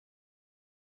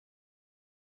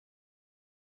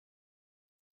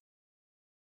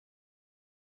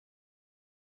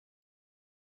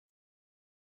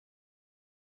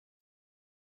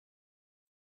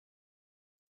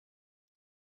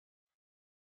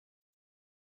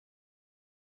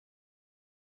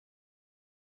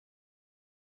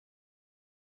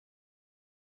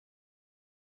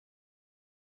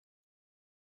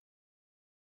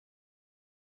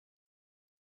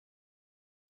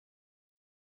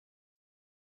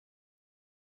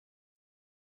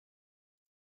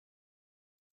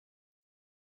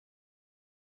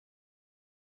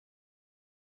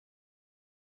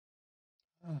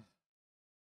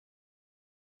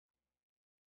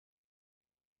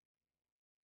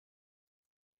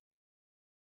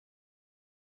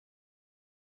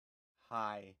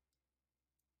Hi.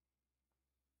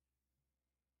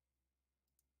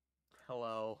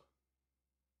 Hello.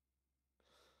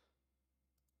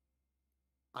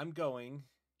 I'm going.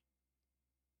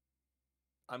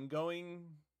 I'm going.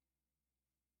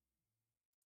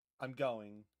 I'm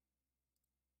going.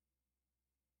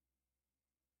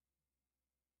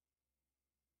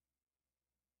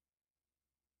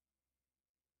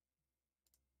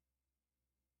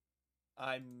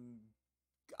 I'm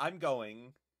I'm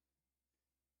going.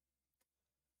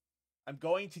 I'm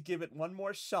going to give it one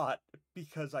more shot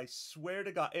because I swear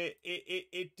to God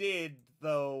it did,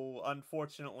 though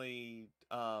unfortunately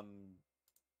I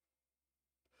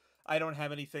don't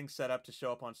have anything set up to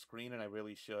show up on screen and I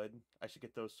really should. I should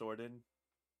get those sorted.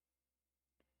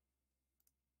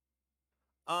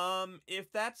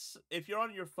 If you're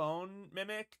on your phone,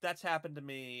 Mimic, that's happened to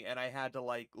me and I had to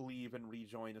like leave and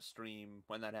rejoin a stream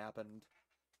when that happened.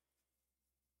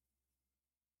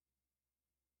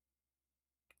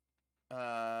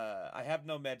 I have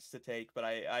no meds to take, but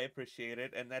I appreciate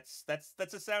it, and that's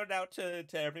a sound out to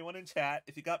everyone in chat.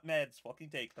 If you got meds, fucking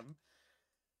take them.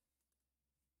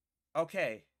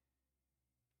 Okay.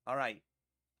 All right.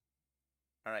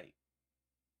 All right.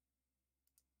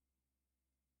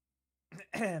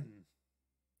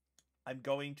 I'm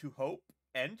going to hope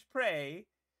and pray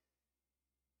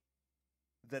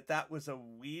that that was a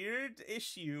weird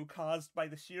issue caused by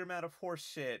the sheer amount of horse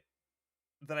shit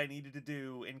that I needed to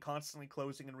do in constantly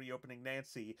closing and reopening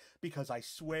Nancy, because I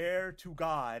swear to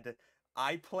God,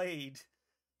 I played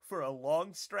for a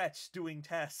long stretch doing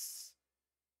tests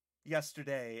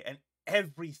yesterday, and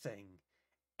everything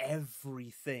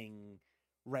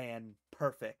ran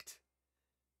perfect.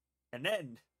 And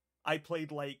then I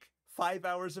played like 5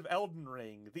 hours of Elden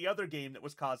Ring, the other game that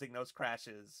was causing those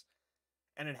crashes,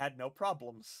 and it had no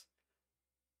problems.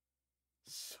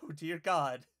 So, dear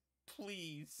God,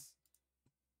 please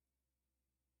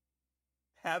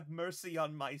have mercy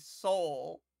on my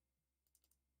soul.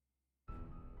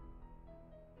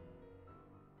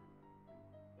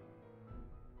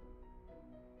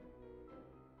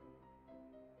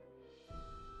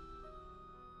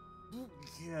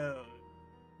 Yeah.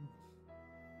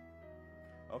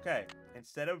 Okay,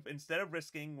 instead of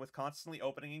risking with constantly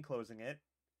opening and closing it,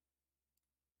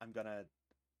 I'm gonna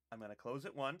close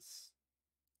it once,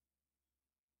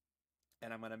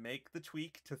 and I'm gonna make the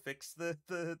tweak to fix the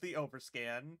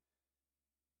overscan.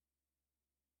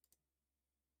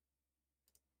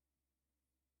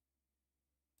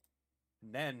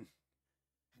 And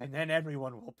then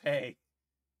everyone will pay.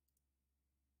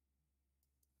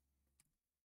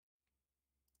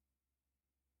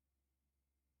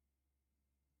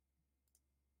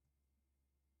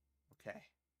 Okay.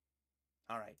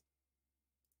 All right.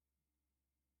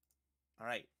 All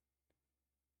right.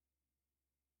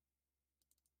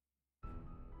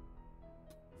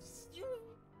 You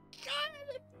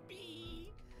gotta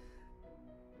be.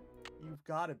 You've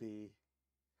gotta be.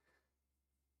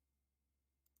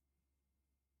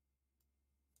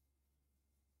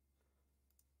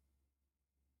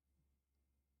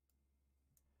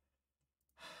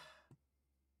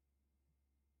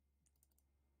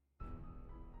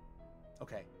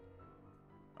 Okay.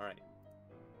 All right.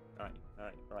 All right. All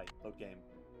right. All right. Load game.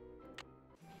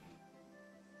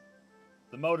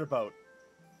 The motorboat.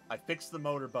 I fixed the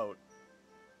motorboat.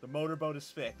 The motorboat is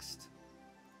fixed.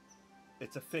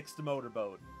 It's a fixed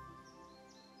motorboat.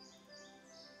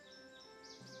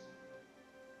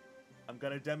 I'm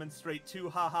gonna demonstrate two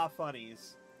haha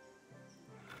funnies.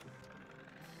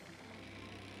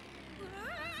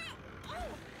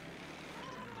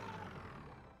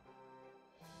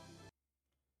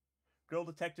 Girl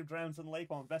detective drowns in lake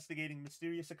while investigating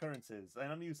mysterious occurrences.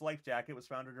 An unused life jacket was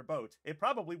found in her boat. It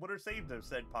probably would have saved her,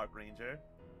 said Park Ranger.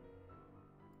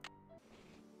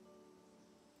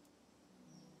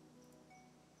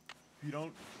 If you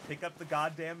don't pick up the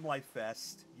goddamn life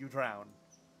vest, you drown.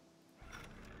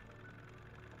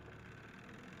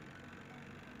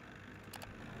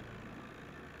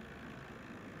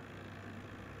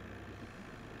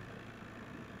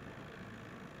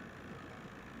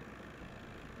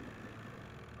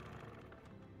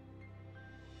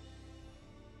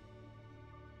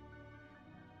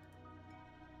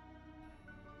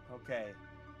 Okay.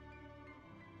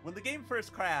 When the game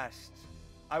first crashed,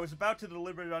 I was about to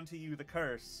deliver unto you the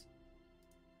curse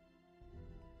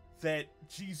that,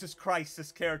 Jesus Christ,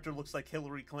 this character looks like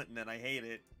Hillary Clinton and I hate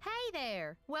it. Hey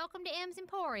there! Welcome to M's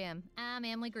Emporium. I'm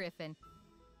Emily Griffin.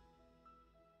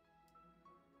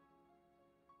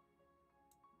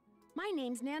 My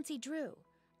name's Nancy Drew.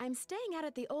 I'm staying out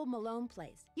at the old Malone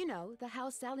place. You know, the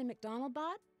house Sally McDonald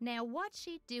bought. Now, what's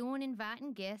she doing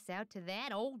inviting guests out to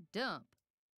that old dump?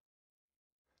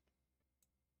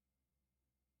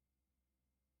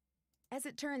 As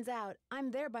it turns out,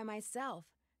 I'm there by myself.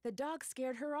 The dog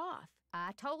scared her off.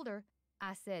 I told her,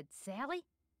 I said, Sally,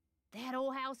 that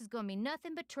old house is gonna be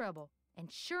nothing but trouble.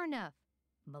 And sure enough,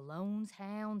 Malone's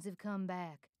hounds have come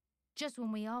back, just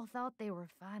when we all thought they were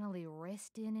finally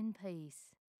resting in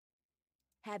peace.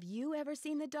 Have you ever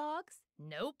seen the dogs?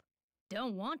 Nope,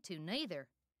 don't want to neither.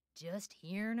 Just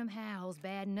hearing 'em howl's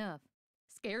bad enough.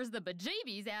 Scares the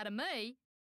bejeebies out of me.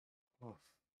 Oof.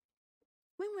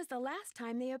 When was the last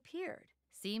time they appeared?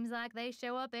 Seems like they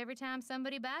show up every time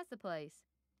somebody buys the place.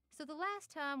 So the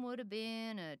last time would have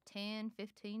been 10,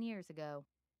 15 years ago.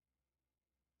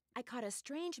 I caught a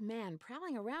strange man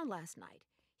prowling around last night.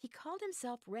 He called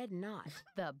himself Red Knot.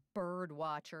 The bird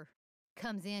watcher.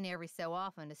 Comes in every so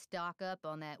often to stock up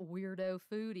on that weirdo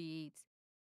food he eats.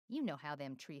 You know how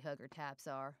them tree hugger types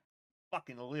are.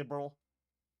 Fucking liberal.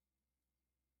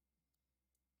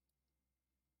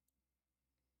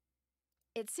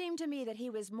 It seemed to me that he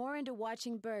was more into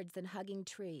watching birds than hugging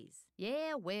trees.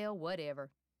 Yeah, well,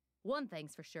 whatever. One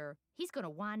thing's for sure, he's gonna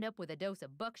wind up with a dose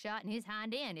of buckshot in his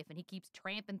hind end if he keeps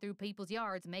tramping through people's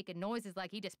yards making noises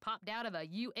like he just popped out of a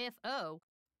UFO.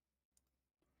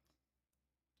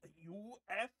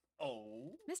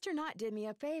 UFO? Mr. Knott did me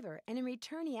a favor, and in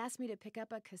return he asked me to pick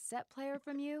up a cassette player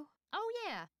from you. Oh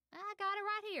yeah, I got it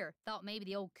right here. Thought maybe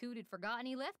the old coot had forgotten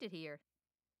he left it here.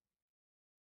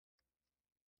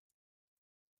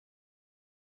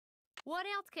 What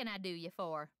else can I do you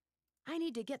for? I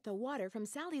need to get the water from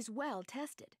Sally's well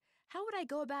tested. How would I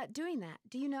go about doing that,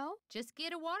 do you know? Just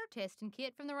get a water testing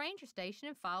kit from the ranger station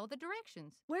and follow the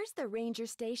directions. Where's the ranger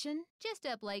station? Just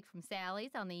up lake from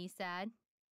Sally's on the east side.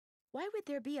 Why would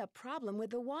there be a problem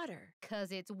with the water?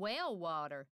 'Cause it's well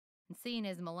water. And seeing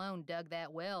as Malone dug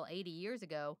that well 80 years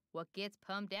ago, what gets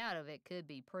pumped out of it could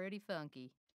be pretty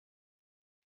funky.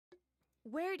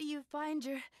 Where do you find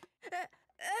your...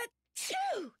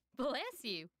 Achoo! Bless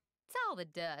you. It's all the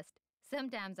dust.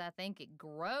 Sometimes I think it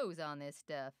grows on this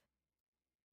stuff.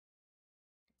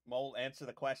 Well, answer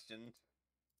the question.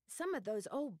 Some of those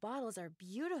old bottles are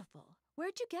beautiful.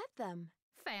 Where'd you get them?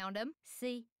 Found 'em.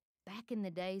 See, back in the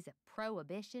days of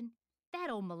Prohibition, that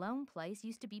old Malone place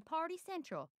used to be party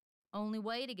central. Only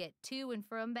way to get to and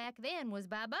from back then was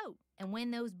by boat. And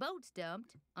when those boats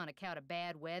dumped, on account of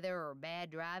bad weather or bad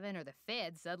driving or the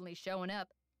feds suddenly showing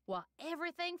up, well,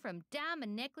 everything from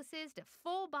diamond necklaces to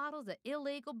full bottles of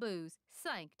illegal booze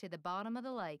sank to the bottom of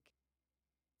the lake.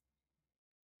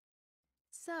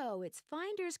 So it's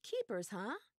finders keepers,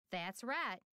 huh? That's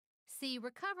right. See,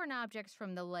 recovering objects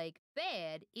from the lake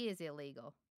bed is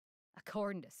illegal.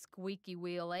 According to Squeaky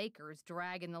Wheel Acres,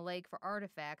 dragging the lake for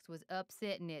artifacts was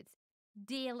upsetting its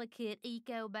delicate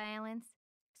eco-balance.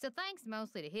 So thanks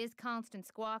mostly to his constant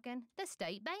squawking, the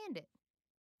state banned it.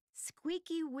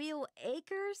 Squeaky Wheel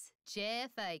Acres?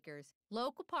 Jeff Akers,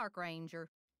 local park ranger.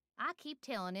 I keep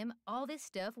telling him all this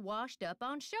stuff washed up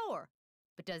on shore.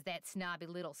 But does that snobby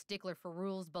little stickler for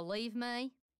rules believe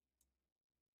me?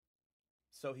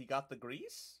 So he got the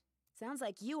grease? Sounds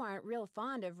like you aren't real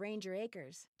fond of Ranger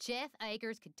Acres. Jeff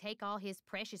Akers could take all his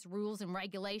precious rules and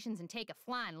regulations and take a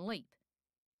flying leap.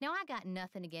 Now, I got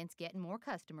nothing against getting more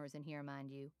customers in here,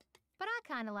 mind you. But I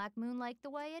kind of like Moon Lake the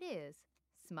way it is.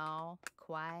 Small,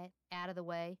 quiet, out of the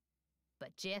way.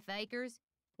 But Jeff Akers,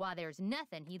 why, there's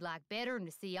nothing he'd like better than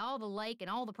to see all the lake and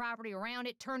all the property around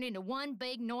it turned into one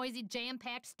big, noisy,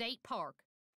 jam-packed state park.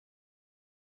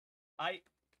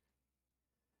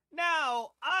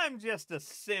 Now, I'm just a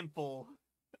simple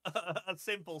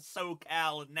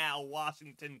SoCal and now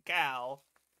Washington cow.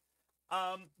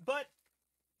 But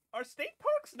are state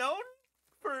parks known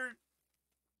for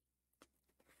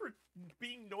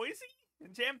being noisy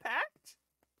and jam-packed?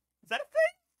 Is that a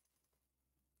thing?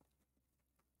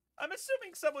 I'm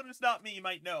assuming someone who's not me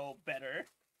might know better.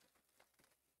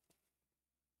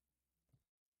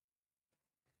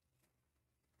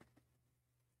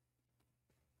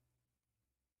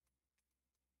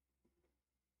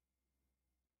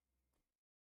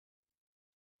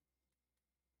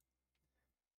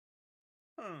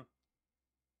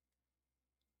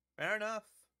 Fair enough.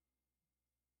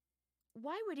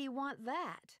 Why would he want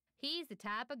that? He's the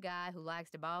type of guy who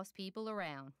likes to boss people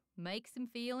around, makes them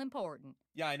feel important.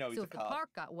 Yeah, I know he's So a if the cop. park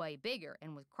got way bigger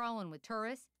and was crawling with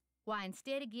tourists, why,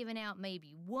 instead of giving out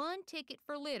maybe one ticket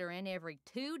for littering every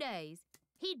 2 days,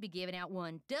 he'd be giving out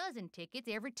 12 tickets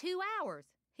every 2 hours.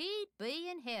 He'd be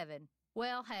in heaven.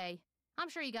 Well, hey, I'm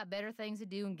sure you got better things to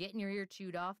do than getting your ear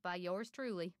chewed off by yours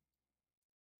truly.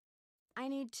 I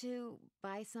need to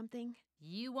buy something.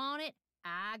 You want it?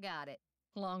 I got it.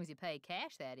 Long as you pay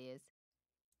cash, that is.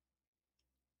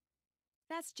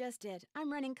 That's just it.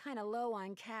 I'm running kind of low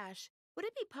on cash. Would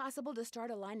it be possible to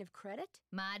start a line of credit?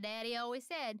 My daddy always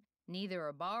said, neither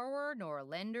a borrower nor a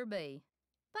lender be.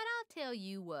 But I'll tell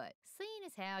you what, seeing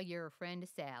as how you're a friend of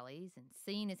Sally's and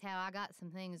seeing as how I got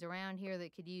some things around here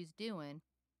that could use doing,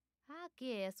 I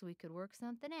guess we could work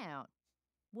something out.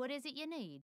 What is it you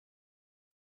need?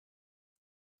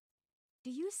 Do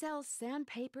you sell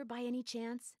sandpaper by any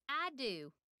chance? I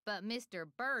do, but Mr.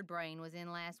 Birdbrain was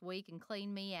in last week and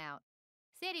cleaned me out.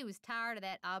 Said he was tired of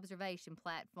that observation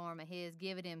platform of his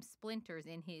giving him splinters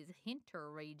in his hinter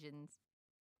regions.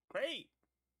 Great.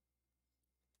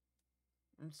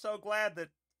 I'm so glad that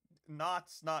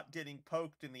Knott's not getting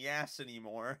poked in the ass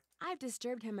anymore. I've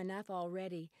disturbed him enough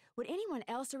already. Would anyone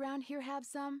else around here have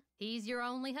some? He's your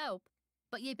only hope,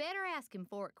 but you better ask him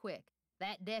for it quick.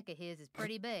 That deck of his is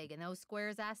pretty big, and those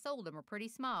squares I sold him are pretty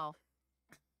small.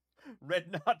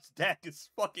 Red Knott's deck is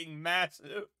fucking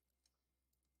massive.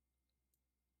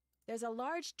 There's a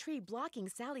large tree blocking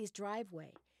Sally's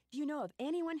driveway. Do you know of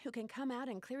anyone who can come out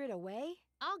and clear it away?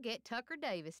 I'll get Tucker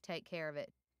Davis to take care of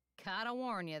it. Gotta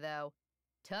warn you, though.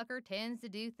 Tucker tends to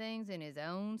do things in his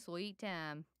own sweet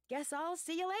time. Guess I'll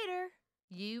see you later.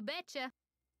 You betcha.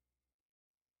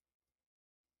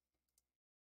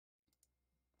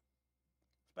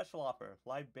 Special offer.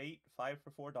 Live bait, 5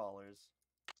 for $4.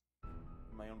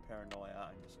 My own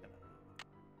paranoia, I'm just gonna...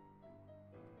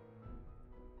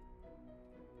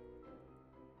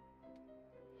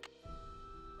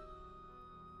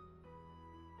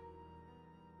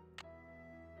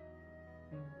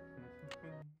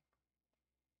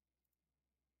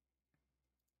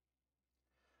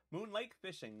 Moon Lake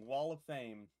Fishing, Wall of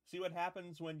Fame. See what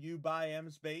happens when you buy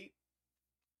M's bait?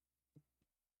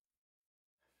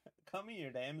 Come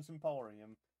here to M's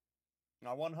Emporium.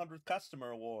 Our 100th customer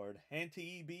award.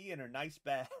 Auntie EB and her nice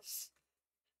bass.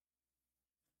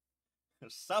 Her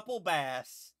supple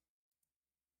bass.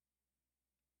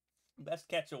 Best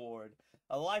catch award.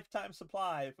 A lifetime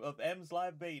supply of M's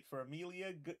live bait for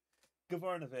Amelia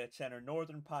Gavornovich and her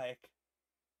northern pike.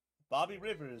 Bobby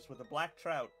Rivers with a black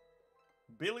trout.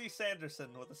 Billy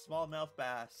Sanderson with a smallmouth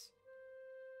bass.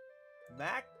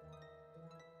 Mac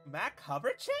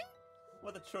Hoverchain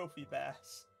with a trophy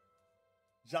bass.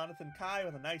 Jonathan Kai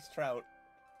with a nice trout.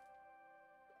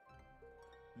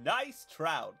 Nice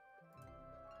trout.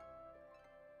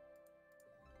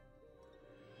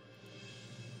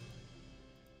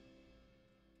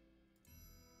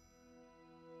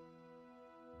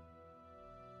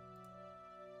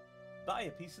 Buy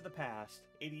a piece of the past.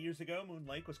 80 years ago, Moon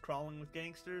Lake was crawling with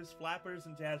gangsters, flappers,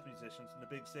 and jazz musicians in the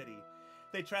big city.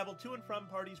 They traveled to and from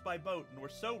parties by boat and were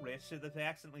so rich that if they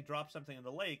accidentally dropped something in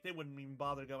the lake, they wouldn't even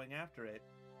bother going after it.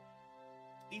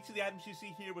 Each of the items you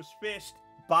see here was fished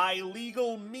by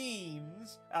legal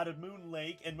means out of Moon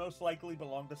Lake and most likely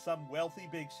belonged to some wealthy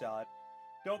big shot.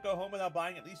 Don't go home without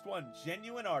buying at least one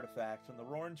genuine artifact from the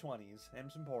Roaring 20s,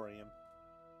 M's Emporium.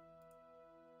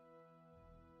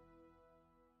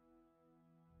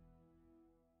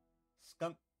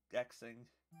 Skunk Xing.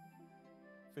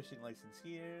 Fishing license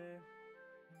here.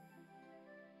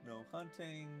 No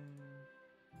hunting.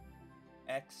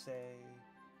 XA.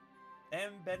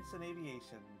 M. Benson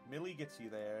Aviation. Millie gets you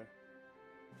there.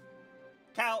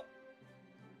 Cow!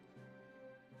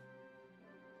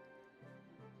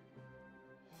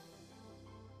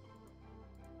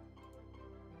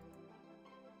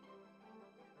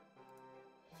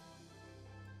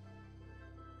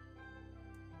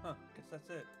 Huh, guess that's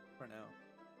it for now.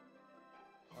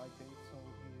 Live bait sold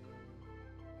here.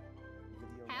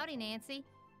 Video Howdy, rental. Nancy.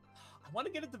 I want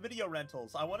to get into video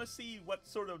rentals. I want to see what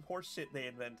sort of horse shit they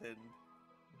invented.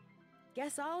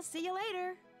 Guess I'll see you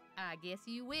later. I guess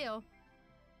you will.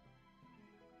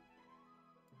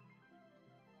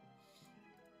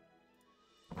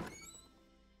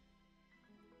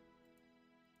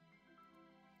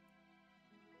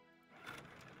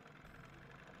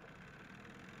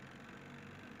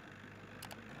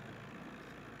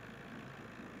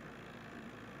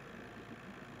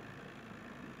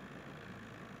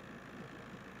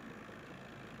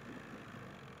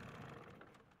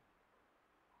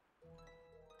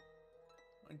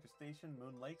 Ranger Station,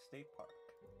 Moon Lake State Park.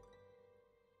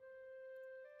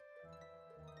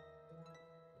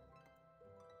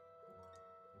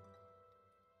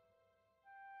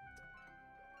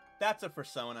 That's a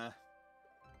persona.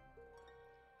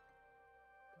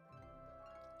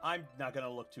 I'm not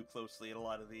gonna look too closely at a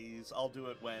lot of these. I'll do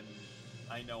it when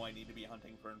I know I need to be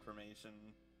hunting for information.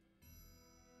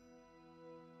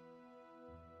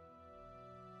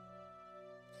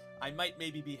 I might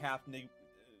maybe be half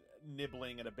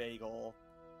nibbling at a bagel,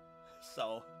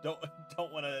 so don't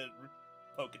want to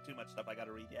poke at too much stuff I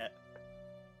gotta read yet.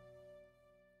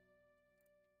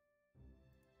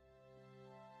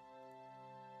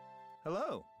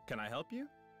 Hello, can I help you?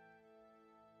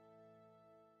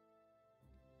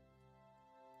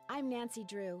 I'm Nancy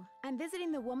Drew. I'm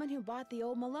visiting the woman who bought the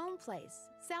old Malone place,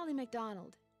 Sally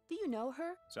McDonald. Do you know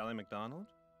her? Sally McDonald?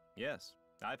 Yes,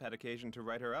 I've had occasion to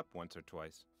write her up once or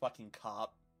twice. Fucking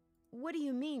cop. What do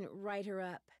you mean, write her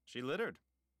up? She littered.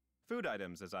 Food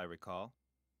items, as I recall.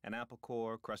 An apple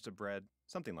core, crust of bread,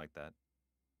 something like that.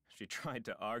 She tried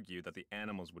to argue that the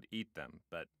animals would eat them,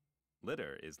 but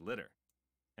litter is litter.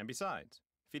 And besides,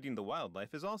 feeding the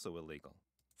wildlife is also illegal.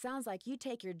 Sounds like you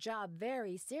take your job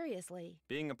very seriously.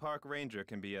 Being a park ranger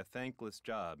can be a thankless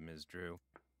job, Ms. Drew.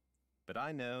 But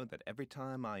I know that every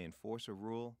time I enforce a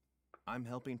rule, I'm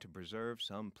helping to preserve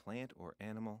some plant or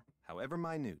animal, however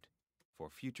minute, for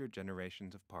future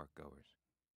generations of park goers.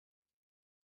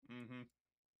 Mm-hmm.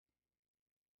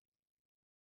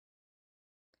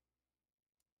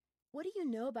 What do you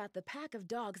know about the pack of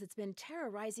dogs that's been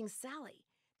terrorizing Sally?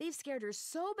 They've scared her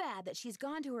so bad that she's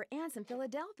gone to her aunt's in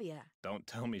Philadelphia. Don't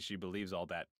tell me she believes all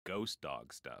that ghost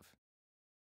dog stuff.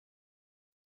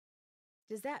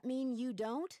 Does that mean you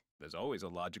don't? There's always a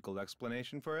logical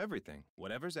explanation for everything.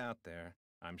 Whatever's out there,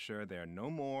 I'm sure they're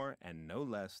no more and no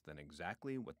less than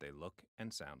exactly what they look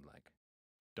and sound like.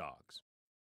 Dogs.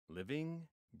 Living,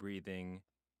 breathing,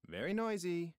 very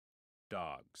noisy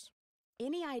dogs.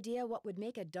 Any idea what would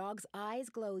make a dog's eyes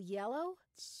glow yellow?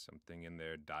 Something in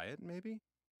their diet, maybe?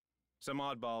 Some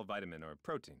oddball vitamin or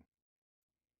protein.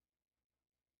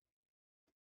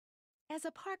 As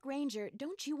a park ranger,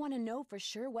 don't you want to know for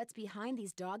sure what's behind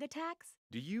these dog attacks?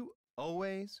 Do you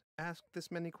always ask this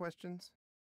many questions?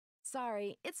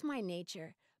 Sorry, it's my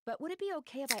nature. But would it be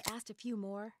okay if I asked a few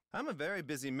more? I'm a very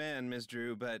busy man, Ms.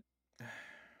 Drew, but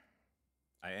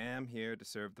I am here to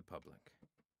serve the public.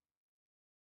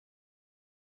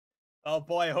 Oh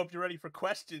boy, I hope you're ready for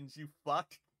questions, you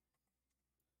fuck.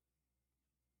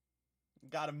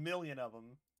 Got a million of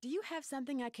them. Do you have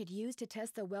something I could use to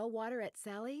test the well water at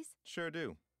Sally's? Sure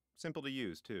do. Simple to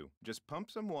use, too. Just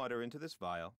pump some water into this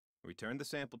vial, return the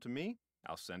sample to me,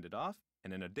 I'll send it off,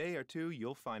 and in a day or two,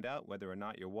 you'll find out whether or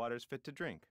not your water's fit to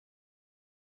drink.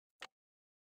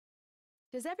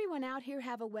 Does everyone out here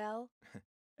have a well?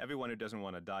 Everyone who doesn't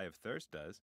want to die of thirst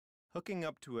does. Hooking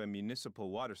up to a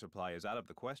municipal water supply is out of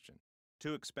the question.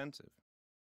 Too expensive.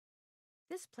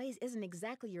 This place isn't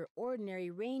exactly your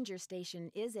ordinary ranger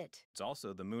station, is it? It's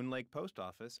also the Moon Lake Post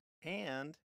Office,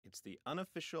 and it's the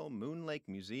unofficial Moon Lake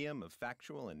Museum of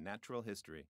Factual and Natural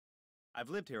History. I've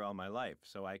lived here all my life,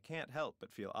 so I can't help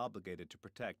but feel obligated to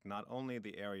protect not only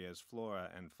the area's flora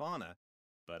and fauna,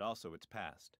 but also its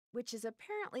past. Which is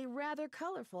apparently rather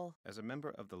colorful. As a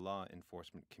member of the law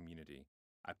enforcement community,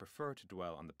 I prefer to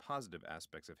dwell on the positive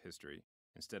aspects of history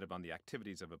instead of on the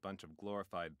activities of a bunch of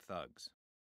glorified thugs.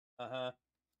 Uh-huh.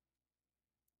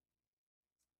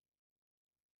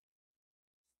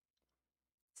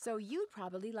 So you'd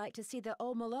probably like to see the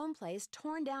old Malone place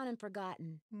torn down and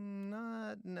forgotten.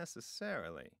 Not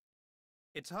necessarily.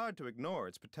 It's hard to ignore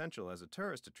its potential as a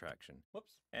tourist attraction.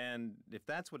 Whoops. And if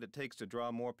that's what it takes to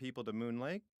draw more people to Moon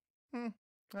Lake,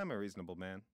 I'm a reasonable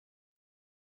man.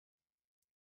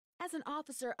 As an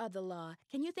officer of the law,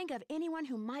 can you think of anyone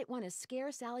who might want to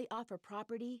scare Sally off her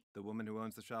property? The woman who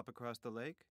owns the shop across the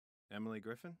lake? Emily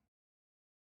Griffin?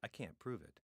 I can't prove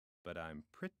it, but I'm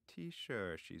pretty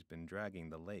sure she's been dragging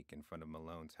the lake in front of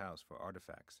Malone's house for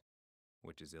artifacts,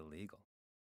 which is illegal.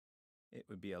 It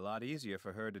would be a lot easier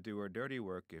for her to do her dirty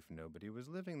work if nobody was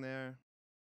living there.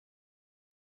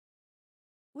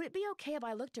 Would it be okay if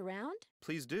I looked around?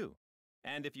 Please do.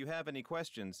 And if you have any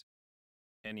questions,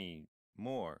 any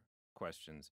more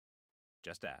questions,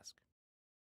 just ask.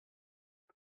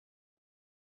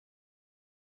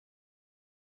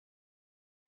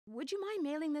 Would you mind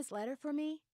mailing this letter for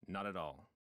me? Not at all.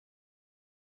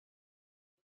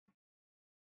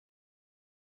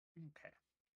 Okay.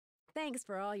 Thanks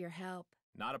for all your help.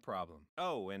 Not a problem.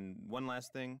 Oh, and one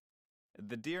last thing.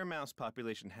 The deer mouse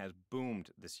population has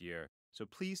boomed this year, so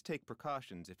please take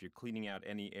precautions if you're cleaning out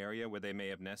any area where they may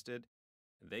have nested.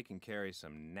 They can carry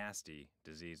some nasty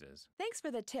diseases. Thanks for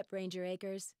the tip, Ranger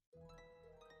Acres.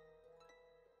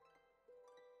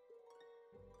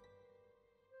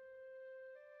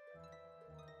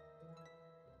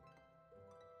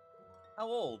 How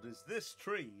old is this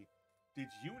tree? Did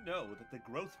you know that the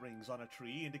growth rings on a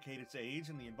tree indicate its age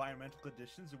and the environmental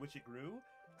conditions in which it grew?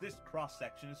 This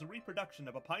cross-section is a reproduction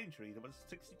of a pine tree that was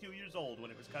 62 years old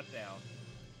when it was cut down.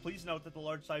 Please note that the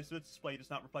large size of its display does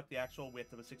not reflect the actual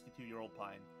width of a 62-year-old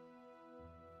pine.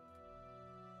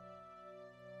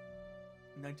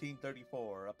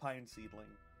 1934, a pine seedling.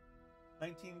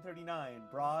 1939,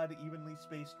 broad, evenly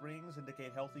spaced rings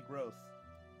indicate healthy growth.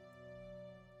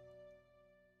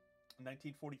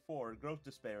 1944, growth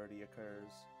disparity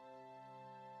occurs.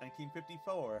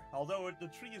 1954, although the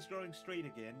tree is growing straight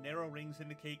again, narrow rings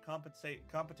indicate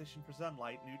competition for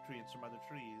sunlight and nutrients from other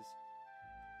trees.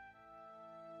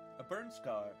 A burn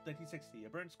scar, 1960, a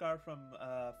burn scar from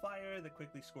fire that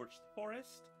quickly scorched the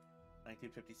forest.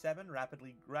 1957,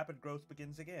 rapid growth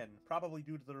begins again, probably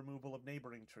due to the removal of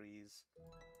neighboring trees.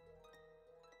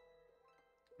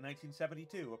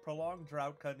 1972, a prolonged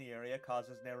drought in the area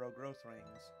causes narrow growth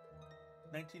rings.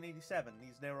 1987,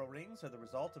 these narrow rings are the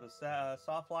result of a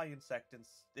sawfly insect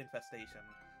infestation.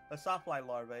 A sawfly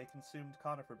larvae consumed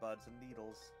conifer buds and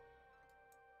needles.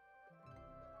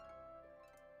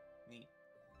 Neat.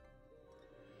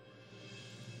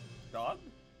 Dog?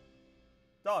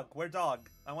 Dog, where dog?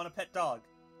 I want a pet dog.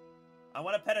 I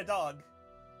want to pet a dog.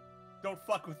 Don't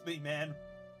fuck with me, man.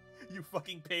 You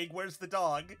fucking pig, where's the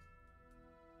dog?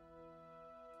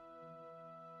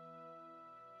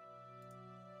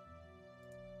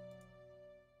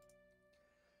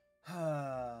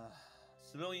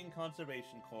 Civilian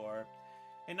Conservation Corps.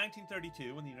 In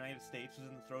 1932, when the United States was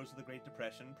in the throes of the Great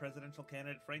Depression, presidential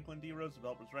candidate Franklin D.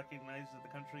 Roosevelt was recognized that the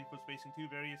country was facing two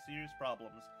very serious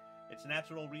problems. Its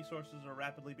natural resources were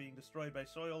rapidly being destroyed by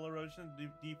soil erosion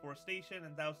and deforestation,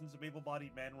 and thousands of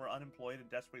able-bodied men were unemployed and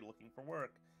desperately looking for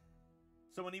work.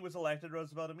 So when he was elected,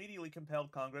 Roosevelt immediately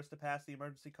compelled Congress to pass the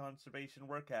Emergency Conservation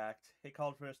Work Act. It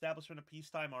called for establishment of a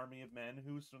peacetime army of men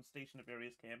who, when stationed at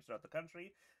various camps throughout the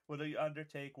country, would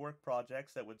undertake work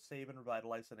projects that would save and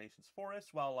revitalize the nation's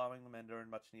forests while allowing the men to earn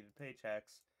much-needed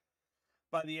paychecks.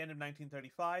 By the end of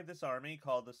 1935, this army,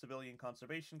 called the Civilian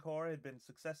Conservation Corps, had been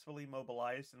successfully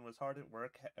mobilized and was hard at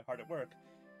work.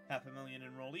 500,000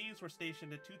 enrollees were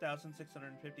stationed at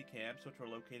 2,650 camps, which were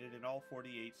located in all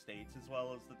 48 states, as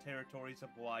well as the territories of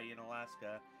Hawaii and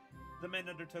Alaska. The men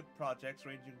undertook projects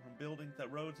ranging from building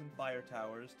roads and fire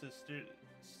towers to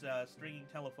stringing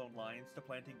telephone lines to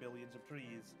planting billions of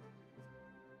trees.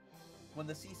 When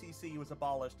the CCC was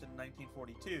abolished in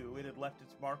 1942, it had left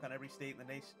its mark on every state in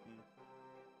the nation.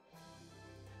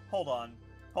 Hold on.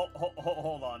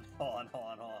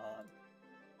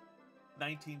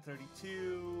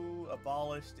 1932,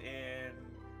 abolished in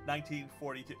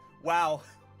 1942. Wow.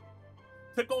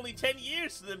 Took only 10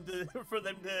 years for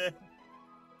them to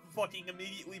fucking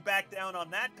immediately back down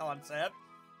on that concept.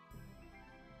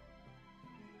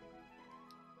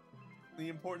 The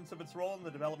importance of its role in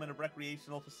the development of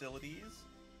recreational facilities.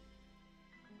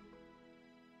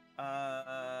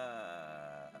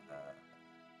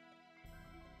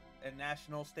 And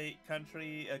national, state,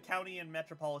 county, and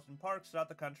metropolitan parks throughout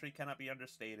the country cannot be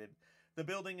understated. The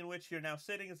building in which you're now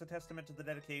sitting is a testament to the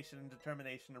dedication and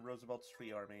determination of Roosevelt's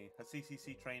Tree Army, a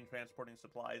CCC train transporting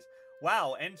supplies.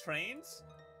 Wow, and trains?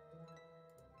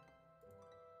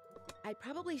 I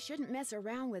probably shouldn't mess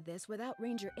around with this without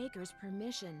Ranger Acres'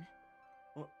 permission.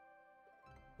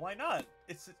 Why not?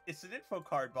 It's an info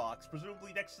card box,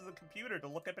 presumably next to the computer to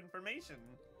look up information.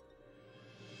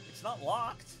 It's not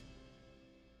locked.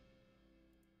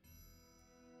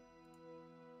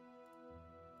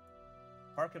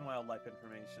 Park and wildlife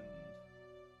information.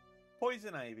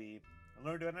 Poison ivy.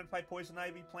 Learn to identify poison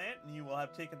ivy plant, and you will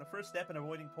have taken the first step in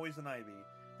avoiding poison ivy.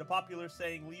 The popular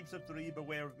saying, "Leaves of three,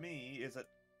 beware of me," is a...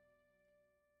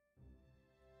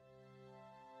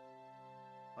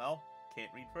 Well,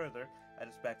 can't read further. That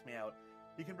just backs me out.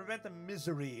 You can prevent the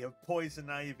misery of poison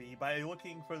ivy by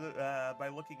looking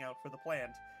out for the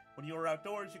plant. When you are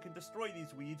outdoors, you can destroy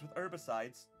these weeds with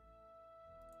herbicides.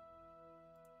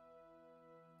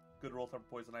 Good rule for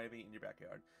poison ivy in your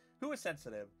backyard. Who is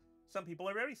sensitive? Some people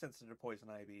are very sensitive to poison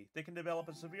ivy. They can develop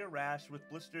a severe rash with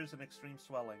blisters and extreme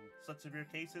swelling. Such severe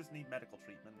cases need medical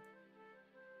treatment.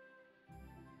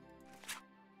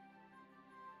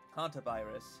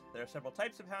 Hantavirus. There are several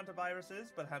types of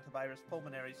hantaviruses, but hantavirus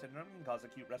pulmonary syndrome can cause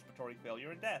acute respiratory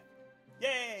failure and death.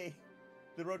 Yay!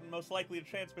 The rodent most likely to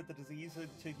transmit the disease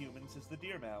to humans is the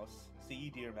deer mouse.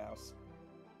 See deer mouse.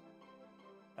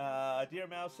 A deer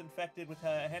mouse infected with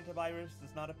hantavirus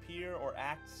does not appear or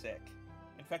act sick.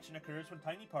 Infection occurs when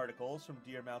tiny particles from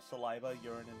deer mouse saliva,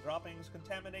 urine, and droppings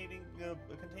containing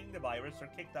the virus are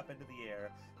kicked up into the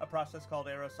air, a process called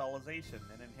aerosolization,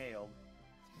 and inhaled.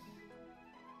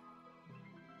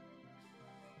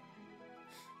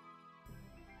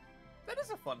 That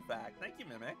is a fun fact. Thank you,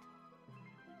 Mimic.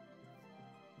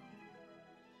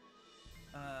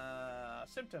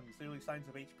 Symptoms. The early signs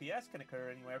of HPS can occur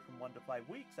anywhere from 1 to 5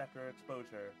 weeks after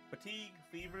exposure. Fatigue,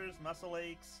 fevers, muscle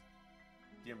aches.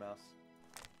 Dear mouse.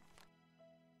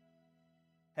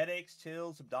 Headaches,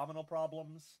 chills, abdominal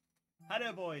problems. How to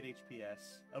avoid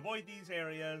HPS. Avoid these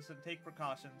areas and take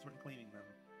precautions when cleaning them.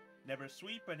 Never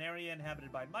sweep an area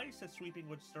inhabited by mice, as sweeping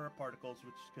would stir up particles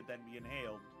which could then be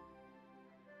inhaled.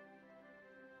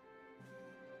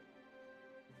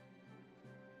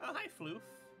 Oh, hi, Floof.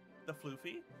 The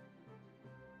Floofy.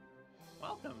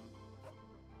 Welcome.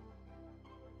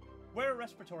 Wear a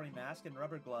respiratory mask and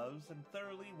rubber gloves and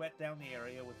thoroughly wet down the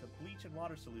area with a bleach and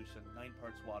water solution, 9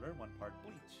 parts water, 1 part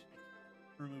bleach.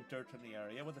 Remove dirt from the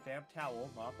area with a damp towel,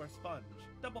 mop, or sponge.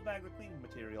 Double bag the cleaning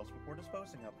materials before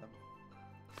disposing of them.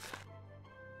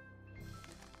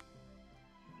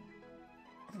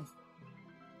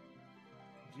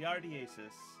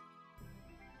 Giardiasis.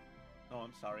 Oh,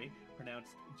 I'm sorry.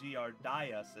 Pronounced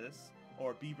giardiasis,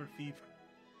 or beaver fever.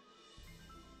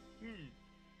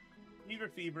 Beaver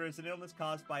fever is an illness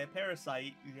caused by a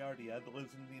parasite, Giardia, that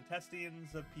lives in the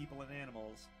intestines of people and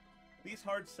animals. These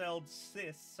hard-celled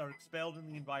cysts are expelled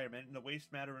in the environment in the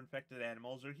waste matter of infected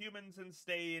animals or humans and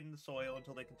stay in the soil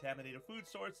until they contaminate a food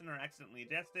source and are accidentally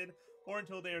ingested, or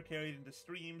until they are carried into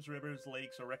streams, rivers,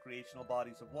 lakes, or recreational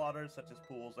bodies of water, such as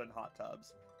pools and hot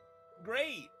tubs.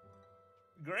 Great!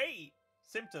 Great!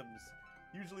 Symptoms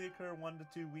usually occur 1 to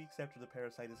 2 weeks after the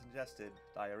parasite is ingested.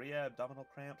 Diarrhea, abdominal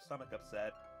cramps, stomach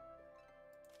upset.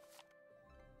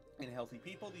 In healthy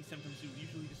people, these symptoms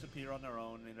usually disappear on their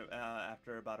own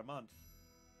after about a month.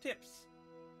 Tips.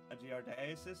 A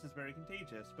giardiasis is very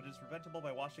contagious, but is preventable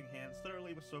by washing hands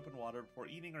thoroughly with soap and water before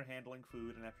eating or handling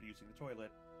food and after using the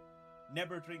toilet.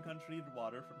 Never drink untreated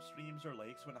water from streams or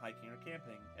lakes when hiking or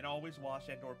camping, and always wash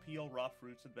and or peel raw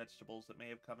fruits and vegetables that may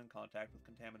have come in contact with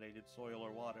contaminated soil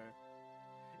or water.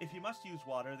 If you must use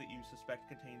water that you suspect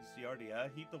contains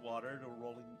giardia, heat the water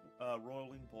to a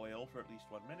rolling boil for at least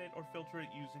 1 minute, or filter it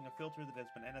using a filter that has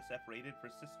been NSF rated for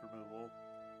cyst removal.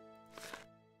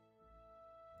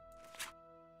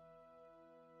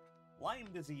 Lyme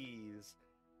disease.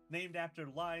 Named after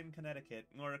Lyme, Connecticut,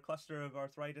 where a cluster of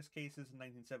arthritis cases in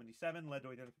 1977 led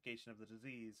to identification of the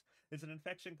disease, is an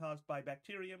infection caused by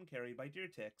bacterium carried by deer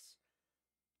ticks.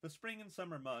 The spring and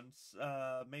summer months,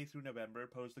 May through November,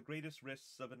 pose the greatest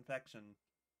risks of infection.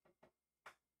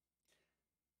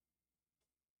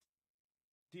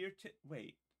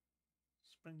 Wait.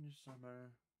 Spring to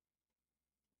summer.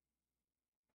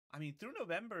 I mean, through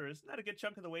November, isn't that a good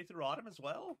chunk of the way through autumn as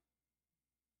well?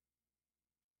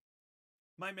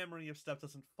 My memory of stuff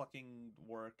doesn't fucking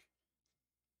work.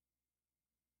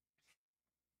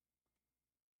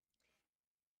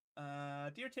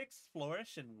 Deer ticks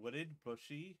flourish in wooded,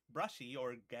 brushy,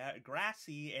 or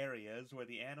grassy areas where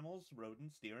the animals,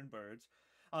 rodents, deer, and birds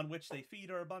on which they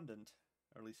feed are abundant.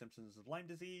 Early symptoms of Lyme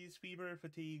disease: fever,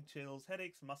 fatigue, chills,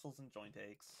 headaches, muscles, and joint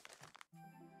aches.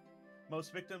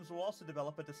 Most victims will also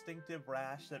develop a distinctive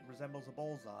rash that resembles a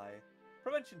bullseye.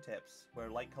 Prevention tips: wear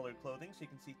light-colored clothing so you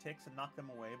can see ticks and knock them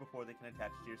away before they can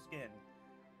attach to your skin.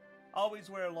 Always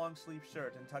wear a long-sleeve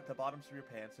shirt and tuck the bottoms of your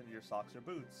pants into your socks or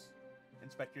boots.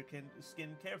 Inspect your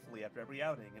skin carefully after every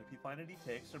outing, and if you find any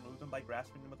ticks, remove them by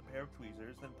grasping them with a pair of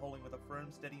tweezers, then pulling with a firm,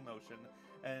 steady motion,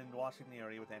 and washing the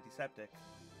area with antiseptic.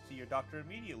 See your doctor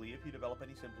immediately if you develop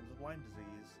any symptoms of Lyme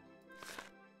disease.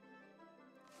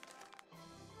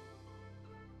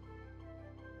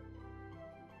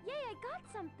 Yay, I got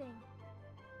something!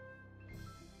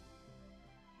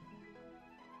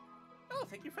 Oh,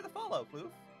 thank you for the follow,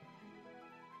 Floof.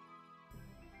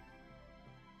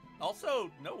 Also,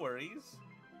 no worries.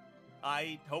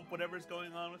 I hope whatever's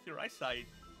going on with your eyesight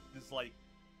is, like...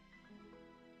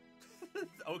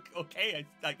 okay,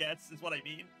 I guess, is what I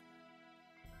mean.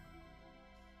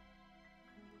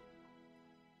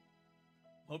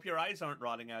 Hope your eyes aren't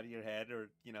rotting out of your head, or,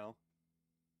 you know.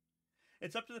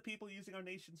 It's up to the people using our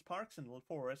nation's parks and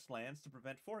forest lands to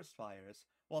prevent forest fires.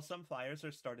 While some fires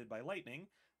are started by lightning,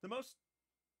 the most...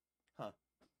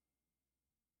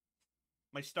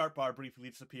 My start bar briefly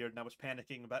disappeared, and I was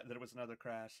panicking about that it was another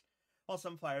crash. While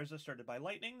some fires are started by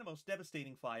lightning, the most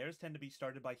devastating fires tend to be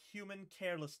started by human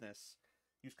carelessness.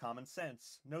 Use common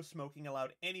sense. No smoking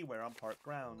allowed anywhere on park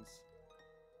grounds.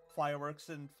 Fireworks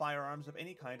and firearms of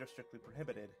any kind are strictly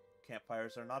prohibited.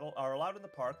 Campfires are allowed in the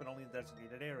park, but only in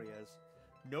designated areas.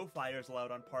 No fires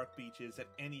allowed on park beaches at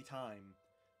any time.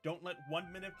 Don't let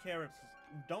 1 minute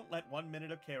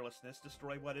of carelessness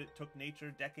destroy what it took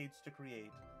nature decades to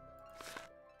create.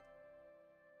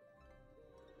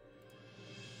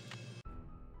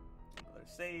 Another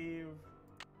save.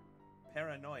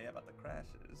 Paranoia about the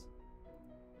crashes.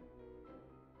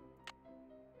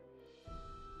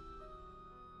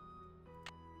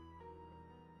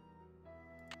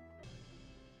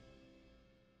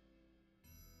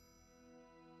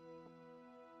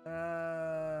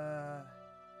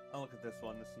 this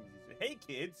one. This seems easy. Hey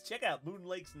kids, check out Moon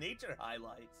Lake's nature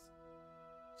highlights.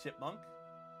 Chipmunk,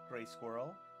 gray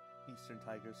squirrel, eastern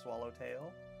tiger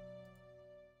swallowtail,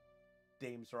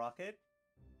 Dame's rocket.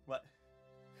 What?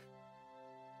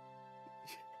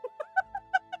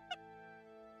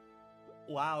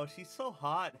 Wow, she's so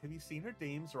hot. Have you seen her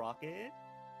Dame's rocket?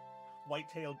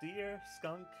 White-tailed deer,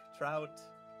 skunk, trout,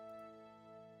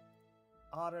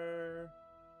 otter,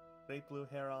 great blue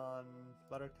heron,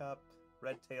 buttercup,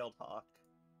 red-tailed hawk.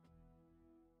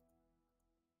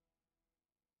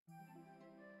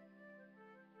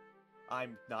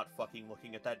 I'm not fucking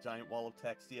looking at that giant wall of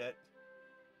text yet.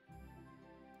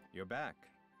 You're back.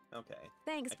 Okay.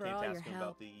 Thanks I for can't all ask your him help.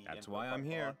 about the That's info why I'm part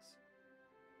here. box.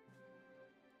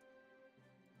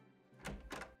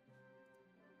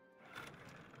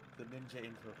 The ninja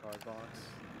info card box.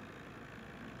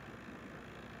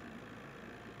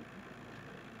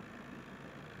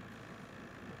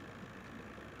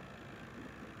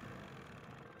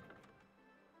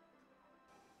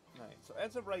 Alright, so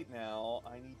as of right now,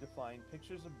 I need to find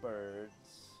pictures of birds.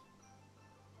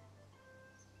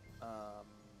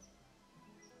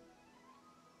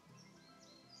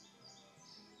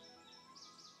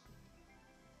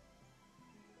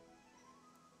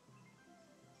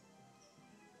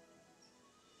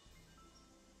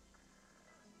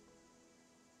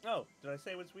 Oh, did I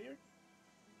say it was weird?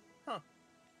 Huh.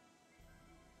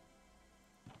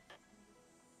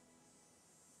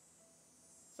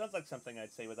 Sounds like something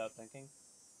I'd say without thinking.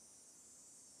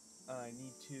 I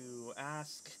need to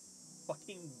ask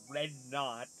fucking Red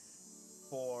Knot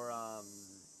for,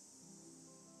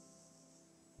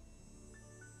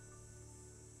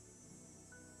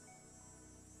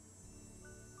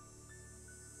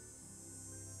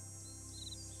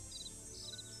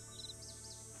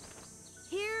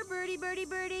 Here, birdie, birdie,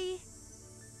 birdie.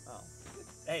 oh.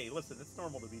 Hey, listen, it's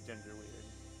normal to be gender weird.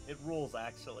 It rules,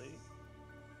 actually.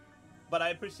 But I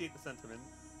appreciate the sentiment.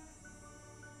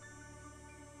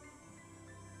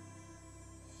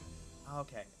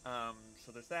 Okay,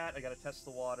 so there's that. I gotta test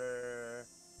the water.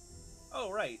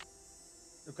 Oh, right.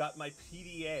 I've got my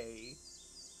PDA.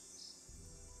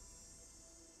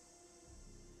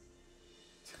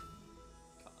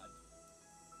 God.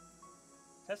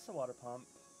 Test the water pump.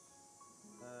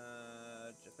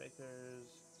 Jeff Akers.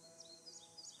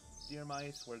 Deer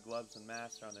mice wear gloves and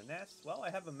masks around their nests. Well, I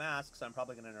have a mask, so I'm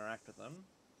probably gonna interact with them.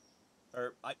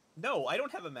 Or, no, I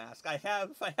don't have a mask. I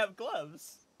have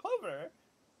gloves. Clover!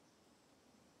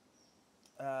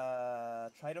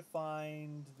 Try to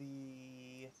find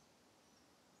the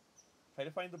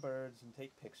birds and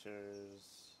take pictures.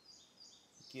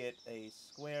 Get a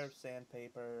square of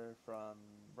sandpaper from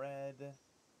Red.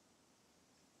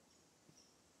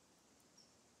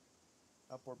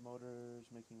 Upward motors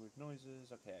making weird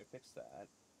noises. Okay, I fixed that.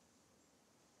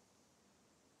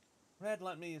 Red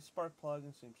lent me a spark plug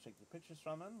and seems to take the pictures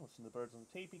from him. Listen to the birds on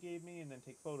the tape he gave me and then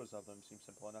take photos of them. Seems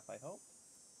simple enough, I hope.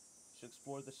 Should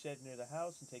explore the shed near the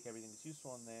house and take everything that's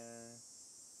useful in there.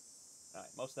 Alright,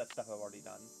 most of that stuff I've already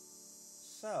done.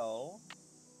 So...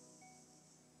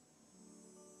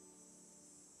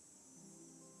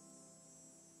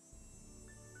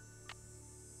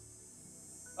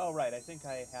 oh, right, I think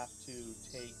I have to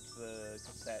take the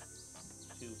cassette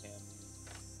to him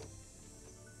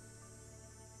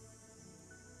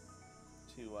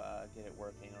to get it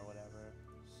working or whatever.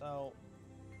 So,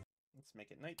 let's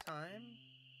make it nighttime.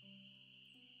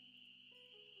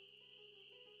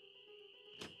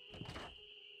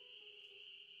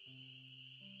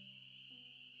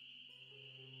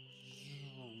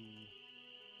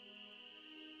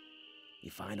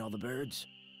 You find all the birds?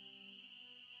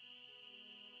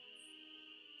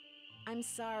 I'm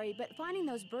sorry, but finding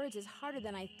those birds is harder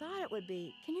than I thought it would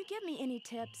be. Can you give me any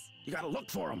tips? You gotta look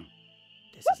for them.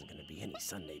 This isn't gonna be any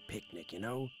Sunday picnic, you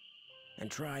know?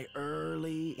 And try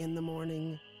early in the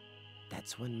morning.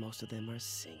 That's when most of them are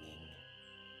singing.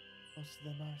 Most of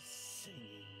them are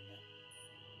singing.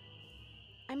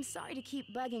 I'm sorry to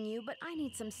keep bugging you, but I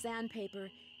need some sandpaper.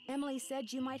 Emily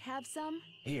said you might have some.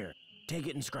 Here, take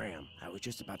it and scram. I was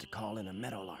just about to call in a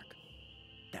meadowlark.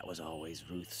 That was always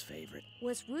Ruth's favorite.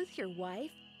 Was Ruth your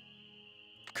wife?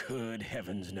 Good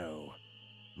heavens, no.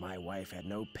 My wife had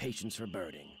no patience for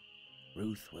birding.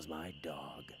 Ruth was my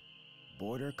dog.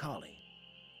 Border collie.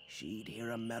 She'd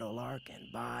hear a meadowlark, and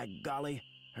by golly,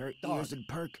 her ears would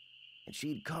perk, and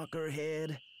she'd cock her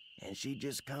head, and she'd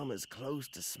just come as close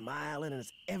to smiling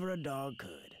as ever a dog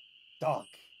could. Dog.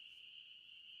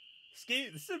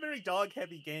 This is a very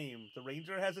dog-heavy game. The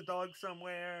ranger has a dog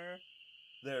somewhere.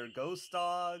 There are ghost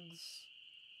dogs.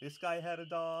 This guy had a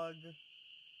dog.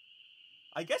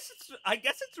 I guess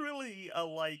it's really a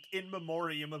like in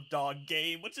memoriam of dog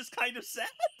game, which is kind of sad.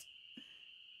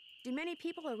 Do many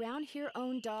people around here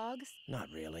own dogs? Not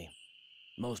really.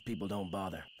 Most people don't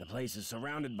bother. The place is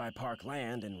surrounded by park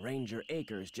land, and Ranger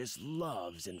Acres just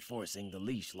loves enforcing the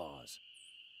leash laws.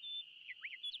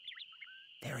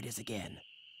 There it is again.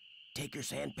 Take your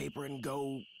sandpaper and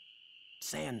go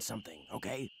sand something,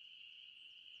 okay?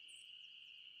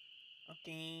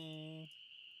 Okay.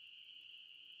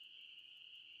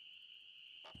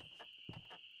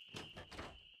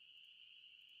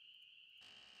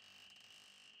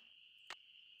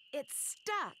 It's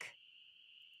stuck.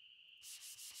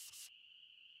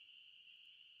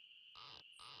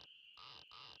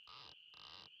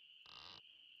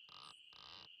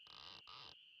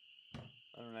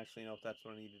 I don't actually know if that's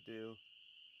what I need to do.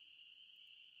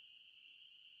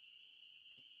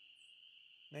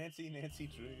 Nancy, Nancy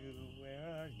Drew,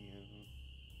 where are you?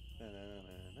 Na, na, na,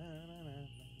 na, na,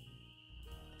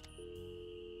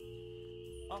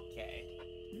 na. Okay.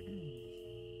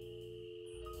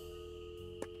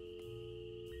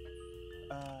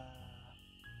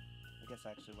 I guess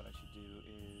actually what I should do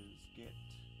is get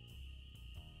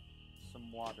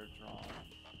some water drawn.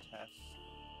 Test.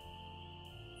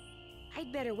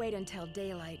 I'd better wait until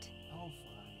daylight. Oh, fine.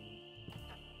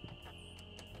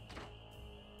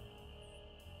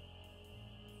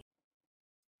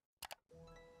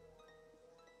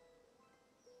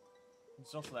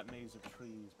 There's also that maze of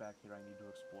trees back here I need to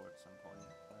explore at some point,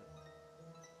 but...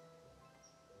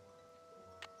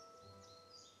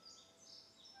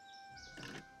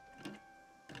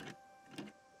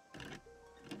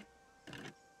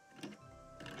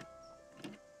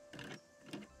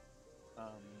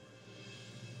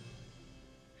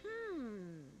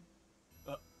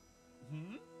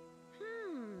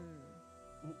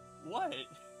 What?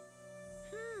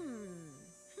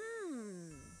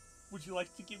 Would you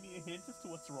like to give me a hint as to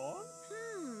what's wrong?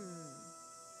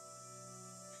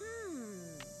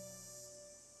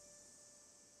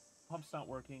 Pump's not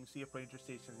working. See if Ranger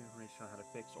Station has information on how to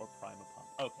fix or prime a pump.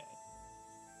 Okay.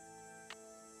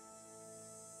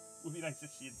 Would be nice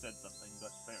if she had said something,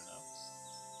 but fair enough.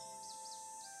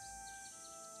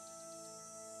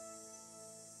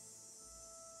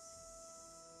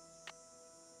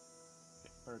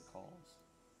 Okay, bird calls.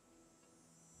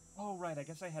 Oh, right, I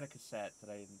guess I had a cassette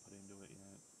that I didn't put into it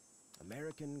yet.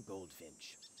 American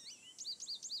goldfinch.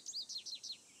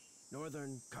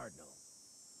 Northern cardinal.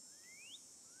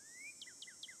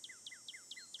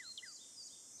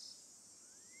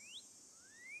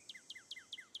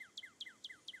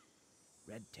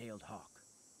 Red-tailed hawk.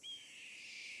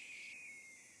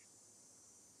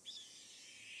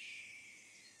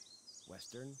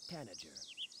 Western tanager.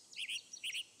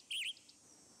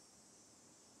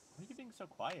 Why are you being so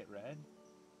quiet, Red?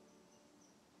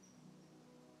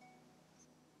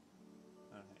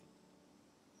 Alright.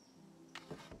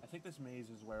 I think this maze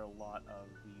is where a lot of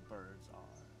the birds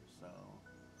are, so...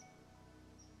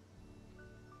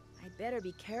 I'd better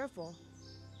be careful.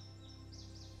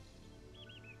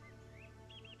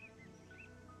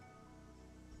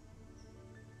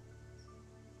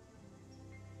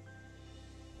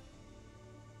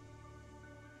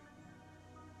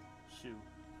 Shoo.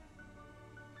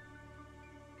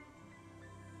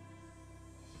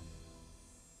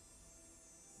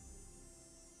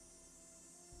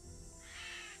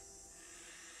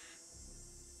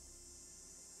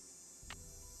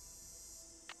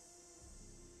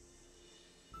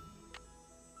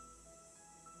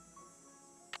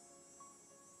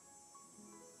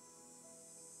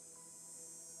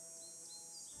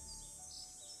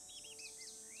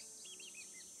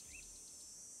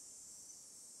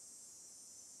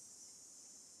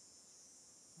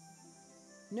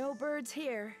 No birds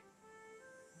here.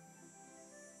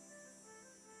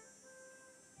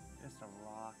 Just a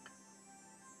rock.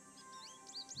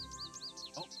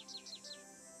 Oh.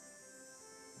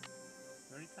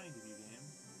 Very kind of you, game.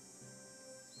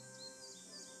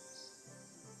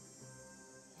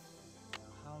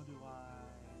 Now, how do I...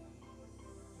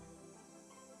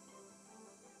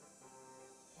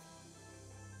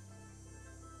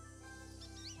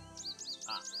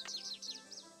 Ah.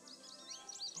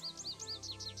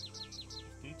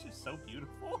 Nature's so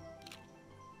beautiful.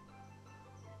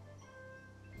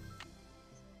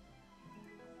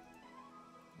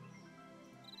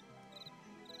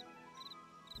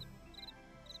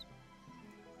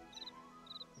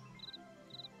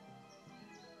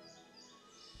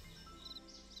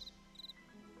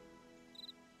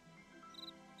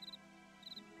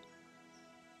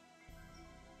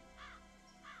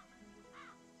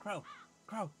 Crow!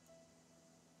 Crow!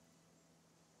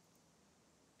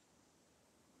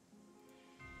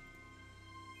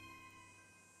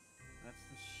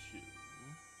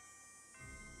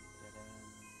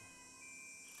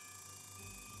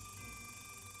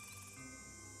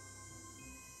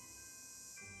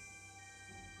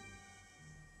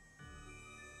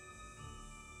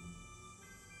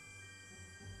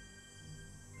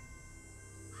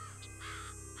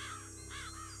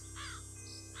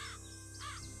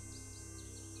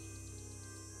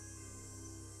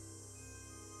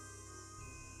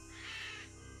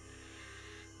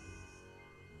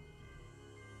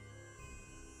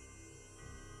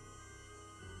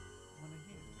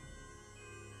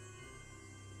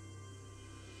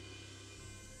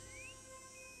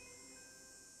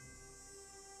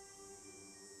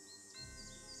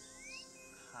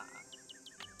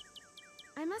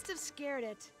 must have scared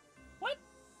it. What?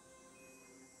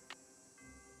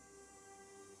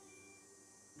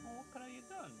 Well, what could I have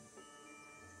done?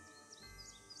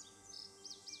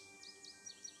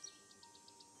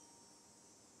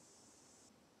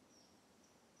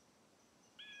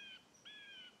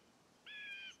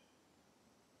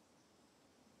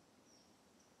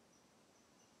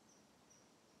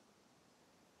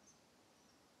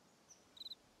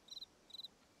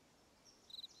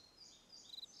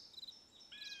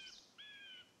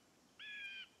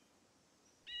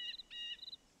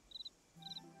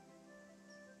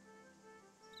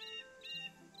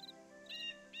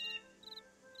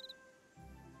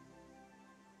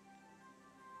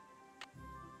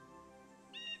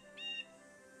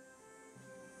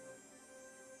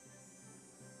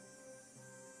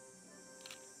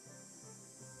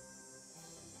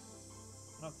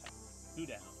 Okay, 2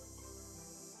 down.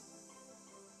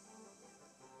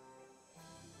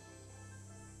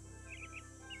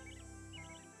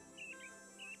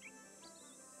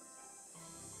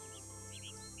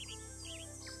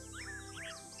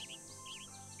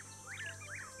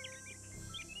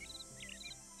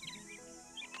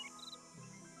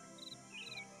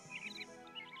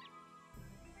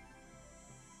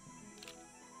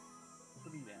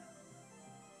 Three down.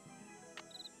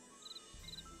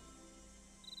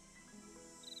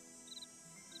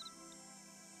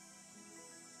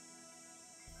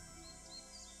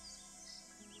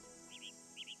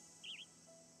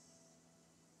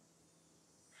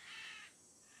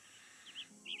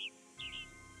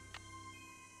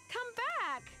 Come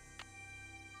back!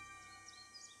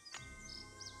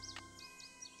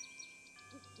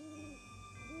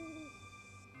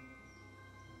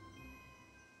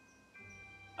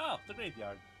 Oh, the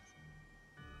graveyard.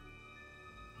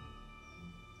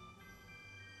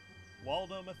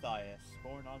 Waldo Matthias,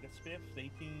 born August 5th,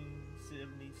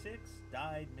 1876,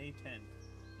 died May 10th,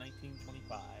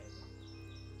 1925.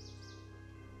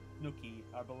 Nookie,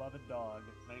 our beloved dog,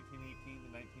 1918 to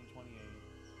 1928.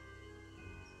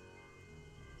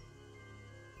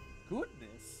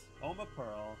 Goodness! Oma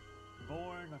Pearl,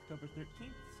 born October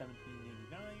 13th,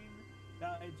 1789,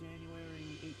 died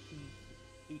January 18th,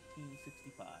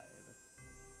 1865.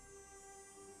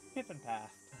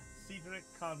 Piffenpath, Cedric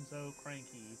Conzo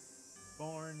Cranky,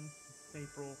 born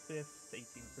April 5th,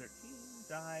 1813,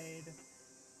 died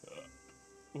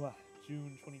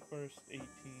June 21st,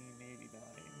 1889.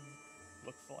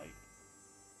 Looks like.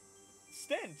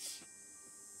 Stench!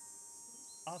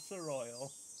 Asa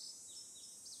Royal.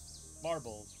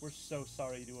 Marbles, we're so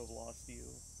sorry to have lost you.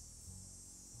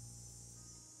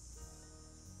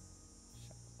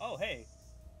 Oh, hey!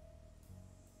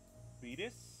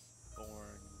 Vetus,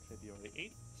 born February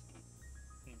 8th,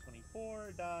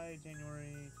 1924, died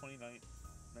January 29th,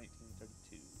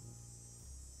 1932.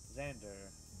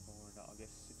 Xander, born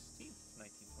August 16th,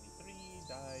 1923,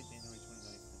 died January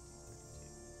 29th,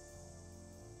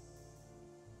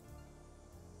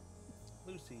 1932.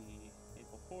 Lucy,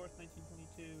 April 4th,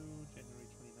 1922, January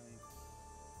 29th.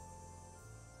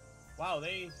 Wow,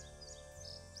 they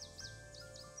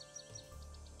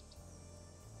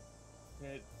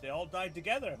all died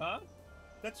together, huh?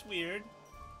 That's weird.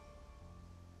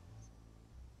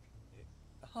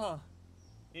 Huh.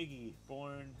 Iggy,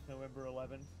 born November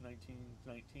 11th,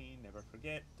 1919, never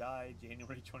forget, died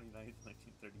January 29th,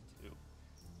 1932.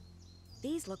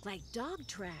 These look like dog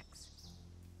tracks.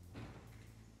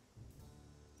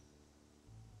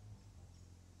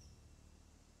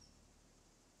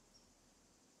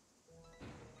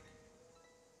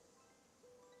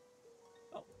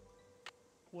 Oh.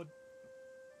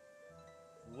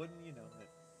 Wouldn't you know it?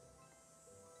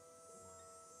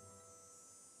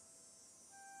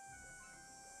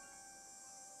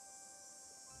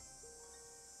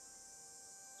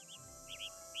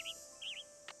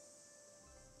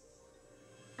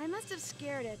 I must have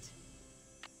scared it.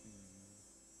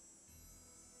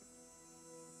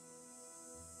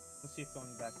 Let's see if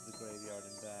going back to the graveyard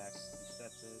and back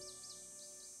resets it.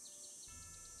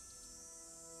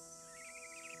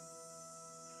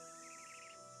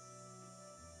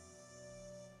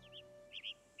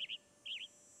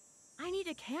 I need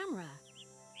a camera.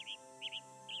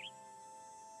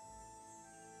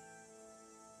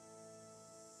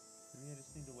 Maybe I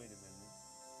just need to wait a minute.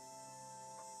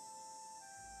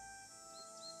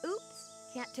 Oops,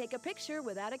 can't take a picture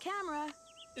without a camera.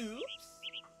 Oops!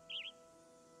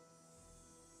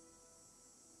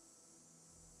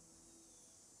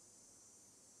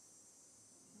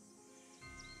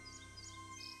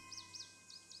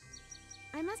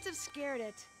 I must have scared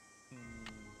it.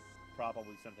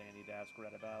 Probably something I need to ask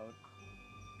Red about.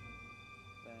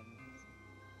 Then.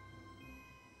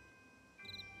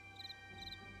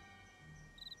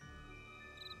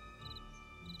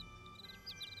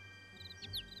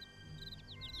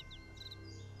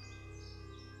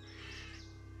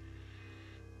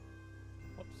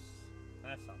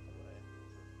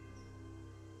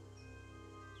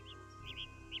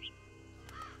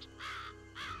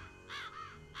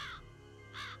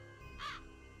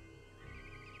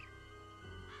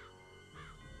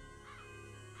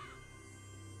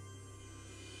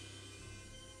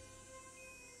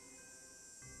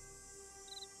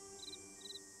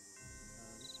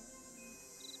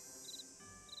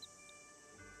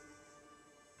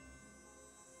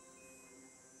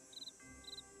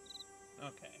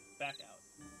 Okay, back out.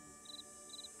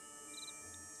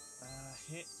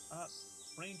 Hit up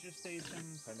ranger station,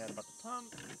 find out about the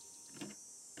pump.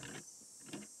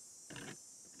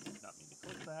 Not mean to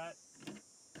click that.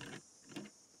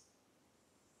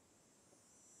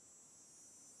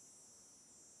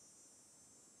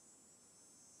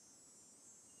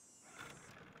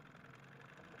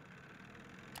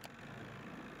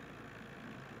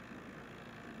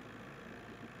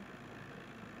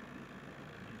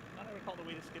 Thought I recalled a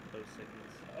way to skip those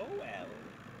signals. Oh well.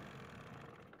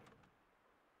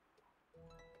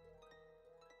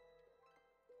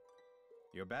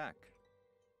 You're back.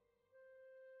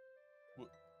 Can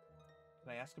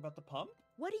I ask about the pump?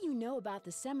 What do you know about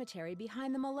the cemetery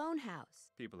behind the Malone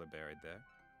house? People are buried there.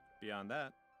 Beyond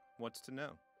that, what's to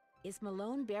know? Is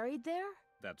Malone buried there?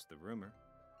 That's the rumor.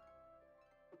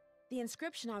 The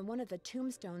inscription on one of the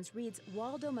tombstones reads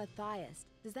Waldo Matthias.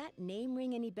 Does that name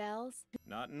ring any bells?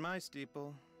 Not in my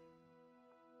steeple.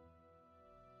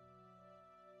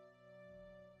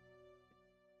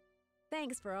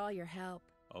 Thanks for all your help.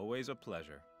 Always a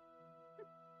pleasure.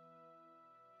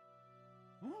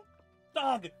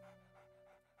 Dog!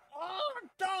 Oh,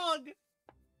 dog!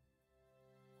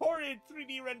 Horrid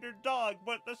 3D rendered dog,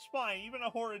 but that's fine. Even a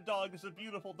horrid dog is a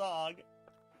beautiful dog.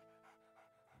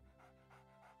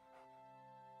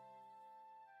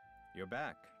 You're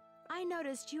back. I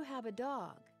noticed you have a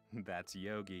dog. That's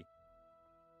Yogi,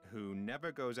 who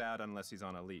never goes out unless he's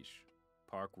on a leash.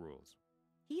 Park rules.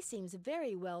 He seems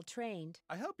very well trained.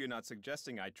 I hope you're not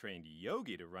suggesting I trained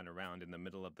Yogi to run around in the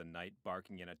middle of the night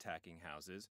barking and attacking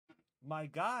houses. My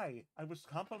guy, I was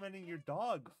complimenting your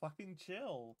dog. Fucking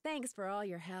chill. Thanks for all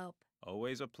your help.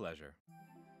 Always a pleasure.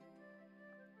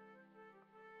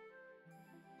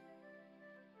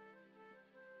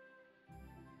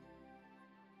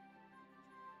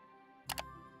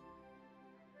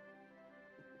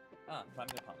 Time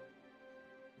to pump.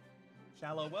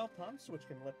 Shallow well pumps, which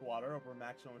can lift water over a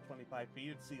maximum of 25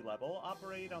 feet at sea level,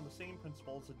 operate on the same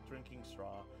principles as drinking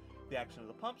straw. The action of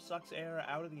the pump sucks air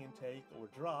out of the intake or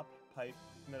drop pipe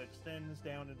that extends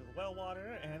down into the well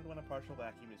water, and when a partial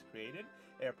vacuum is created,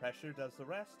 air pressure does the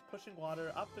rest, pushing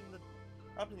water up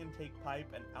the intake pipe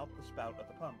and out the spout of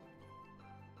the pump.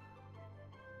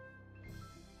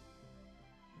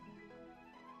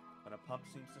 When a pump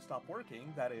seems to stop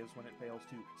working, that is, when it fails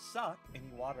to suck any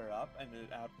water up and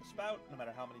out the spout, no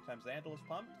matter how many times the handle is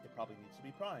pumped, it probably needs to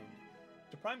be primed.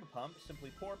 To prime a pump,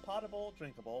 simply pour potable,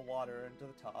 drinkable water into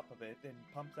the top of it and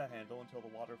pump that handle until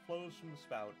the water flows from the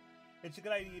spout. It's a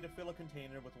good idea to fill a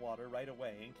container with water right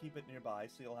away and keep it nearby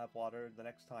so you'll have water the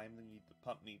next time the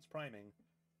pump needs priming.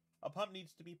 A pump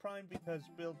needs to be primed because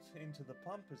built into the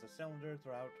pump is a cylinder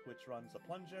throughout which runs a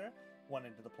plunger. One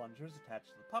end of the plunger is attached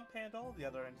to the pump handle, the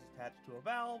other end is attached to a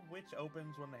valve, which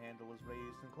opens when the handle is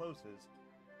raised and closes.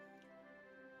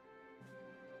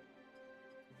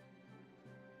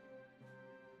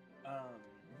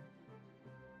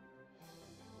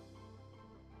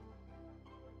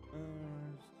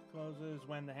 Closes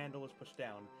when the handle is pushed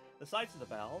down. The sides of the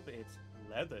valve, its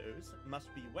leathers,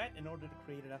 must be wet in order to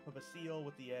create enough of a seal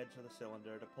with the edge of the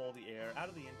cylinder to pull the air out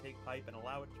of the intake pipe and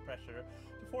allow its pressure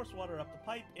to force water up the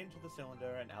pipe into the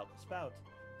cylinder and out the spout.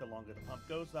 The longer the pump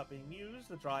goes without being used,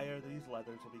 the drier these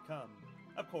leathers will become.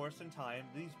 Of course, in time,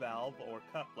 these valve or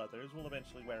cup leathers will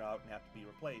eventually wear out and have to be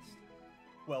replaced.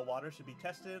 Well water should be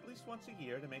tested at least once a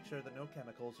year to make sure that no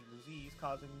chemicals or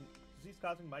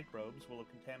disease-causing microbes will have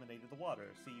contaminated the water.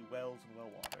 See wells and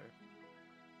well water.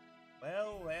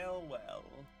 Well, well, well.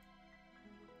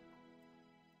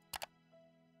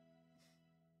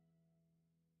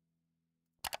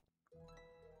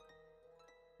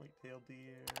 White-tailed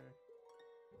deer.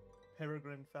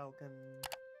 Peregrine falcon.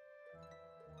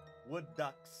 Wood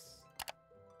ducks.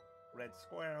 Red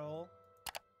squirrel.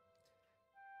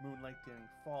 Moonlight during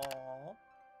fall.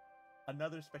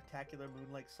 Another spectacular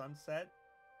moonlight sunset.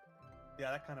 Yeah,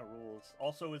 that kind of rules.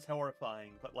 Also is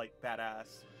horrifying, but like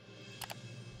badass.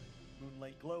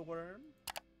 Moonlight glowworm.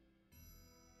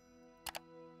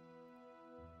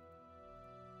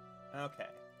 Okay.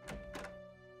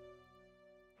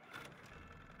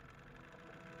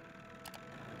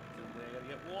 So they gotta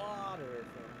get water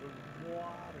from the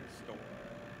water store.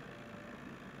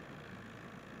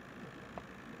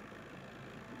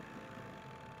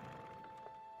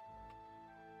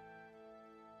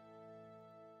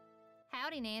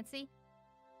 Howdy, Nancy.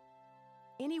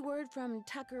 Any word from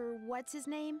Tucker, what's his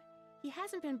name? He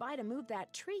hasn't been by to move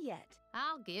that tree yet.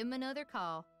 I'll give him another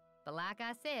call. But like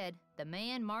I said, the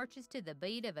man marches to the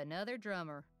beat of another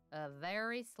drummer. A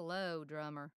very slow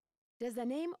drummer. Does the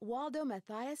name Waldo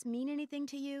Matthias mean anything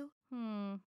to you?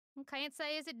 Can't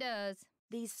say as it does.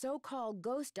 These so-called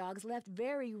ghost dogs left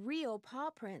very real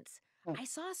paw prints. I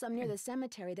saw some near the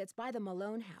cemetery that's by the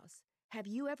Malone house. Have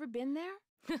you ever been there?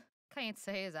 Can't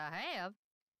say as I have.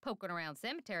 Poking around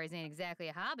cemeteries ain't exactly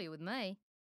a hobby with me.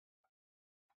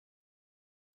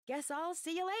 Guess I'll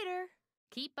see you later.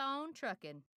 Keep on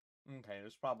trucking. Okay,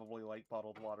 there's probably, like,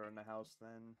 bottled water in the house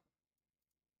then.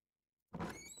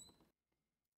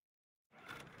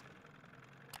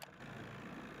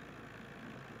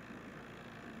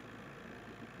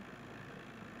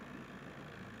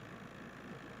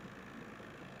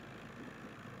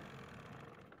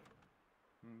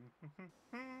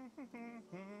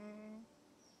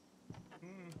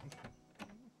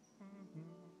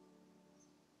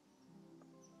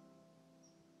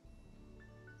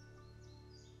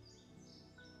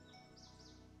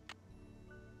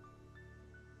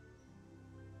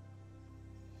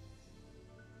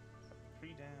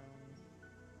 Tree down.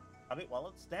 Cut it while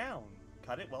it's down.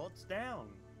 Cut it while it's down.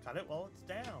 Cut it while it's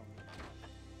down.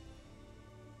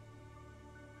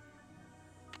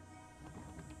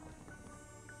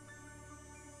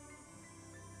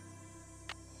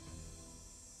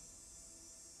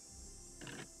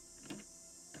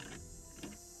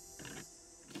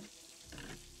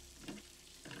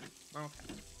 Okay.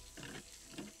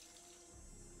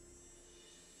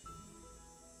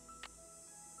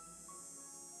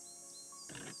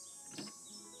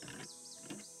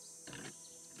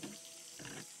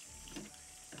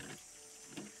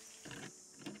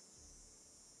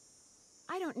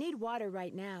 I don't need water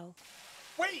right now.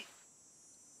 Wait!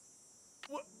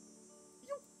 What?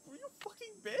 You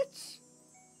fucking bitch!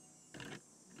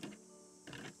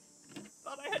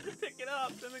 Thought I had to pick it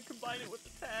up and then combine it with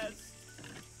the test.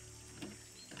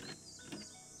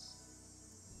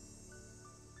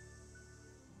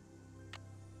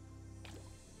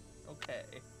 Okay.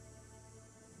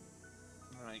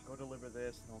 Alright, go deliver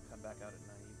this and I'll come back out at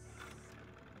night.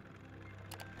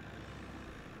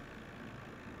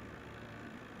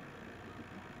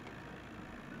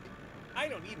 I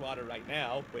don't need water right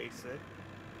now. Waste it.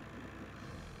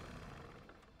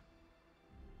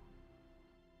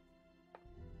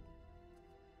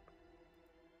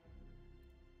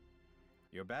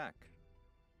 You're back.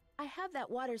 I have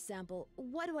that water sample.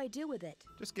 What do I do with it?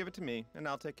 Just give it to me, and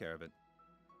I'll take care of it.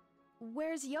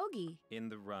 Where's Yogi? In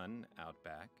the run, out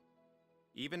back.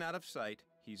 Even out of sight,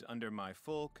 he's under my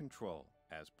full control,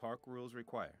 as park rules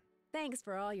require. Thanks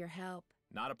for all your help.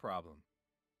 Not a problem.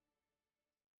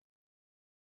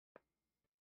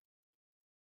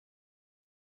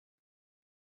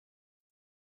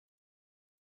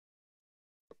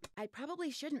 I probably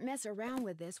shouldn't mess around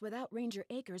with this without Ranger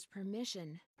Acres'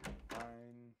 permission. Fine.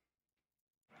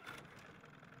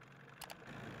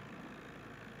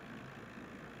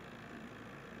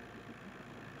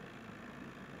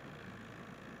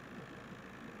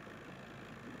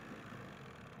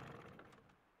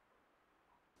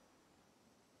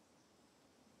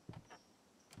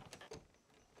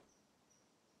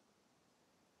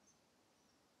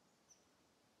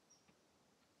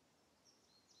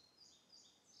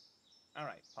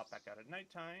 Alright, pop back out at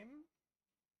nighttime.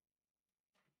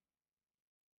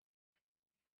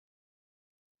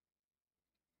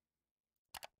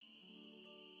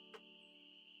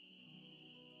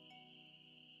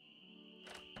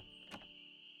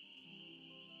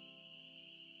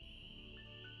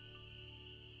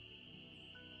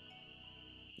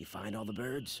 You find all the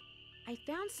birds? I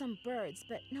found some birds,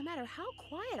 but no matter how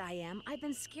quiet I am, I've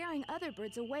been scaring other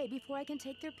birds away before I can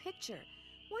take their picture.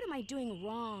 What am I doing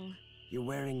wrong? You're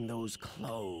wearing those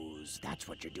clothes. That's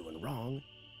what you're doing wrong.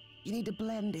 You need to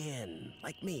blend in,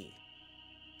 like me.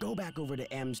 Go back over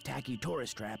to M's tacky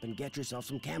tourist trap and get yourself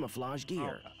some camouflage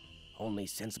gear. Okay. Only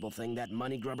sensible thing that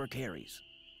money grubber carries.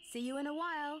 See you in a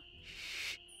while.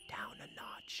 Shh, down a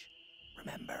notch.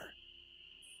 Remember.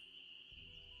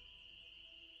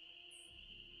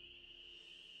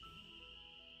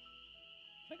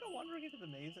 Should I go wandering into the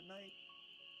maze at night?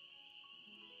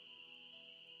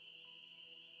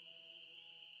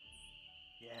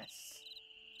 Yes.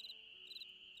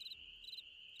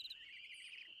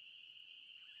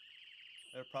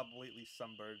 There are probably at least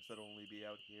some birds that'll only be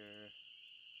out here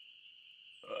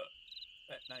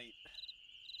at night.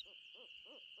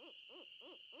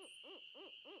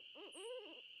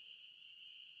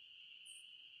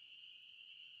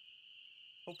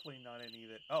 Hopefully not any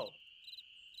that... Oh,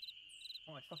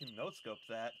 I fucking no-scoped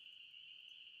that.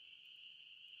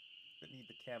 That need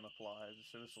the camouflage,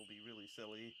 so this will be really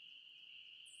silly.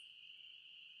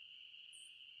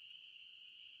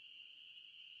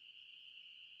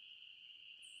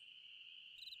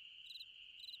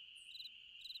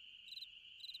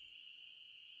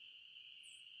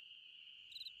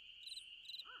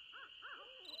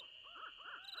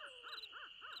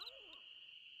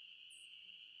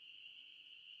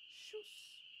 issues?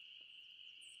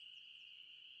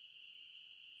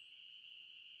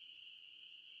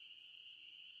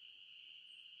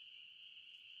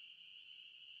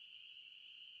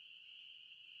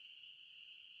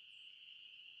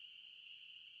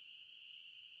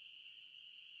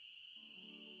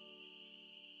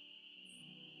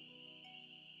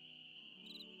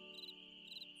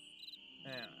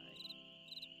 Alright.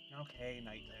 Okay,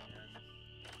 nighttime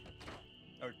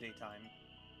then. Or daytime.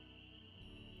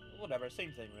 Whatever,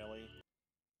 same thing, really.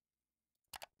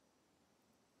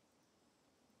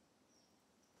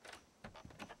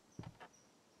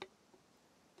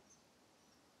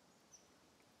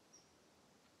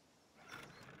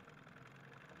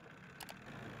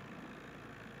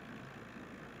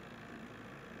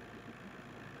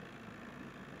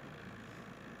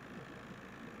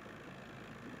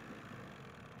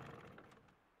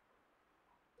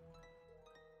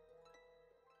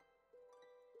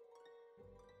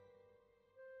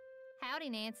 Howdy,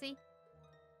 Nancy.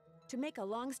 To make a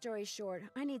long story short,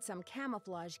 I need some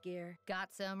camouflage gear.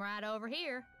 Got some right over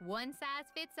here. One size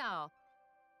fits all.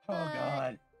 Oh, But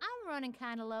God. I'm running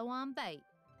kind of low on bait.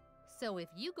 So if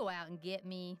you go out and get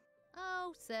me,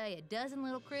 say a dozen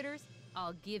little critters,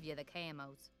 I'll give you the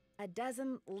camos. A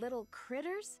dozen little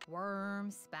critters?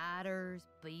 Worms, spiders,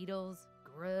 beetles,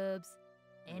 grubs.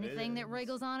 Anything that Gribbs.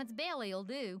 wriggles on its belly'll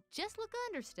do. Just look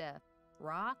under stuff.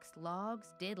 Rocks, logs,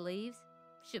 dead leaves.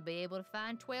 Should be able to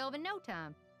find 12 in no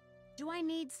time. Do I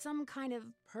need some kind of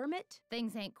permit?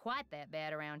 Things ain't quite that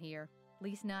bad around here.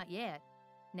 Least not yet.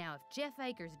 Now, if Jeff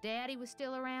Akers' daddy was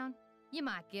still around, you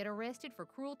might get arrested for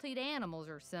cruelty to animals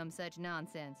or some such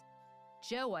nonsense.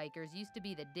 Joe Akers used to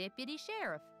be the deputy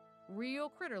sheriff. Real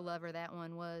critter lover, that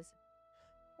one was.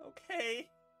 Okay.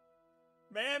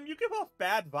 Ma'am, you give off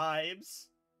bad vibes.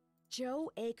 Joe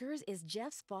Akers is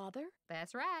Jeff's father?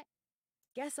 That's right.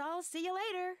 Guess I'll see you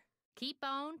later. Keep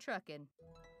on trucking.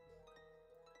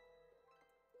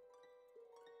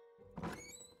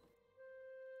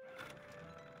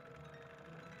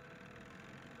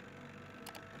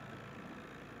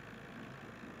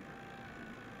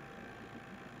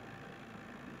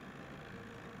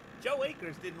 Joe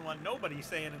Akers didn't want nobody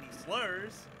saying any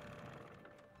slurs.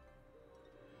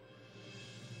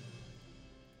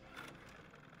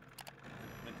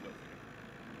 Let's go here.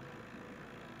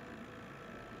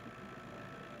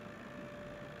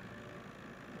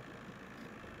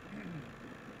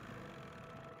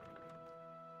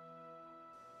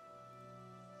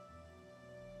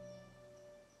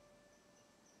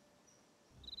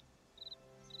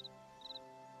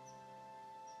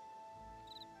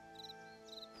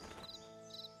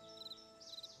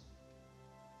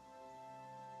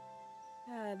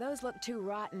 Those look too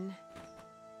rotten.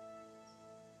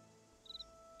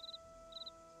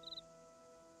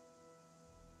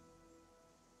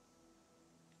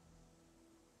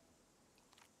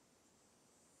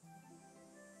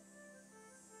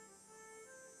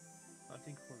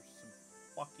 Hunting for some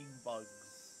fucking bugs.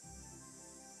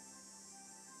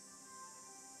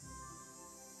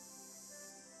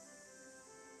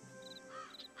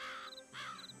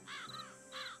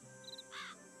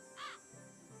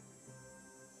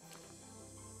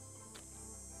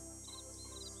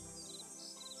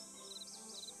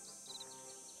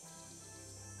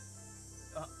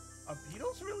 Are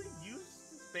beetles really used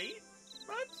as bait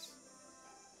much?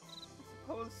 I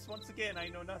suppose, once again, I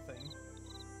know nothing.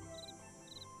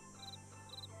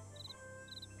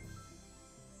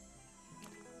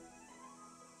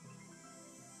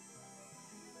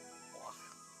 Ugh.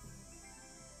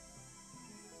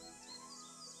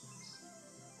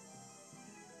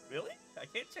 Really? I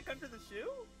can't check under the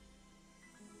shoe?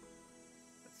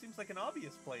 That seems like an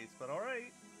obvious place, but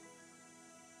alright.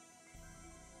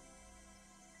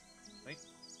 Wait.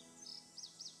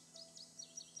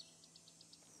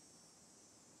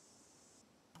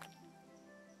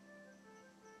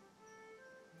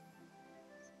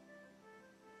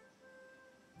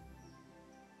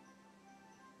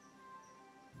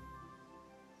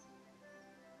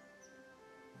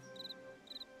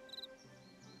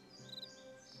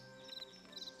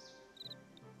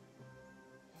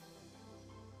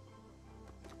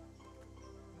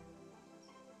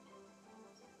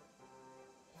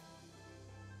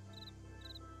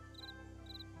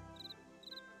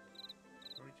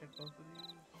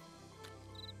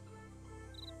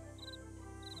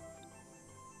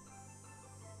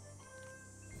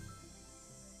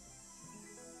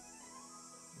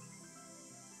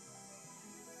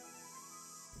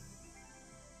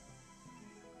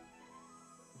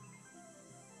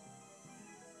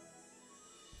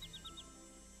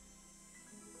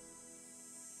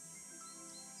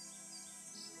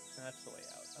 That's the way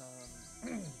out.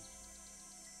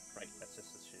 Right, that's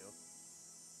just the shoe.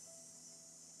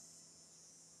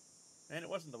 And it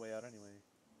wasn't the way out anyway.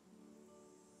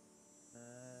 I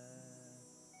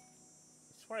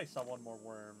swear I saw one more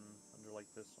worm under, like,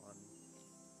 this one.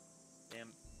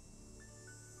 Damn.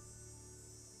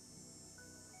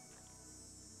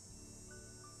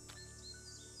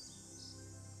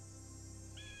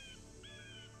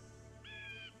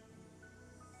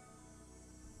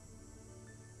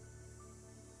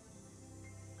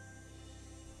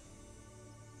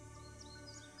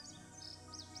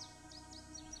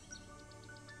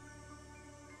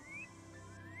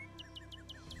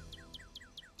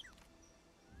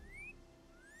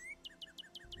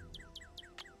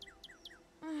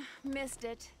 Missed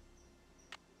it.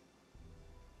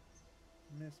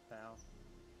 Miss pal.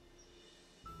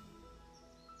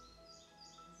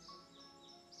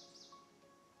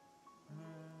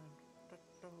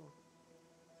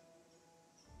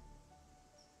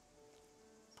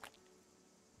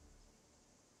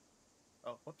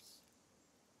 Oh, whoops.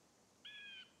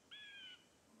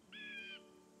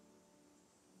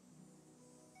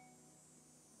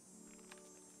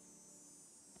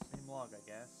 Same log, I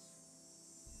guess.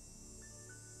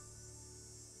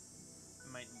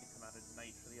 Might need to come out at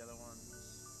night for the other ones.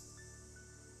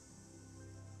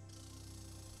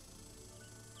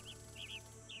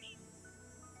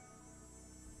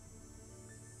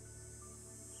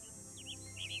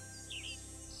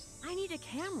 I need a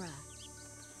camera.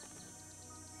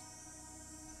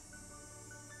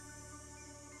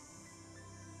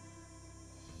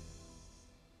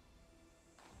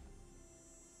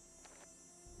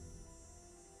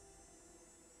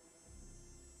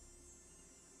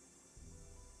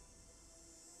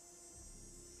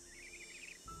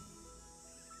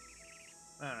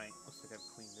 Alright, looks like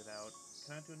I've cleaned it out.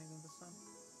 Can I do anything this time?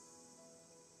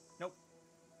 Nope.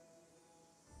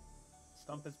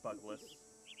 Stump is bugless.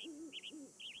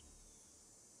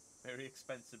 Very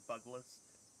expensive bugless.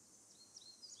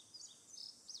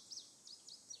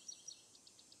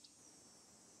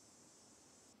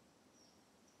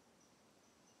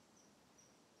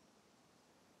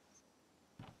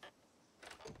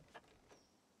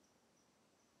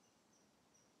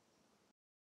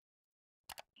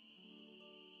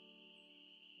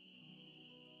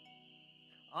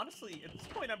 Honestly, at this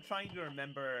point I'm trying to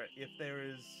remember if there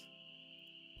is...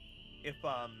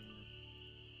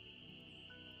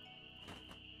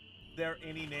 there are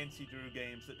any Nancy Drew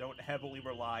games that don't heavily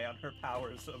rely on her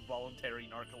powers of voluntary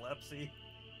narcolepsy.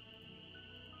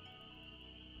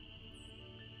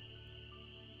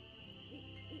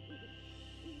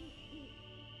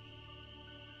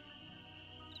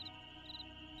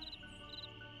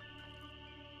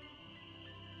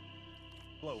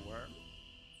 Glowworm.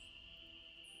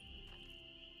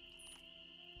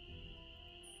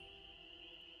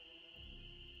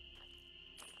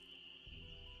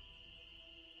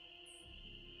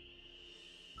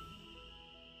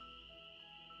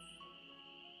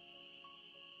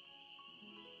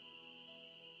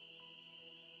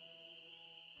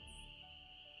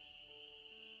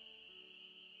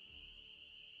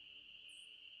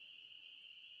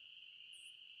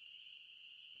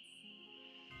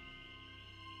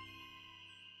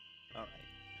 Alright.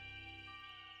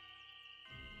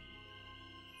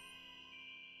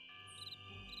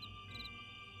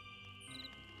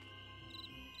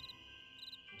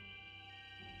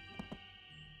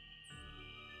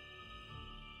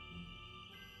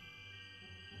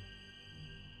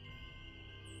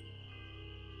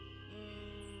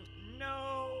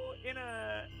 No, in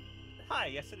a... Hi,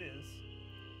 yes it is.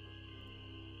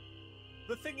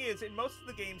 The thing is, in most of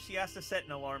the games, she has to set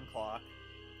an alarm clock.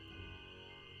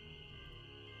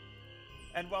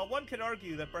 And while one could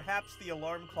argue that perhaps the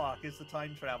alarm clock is the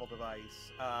time travel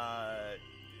device,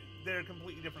 they're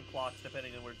completely different clocks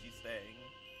depending on where she's staying.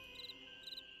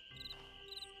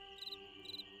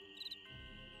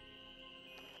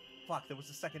 Fuck, there was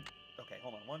a second... Okay,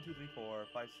 hold on. 1, 2, 3, 4,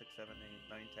 5, 6, 7,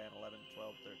 8, 9, 10, 11,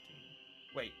 12, 13.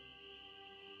 Wait.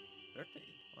 13.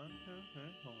 1, 2, 3,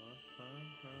 4, 5,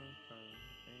 6, 7,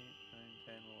 8, 9,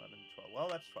 10, 11, 12. Well,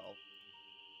 that's 12.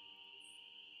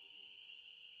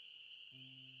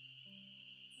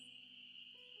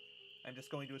 I'm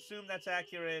just going to assume that's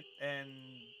accurate and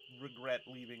regret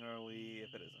leaving early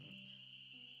if it isn't.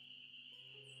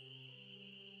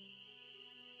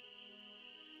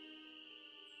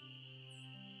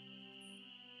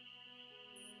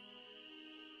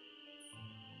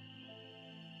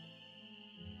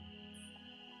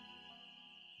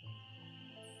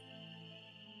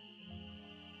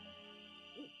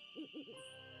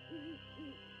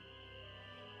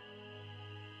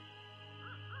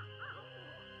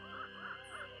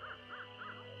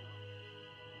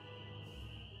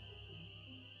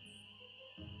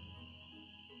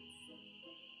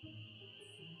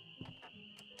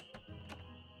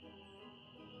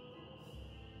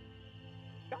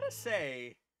 gotta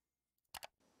say,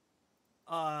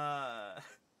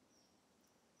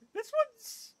 this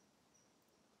one's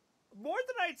more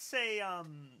than I'd say,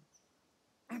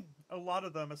 a lot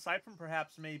of them, aside from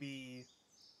perhaps maybe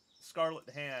Scarlet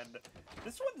Hand.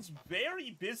 This one's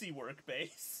very busy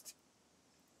work-based.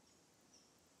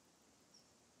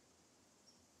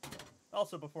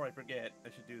 Also, before I forget, I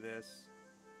should do this.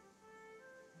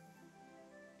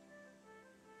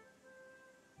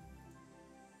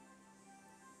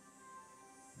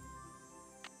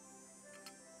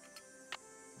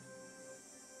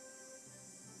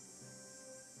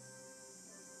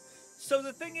 So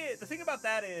the thing about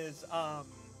that is, I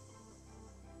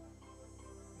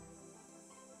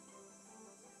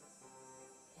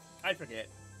forget.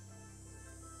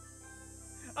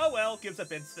 Oh well, gives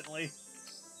up instantly.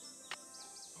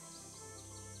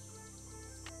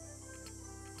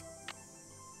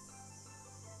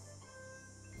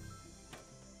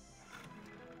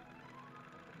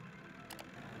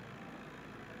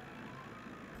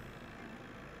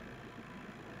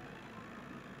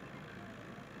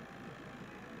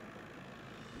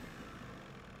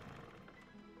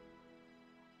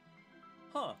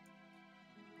 Huh.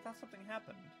 Thought something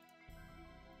happened.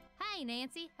 Hey,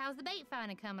 Nancy, how's the bait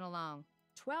finding coming along?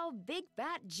 12 big,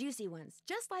 fat, juicy ones,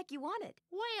 just like you wanted.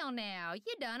 Well, now,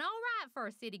 you done all right for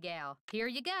a city gal. Here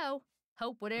you go.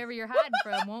 Hope whatever you're hiding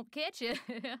from won't catch you.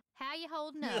 How you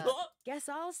holding up? Guess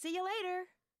I'll see you later.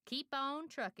 Keep on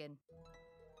trucking.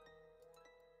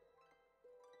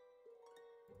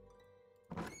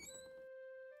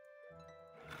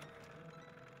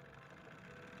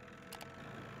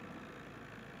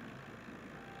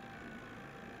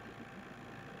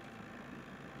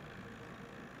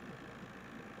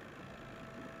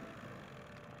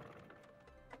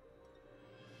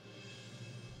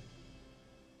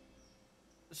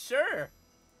 Sure.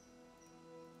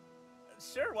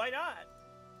 Sure, why not?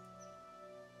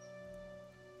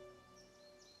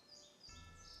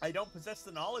 I don't possess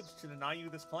the knowledge to deny you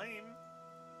this claim.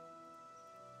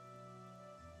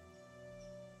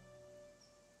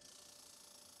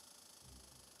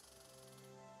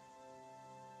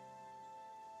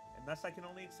 And thus I can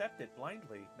only accept it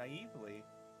blindly, naively.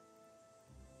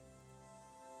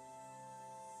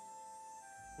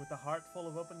 With a heart full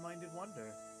of open-minded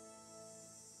wonder.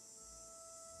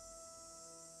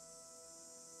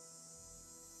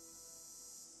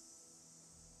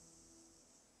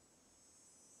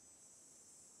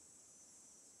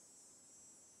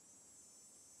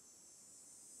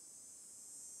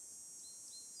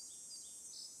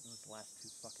 Those last two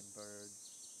fucking birds.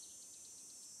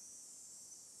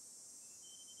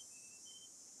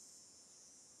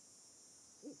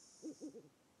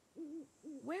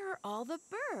 Where are all the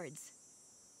birds?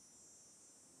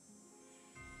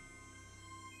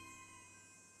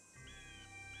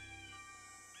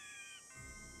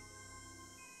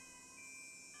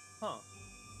 Huh.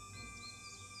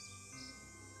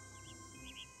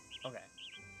 Okay.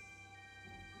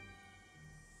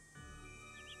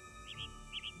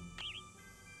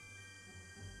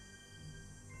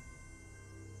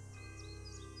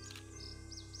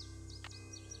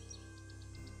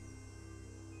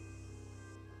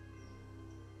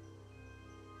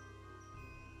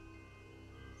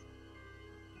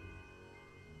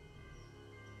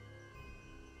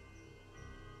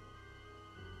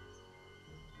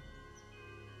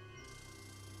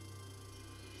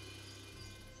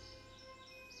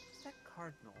 What's that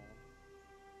cardinal?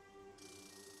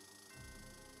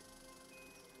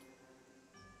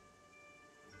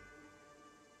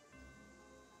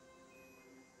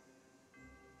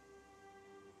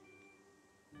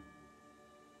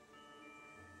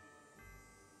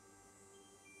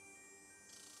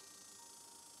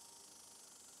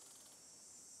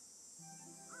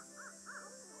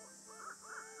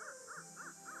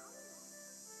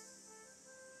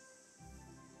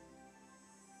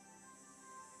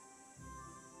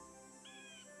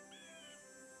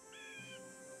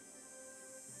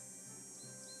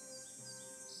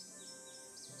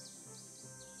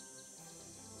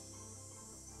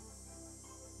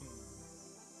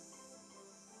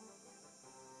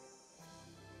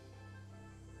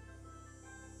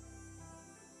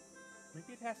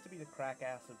 Maybe it has to be the crack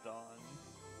ass of dawn.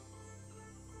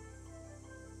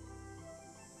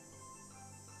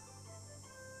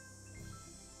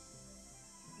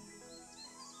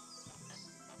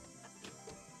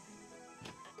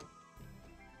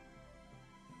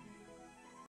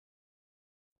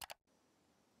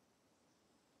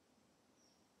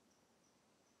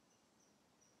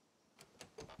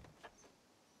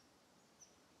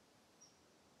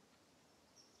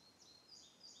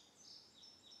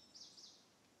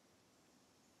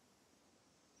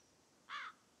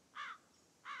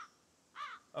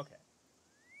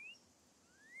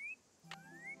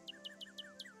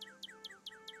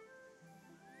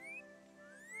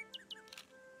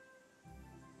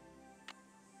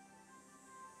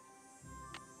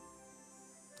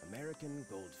 American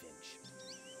goldfinch.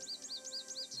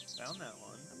 Found that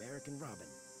one. American robin.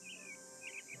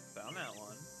 Found that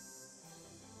one.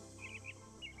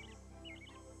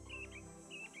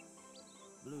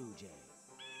 Blue jay.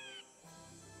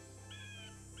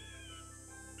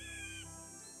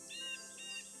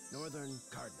 Northern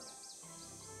cardinal.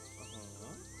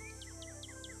 Uh-huh.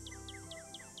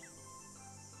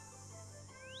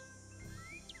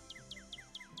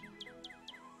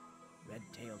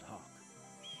 Red-tailed hawk.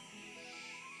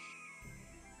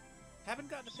 Haven't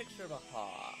gotten a picture of a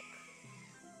hawk.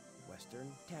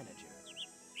 Western tanager.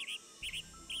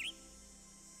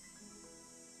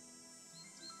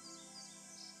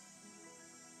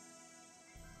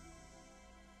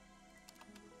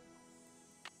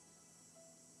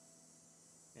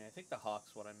 Yeah, I think the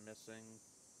hawk's what I'm missing.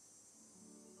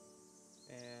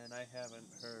 And I haven't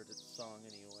heard its song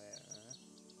anywhere.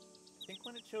 I think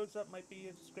when it shows up might be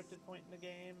a scripted point in the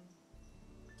game.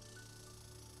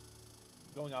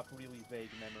 Going off really vague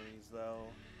memories, though.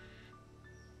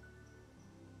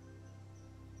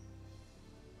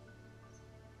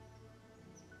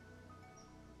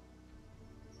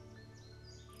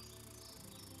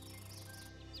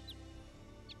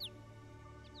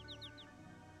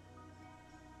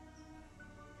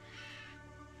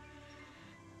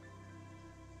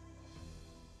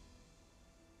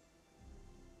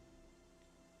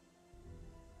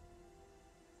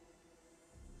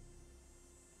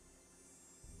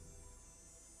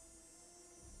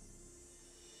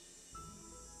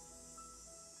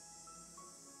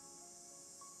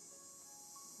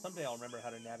 Someday I'll remember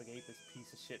how to navigate this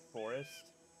piece of shit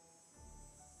forest.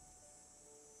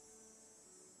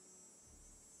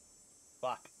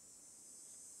 Fuck.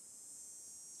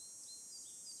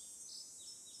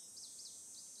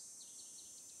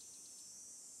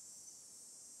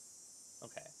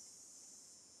 Okay.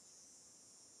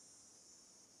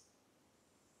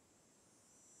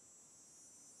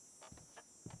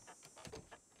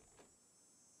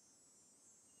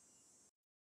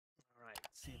 Alright,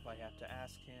 see if I have to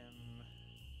ask him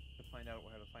to find out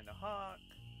where to find a hawk.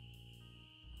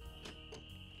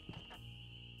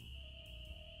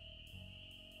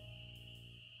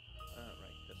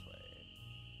 Right, this way.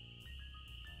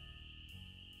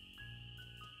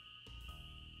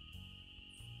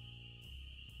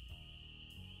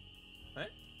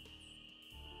 What?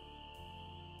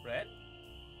 Red?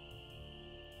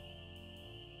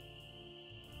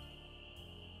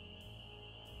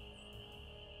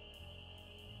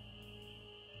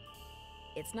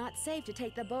 It's not safe to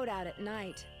take the boat out at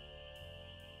night.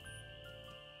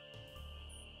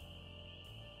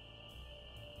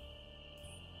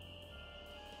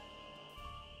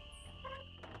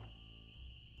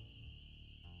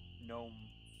 Gnome.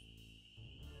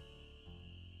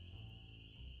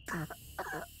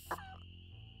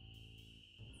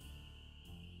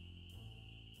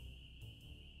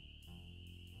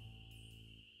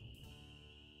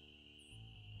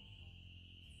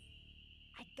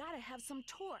 I gotta have some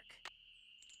torque.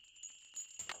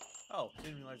 Oh,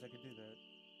 didn't realize I could do that.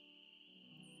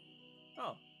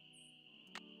 Oh.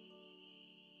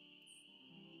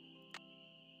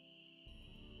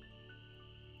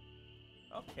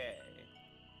 Okay.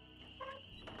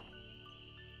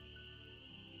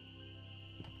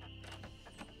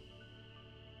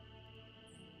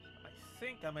 I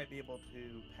think I might be able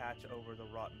to patch over the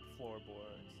rotten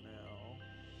floorboards now.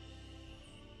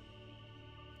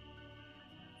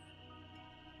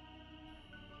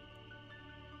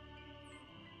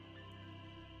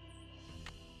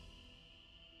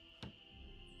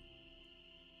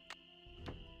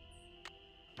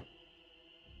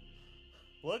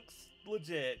 Looks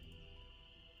legit.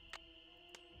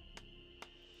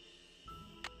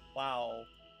 Wow.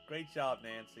 Great job,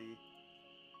 Nancy.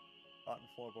 Rotten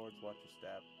floorboards, watch your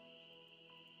step.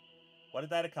 What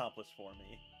did that accomplish for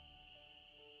me?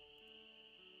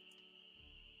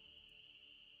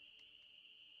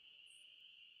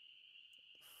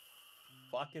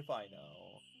 Fuck if I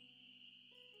know.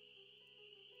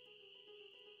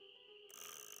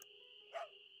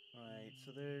 Alright,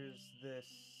 so there's this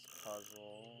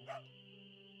puzzle.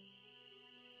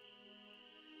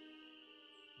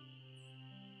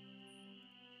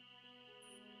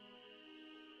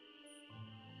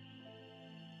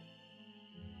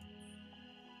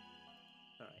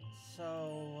 Alright, so...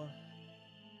 I'll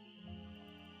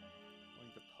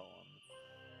read the poem.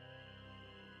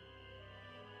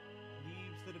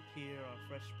 Leaves that appear on a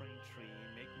fresh spring tree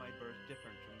make my birth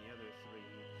different from the other three.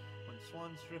 When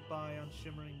Swans strip by on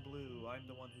shimmering blue. I'm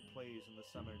the one who plays in the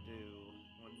summer dew.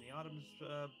 When the autumn's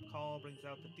call brings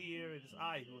out the deer, it is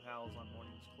I who howls on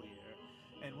mornings clear.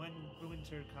 And when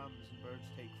winter comes and birds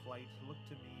take flight, look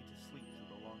to me to sleep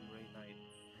through the long gray night.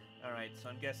 Alright, so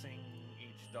I'm guessing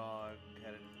each dog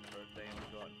had a different birthday. I'm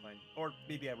gonna go out and find... Or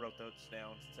maybe I wrote those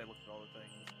down since I looked at all the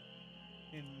things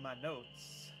in my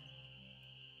notes.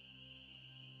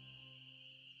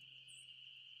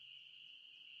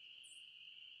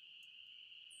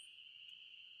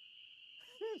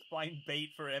 Find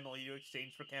bait for Emily to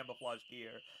exchange for camouflage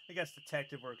gear. I guess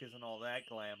detective work isn't all that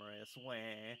glamorous. Wah.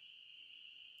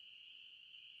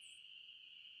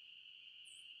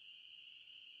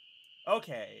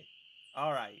 Okay.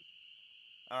 Alright.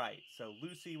 Alright, so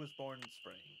Lucy was born in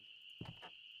spring.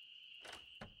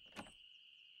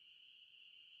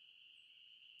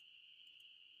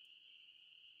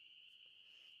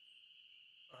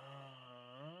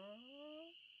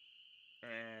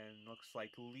 And looks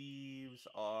like leaves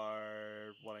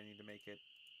are what I need to make it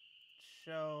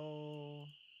show.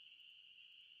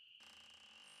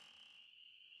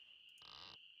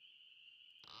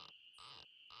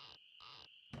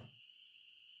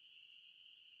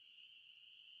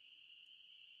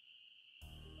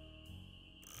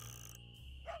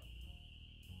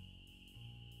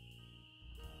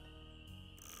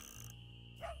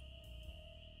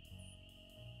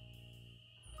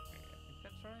 Okay, I think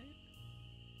that's right.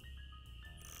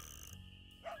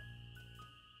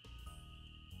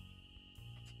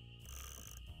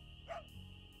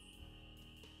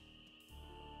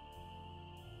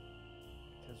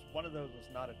 Because one of those was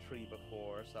not a tree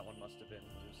before, so that one must have been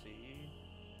Lucy.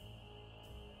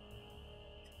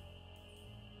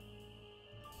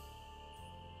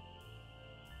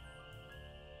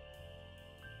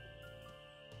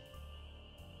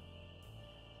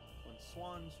 When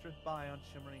swans drift by on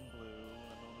shimmering blue,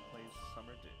 and only plays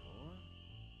summer dew.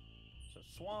 So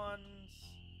swans,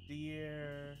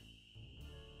 deer,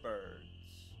 birds.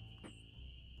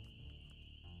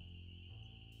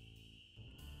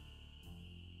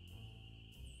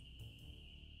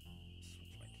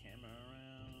 Switch my camera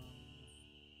around.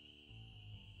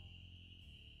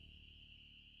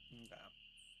 Okay.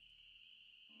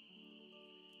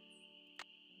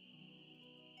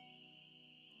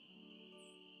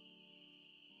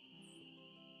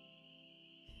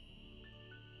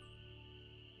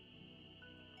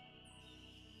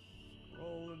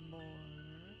 Scrolling more.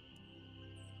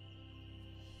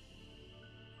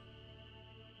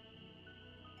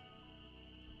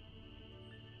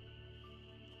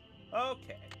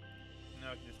 Okay.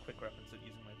 Now I can just quick reference it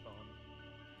using my phone.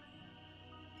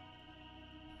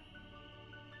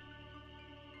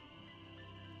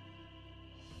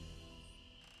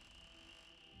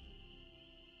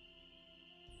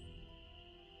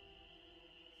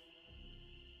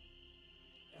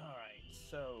 Alright,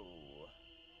 so...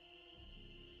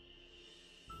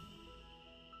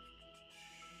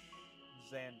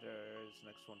 Xander is the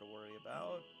next one to worry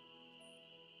about.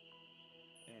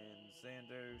 And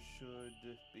Xander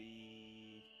should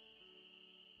be...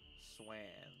 Swans.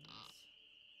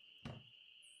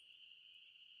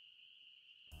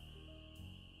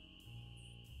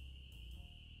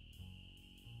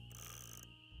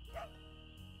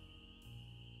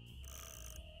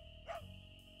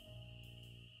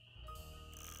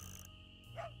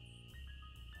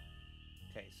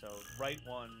 Okay, so right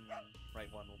one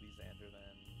will be Xander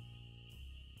then.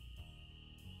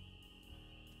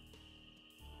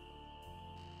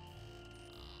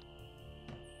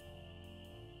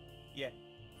 Yeah.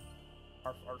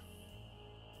 Arf, arf.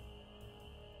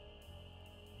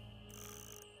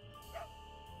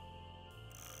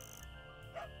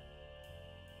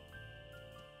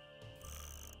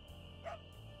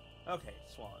 Okay,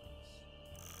 swans.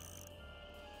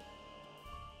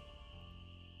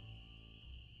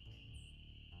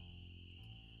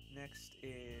 Next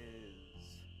is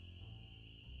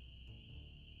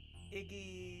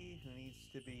Iggy, who needs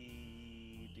to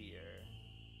be deer.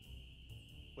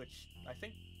 Which I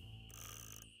think...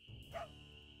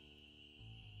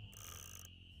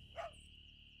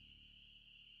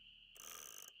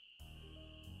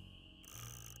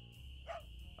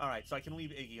 Alright, so I can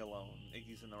leave Iggy alone.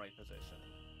 Iggy's in the right position.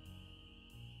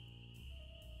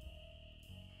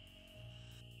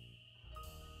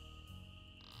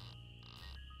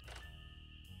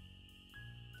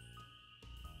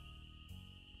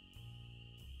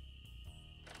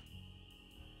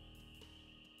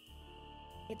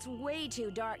 It's way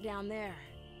too dark down there.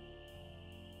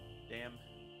 Damn,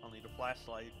 I'll need a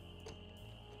flashlight.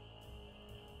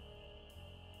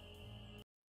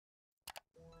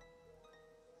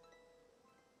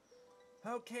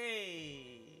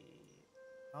 Okay.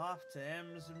 Off to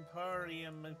M's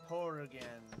Emporium and pour again.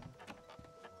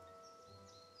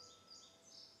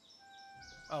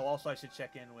 Oh, also I should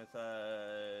check in with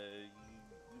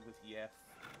Yef.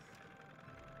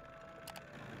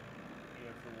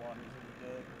 Here for water's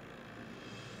any good.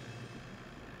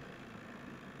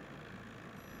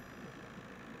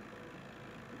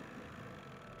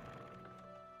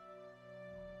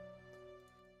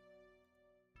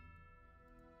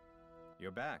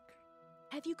 You're back.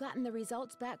 Have you gotten the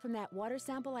results back from that water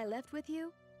sample I left with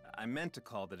you? I meant to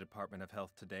call the Department of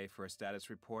Health today for a status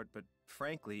report, but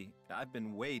frankly, I've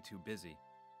been way too busy.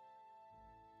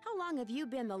 How long have you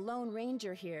been the Lone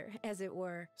Ranger here, as it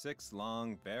were? 6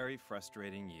 long, very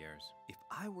frustrating years. If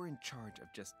I were in charge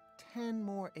of just 10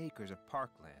 more acres of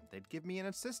parkland, they'd give me an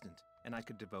assistant, and I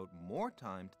could devote more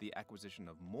time to the acquisition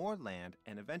of more land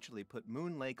and eventually put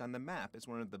Moon Lake on the map as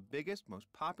one of the biggest, most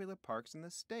popular parks in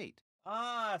the state.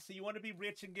 Ah, so you want to be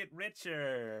rich and get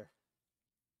richer.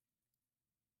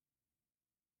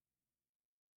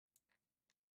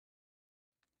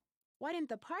 Why didn't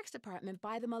the Parks Department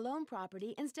buy the Malone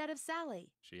property instead of Sally?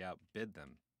 She outbid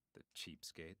them, the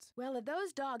cheapskates. Well, if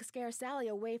those dogs scare Sally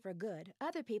away for good,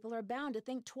 other people are bound to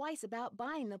think twice about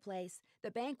buying the place.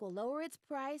 The bank will lower its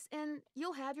price, and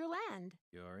you'll have your land.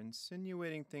 You're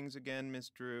insinuating things again, Miss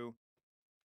Drew.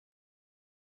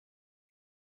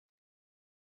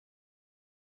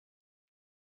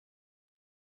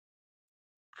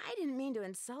 I didn't mean to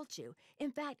insult you.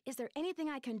 In fact, is there anything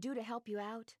I can do to help you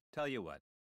out? Tell you what,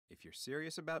 if you're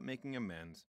serious about making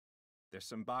amends, there's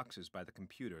some boxes by the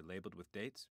computer labeled with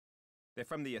dates. They're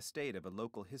from the estate of a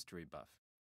local history buff.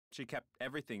 She kept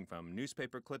everything from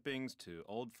newspaper clippings to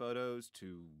old photos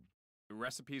to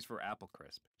recipes for apple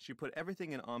crisp. She put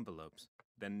everything in envelopes,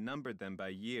 then numbered them by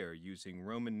year using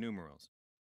Roman numerals.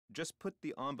 Just put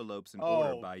the envelopes in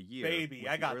order by year baby, with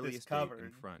I the got this earliest date in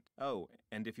covered. front. Oh,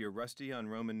 and if you're rusty on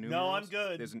Roman numerals, No, I'm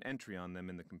good. There's an entry on them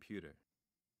in the computer.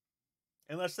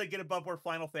 Unless they get above where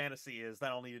Final Fantasy is, then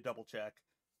I'll need to double check.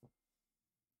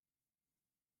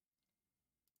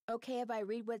 Okay if I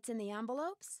read what's in the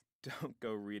envelopes? Don't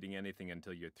go reading anything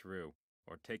until you're through,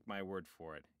 or take my word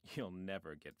for it, you'll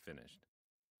never get finished.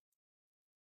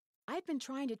 I've been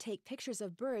trying to take pictures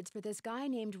of birds for this guy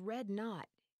named Red Knot.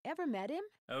 Ever met him?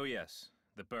 Oh yes,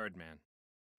 the Birdman.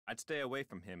 I'd stay away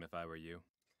from him if I were you.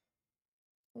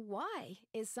 Why?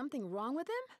 Is something wrong with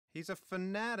him? He's a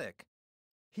fanatic.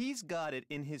 He's got it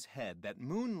in his head that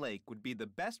Moon Lake would be the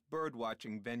best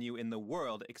birdwatching venue in the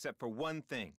world except for one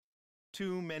thing: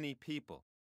 too many people.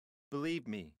 Believe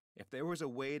me, if there was a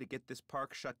way to get this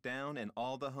park shut down and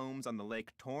all the homes on the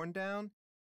lake torn down,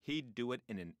 he'd do it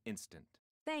in an instant.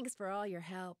 Thanks for all your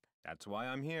help. That's why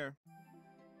I'm here.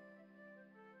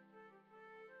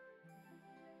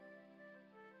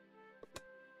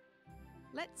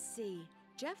 Let's see.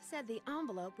 Jeff said the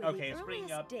envelope with Okay, the it's bringing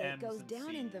earliest up date M's goes and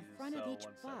down in the C's, front of so each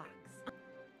 1 box.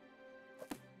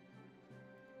 second.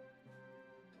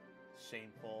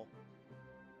 Shameful.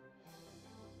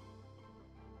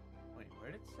 Wait,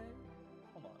 where did it say?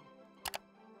 Hold on.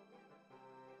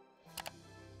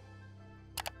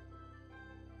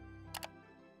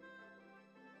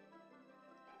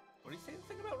 What did he say the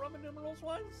thing about Roman numerals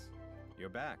was? You're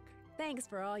back. Thanks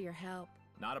for all your help.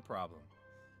 Not a problem.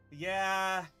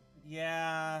 Yeah,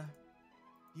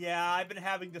 I've been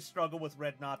having to struggle with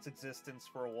Red Knot's existence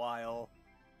for a while.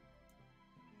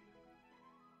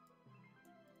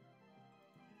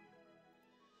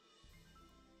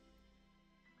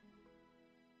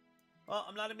 Well,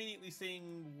 I'm not immediately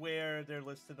seeing where they're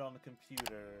listed on the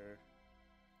computer,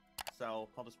 so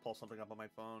I'll just pull something up on my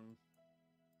phone.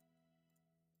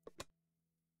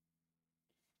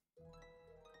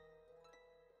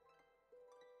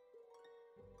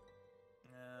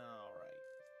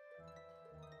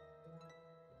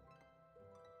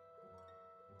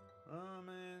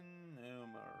 Roman numerals.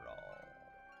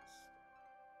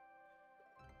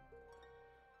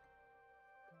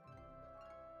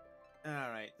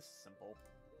 Alright, this is simple.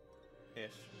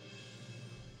 Ish.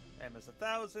 M is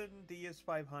 1,000, D is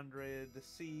 500,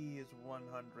 C is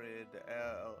 100,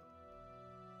 L...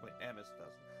 Wait, M is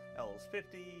 1,000. L is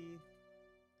 50.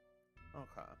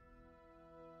 Okay.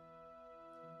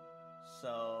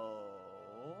 So...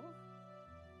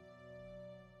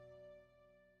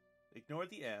 ignore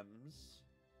the M's.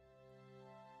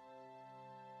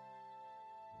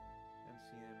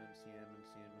 MCM.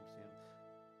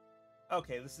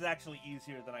 Okay, this is actually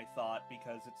easier than I thought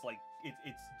because it's like,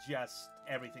 it's just,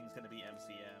 everything's gonna be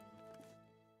MCM.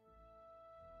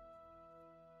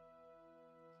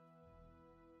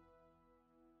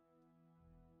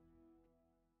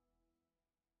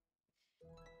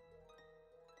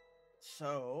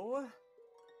 So,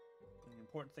 the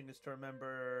important thing is to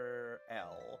remember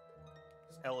L.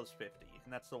 L is 50,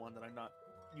 and that's the one that I'm not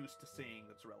used to seeing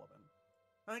that's relevant.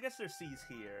 I guess there's C's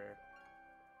here.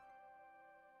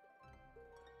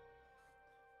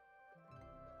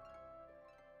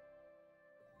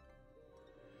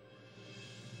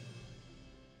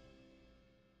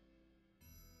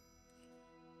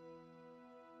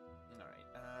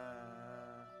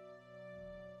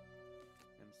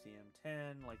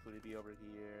 MCM10, likely to be over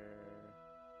here.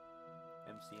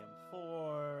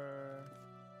 MCM4.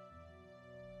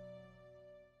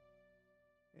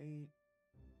 8.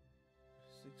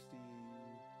 60.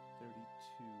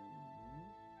 32.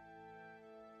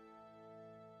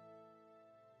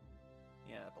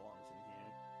 Yeah, that belongs in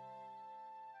here.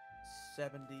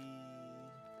 70.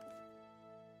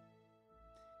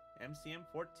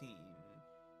 MCM14.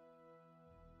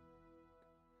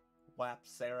 WAP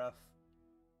Seraph.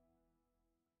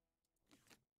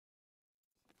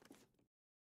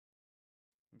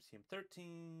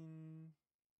 MCM13.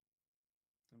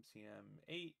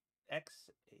 MCM8.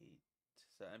 X8.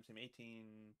 So MCM18.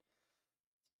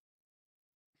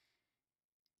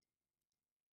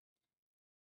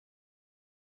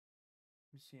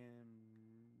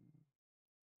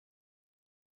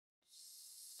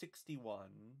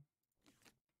 MCM61.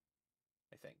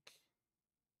 I think.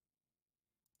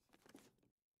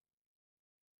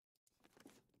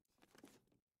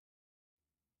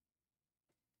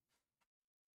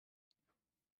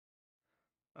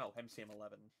 Oh,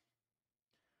 MCM11.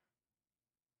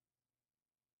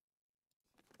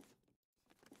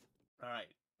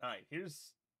 Alright,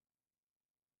 here's...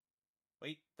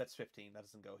 Wait, that's 15, that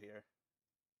doesn't go here.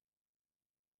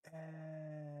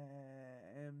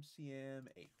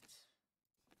 MCM8.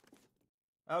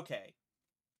 Okay.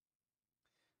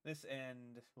 This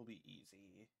end will be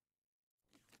easy.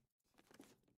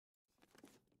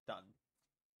 Done.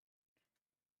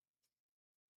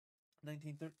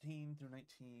 1913 through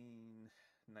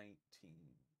 1919.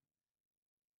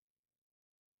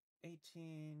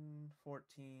 18,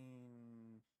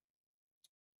 14,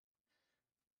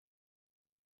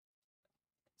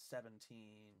 17.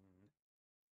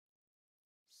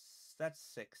 That's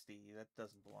 60. That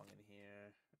doesn't belong in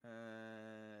here.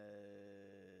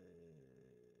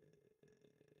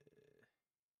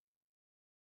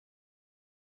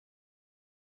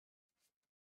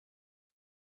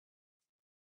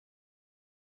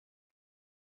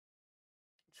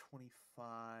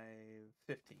 25,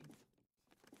 15.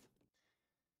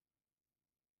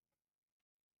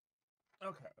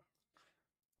 Okay.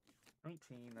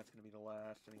 19, that's going to be the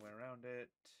last anywhere around it.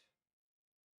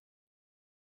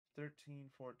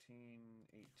 13, 14,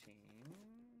 18.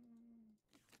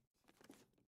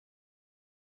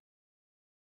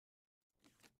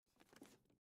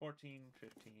 14,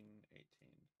 15, 18.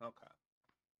 Okay.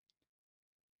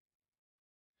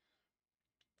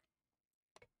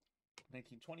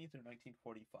 (1920) through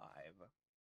 1945.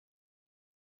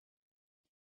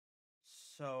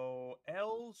 So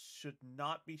L should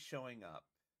not be showing up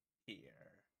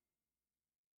here,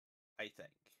 I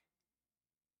think.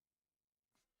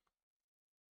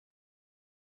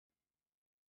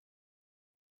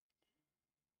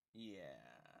 Yeah.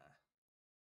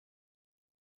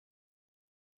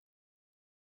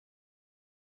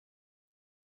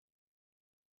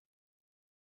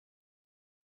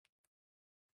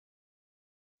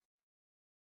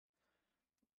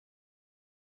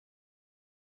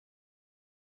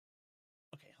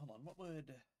 Okay, hold on. What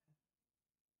would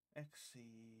XC...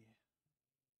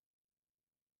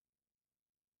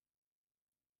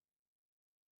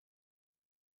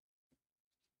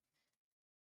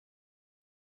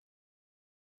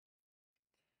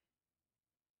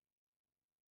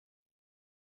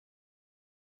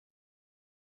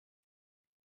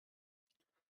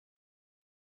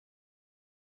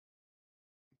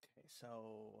 Okay,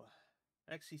 so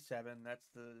XC7, that's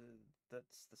the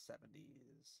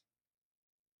 70s.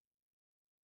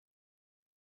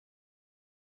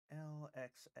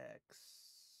 LXX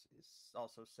is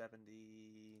also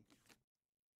 70.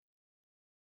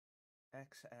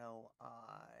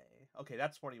 XLI. Okay,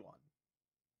 that's 41.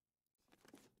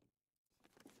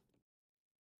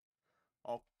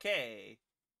 Okay.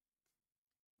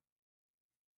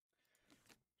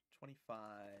 25.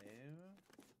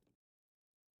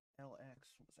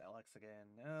 LX. What's LX again?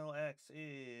 LX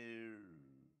is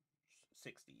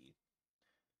 60.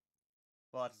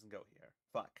 Well, that doesn't go here.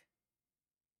 Fuck.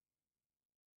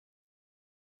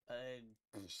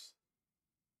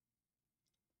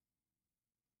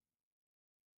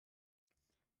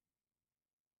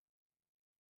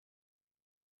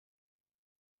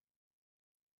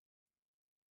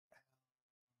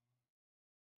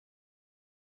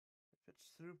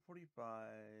 through 45.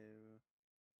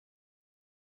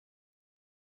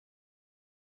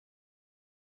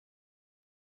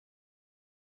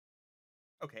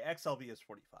 Okay, XLV is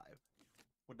 45.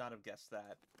 Would not have guessed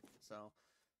that. So.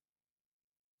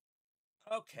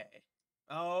 Okay.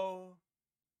 Okay.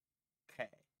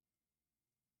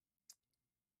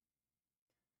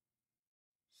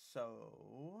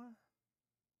 So.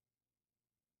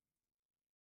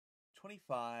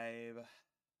 25,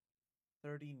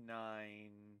 39,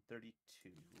 32.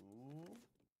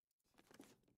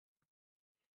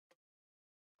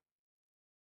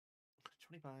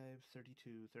 25,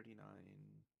 32, 39.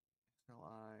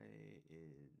 XLI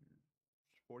is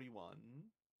 41.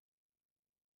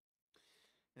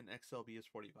 And XLB is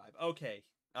 45. Okay.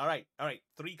 All right.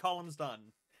 3 columns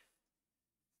done.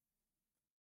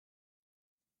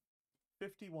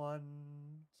 51.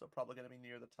 So probably going to be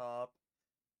near the top.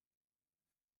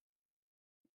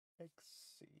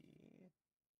 XC.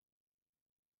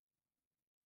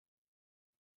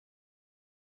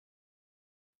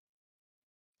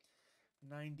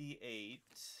 98.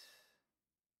 It's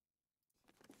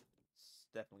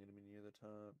definitely going to be near the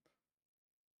top.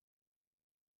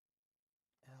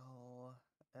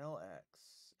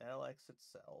 LX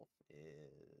itself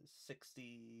is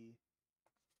 60.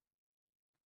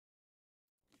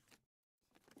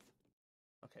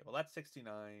 Okay, well that's 69.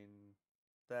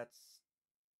 That's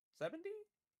 70?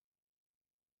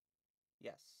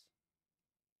 Yes.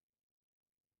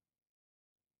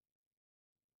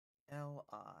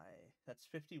 LI. That's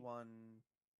 51.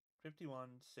 51,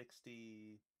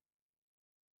 60,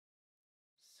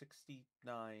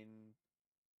 69,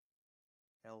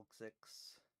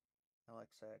 LX,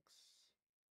 LXX,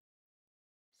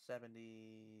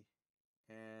 70,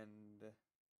 and...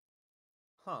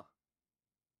 Huh.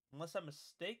 Unless I'm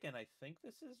mistaken, I think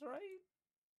this is right?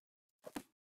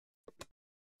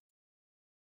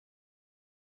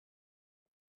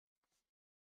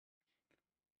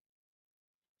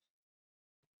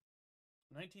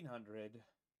 $1900,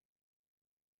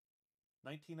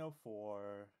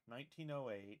 1904,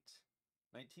 1908,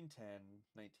 1910,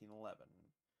 1911,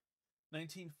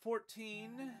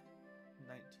 1914,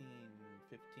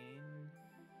 1915.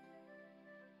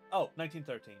 Oh,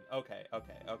 1913. Okay.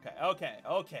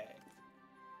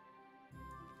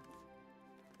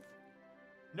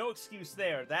 No excuse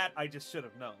there. That I just should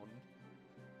have known.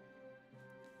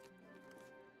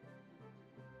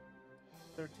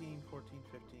 13, 14,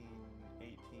 15,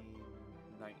 18,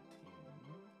 19.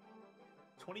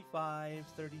 25,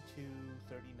 32,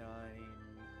 39.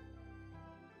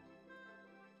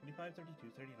 25,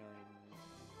 32, 39.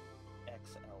 XLI.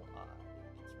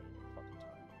 Gets me in fucking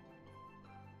time.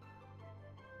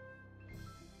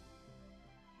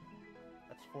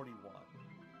 That's 41.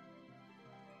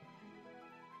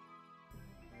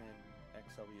 And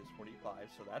XLE is 45,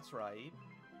 so that's right.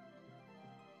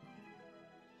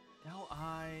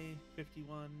 LI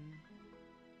 51,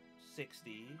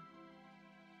 60,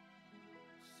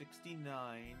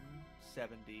 69,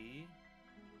 70.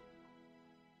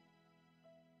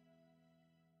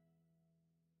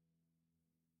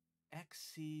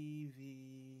 XCV.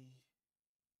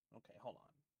 Okay, hold on.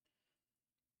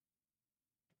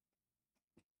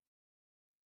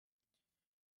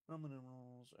 Roman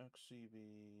numerals,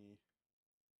 XCV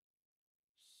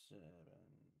 7.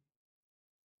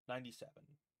 97.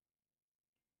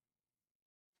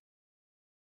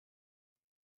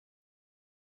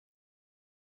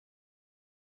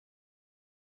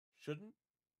 Shouldn't?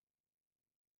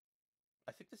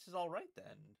 I think this is all right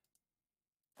then.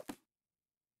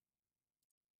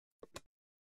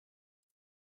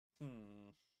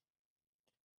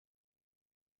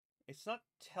 It's not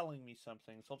telling me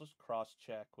something, so I'll just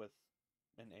cross-check with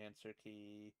an answer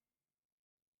key.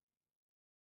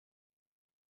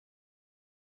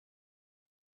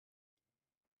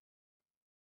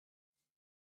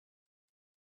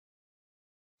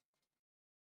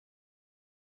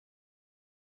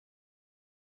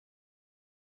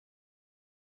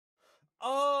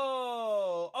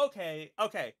 Oh, okay.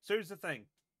 So here's the thing.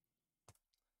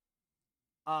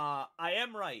 I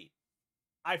am right.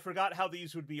 I forgot how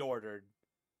these would be ordered.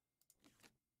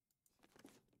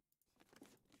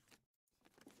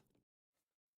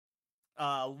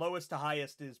 Lowest to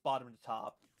highest is bottom to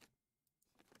top.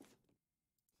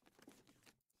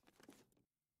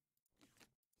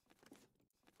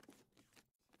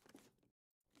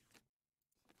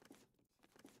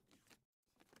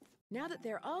 Now that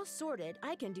they're all sorted,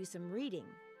 I can do some reading.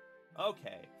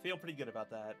 Okay, feel pretty good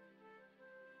about that.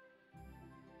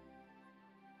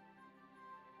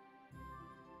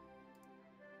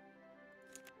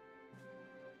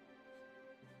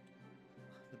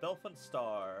 The Belfont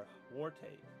Star. War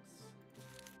takes.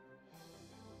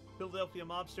 Philadelphia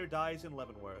mobster dies in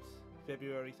Leavenworth.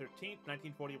 February 13th,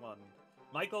 1941.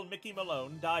 Michael Mickey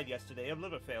Malone died yesterday of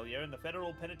liver failure in the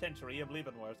federal penitentiary of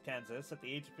Leavenworth, Kansas, at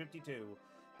the age of 52.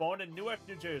 Born in Newark,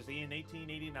 New Jersey in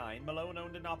 1889, Malone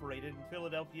owned and operated in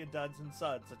Philadelphia Duds and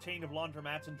Suds, a chain of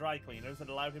laundromats and dry cleaners that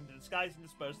allowed him to disguise and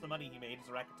disperse the money he made as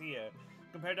a racketeer.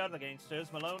 Compared to other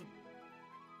gangsters, Malone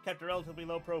kept a relatively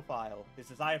low profile. His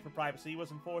desire for privacy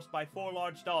was enforced by 4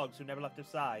 large dogs who never left his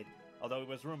side. Although he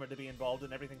was rumored to be involved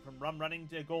in everything from rum running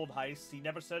to gold heists, he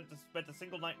never spent a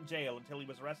single night in jail until he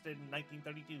was arrested in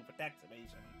 1932 for tax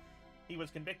evasion. He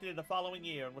was convicted the following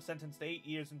year and was sentenced to 8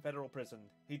 years in federal prison.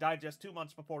 He died just 2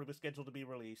 months before he was scheduled to be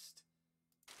released.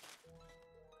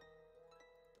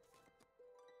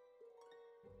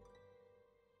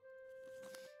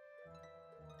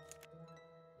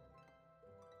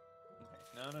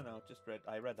 Okay. No.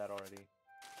 I read that already.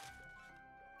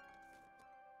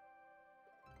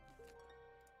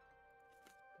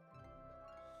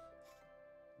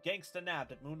 Gangsta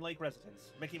nabbed at Moon Lake residence.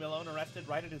 Mickey Malone arrested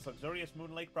right at his luxurious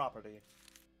Moon Lake property.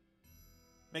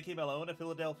 Mickey Malone, a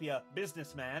Philadelphia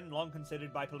businessman, long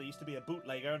considered by police to be a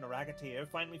bootlegger and a racketeer,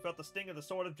 finally felt the sting of the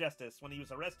sword of justice when he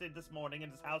was arrested this morning at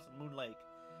his house in Moon Lake.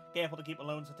 Careful to keep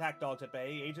Malone's attack dogs at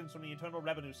bay, agents from the Internal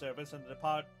Revenue Service and the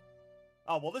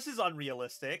Oh, well, this is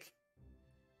unrealistic.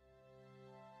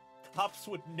 Cops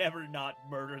would never not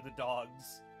murder the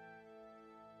dogs.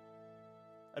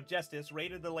 Of Justice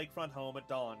raided the lakefront home at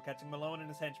dawn, catching Malone and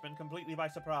his henchmen completely by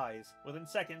surprise. Within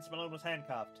seconds, Malone was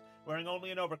handcuffed. Wearing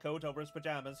only an overcoat over his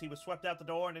pajamas, he was swept out the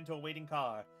door and into a waiting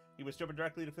car. He was driven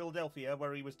directly to Philadelphia,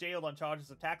 where he was jailed on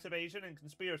charges of tax evasion and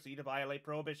conspiracy to violate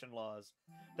prohibition laws.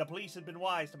 The police had been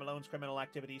wise to Malone's criminal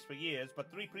activities for years,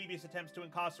 but 3 previous attempts to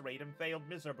incarcerate him failed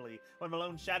miserably when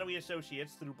Malone's shadowy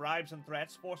associates, through bribes and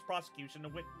threats, forced prosecution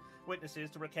and witnesses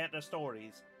to recant their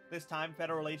stories. This time,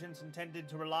 federal agents intended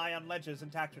to rely on ledgers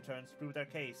and tax returns to prove their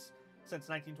case. Since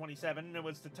 1927, it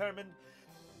was determined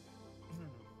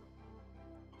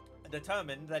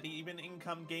that even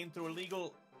income gained through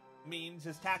illegal means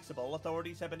is taxable.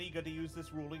 Authorities have been eager to use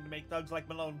this ruling to make thugs like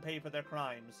Malone pay for their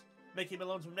crimes. Mickey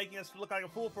Malone's been making us look like a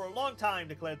fool for a long time,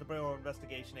 declared the Bureau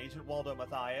Investigation Agent Waldo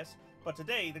Matthias. But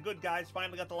today, the good guys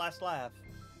finally got the last laugh.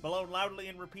 Malone loudly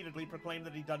and repeatedly proclaimed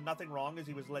that he'd done nothing wrong as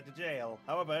he was led to jail.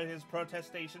 However, his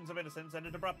protestations of innocence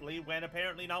ended abruptly when,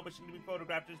 apparently not wishing to be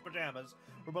photographed in his pajamas,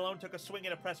 Malone took a swing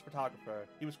at a press photographer.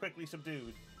 He was quickly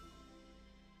subdued.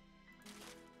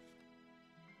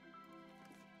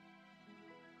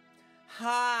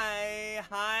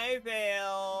 Hi,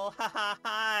 Vale.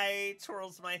 Hi,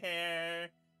 twirls my hair.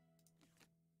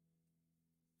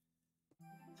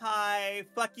 Hi,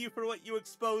 fuck you for what you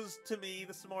exposed to me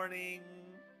this morning.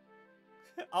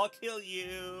 I'll kill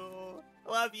you.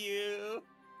 Love you.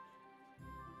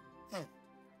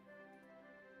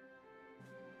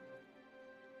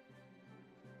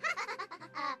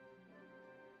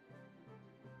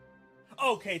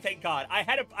 Okay, thank God. I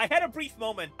had a brief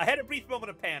moment. I had a brief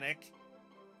moment of panic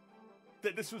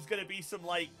that this was gonna be some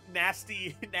like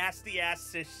nasty ass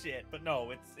cis shit, but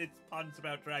no, it's puns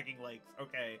about dragging lakes.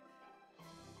 Okay.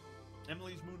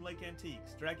 Emily's Moon Lake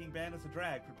Antiques. Dragging ban as a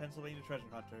drag for Pennsylvania treasure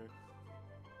hunter.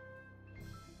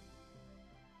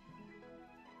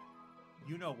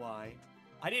 You know why.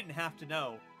 I didn't have to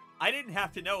know. I didn't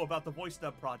have to know about the voice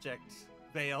dub project,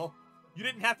 Vale. You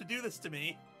didn't have to do this to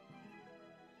me.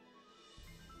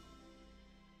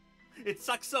 It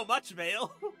sucks so much,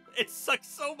 Vale. It sucks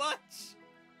so much.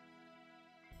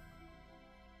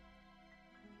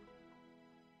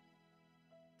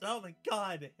 Oh my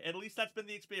God! At least that's been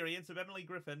the experience of Emily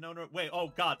Griffin, owner. Wait,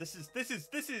 oh God, this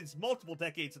is multiple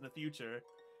decades in the future.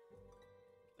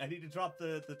 I need to drop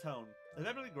the tone. Of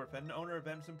Emily Griffin, owner of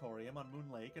M's Emporium on Moon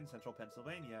Lake in central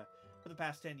Pennsylvania. For the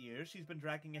past 10 years, she's been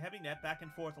dragging a heavy net back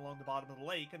and forth along the bottom of the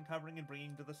lake, uncovering and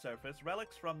bringing to the surface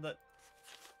relics from the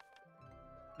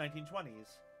 1920s.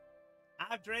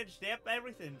 I've dredged up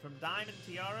everything from diamond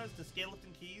tiaras to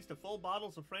skeleton keys to full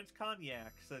bottles of French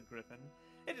cognac, said Griffin.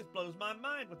 It just blows my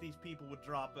mind what these people would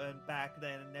drop back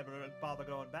then and never bother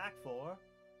going back for.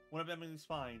 One of Emily's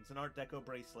finds, an Art Deco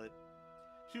bracelet.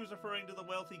 She was referring to the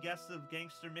wealthy guests of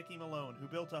gangster Mickey Malone, who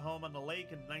built a home on the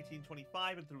lake in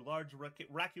 1925 and threw large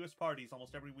raucous parties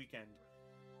almost every weekend.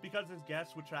 Because his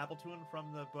guests would travel to and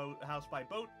from the house by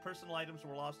boat, personal items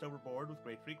were lost overboard with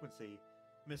great frequency.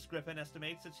 Miss Griffin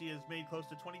estimates that she has made close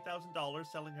to $20,000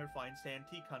 selling her finds to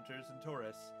antique hunters and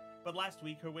tourists. But last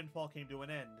week, her windfall came to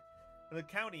an end. The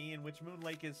county in which Moon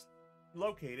Lake is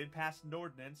located passed an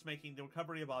ordinance making the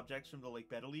recovery of objects from the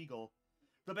lakebed illegal.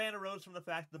 The ban arose from the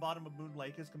fact that the bottom of Moon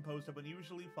Lake is composed of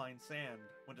unusually fine sand.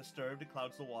 When disturbed, it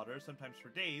clouds the water, sometimes for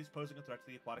days, posing a threat to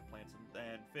the aquatic plants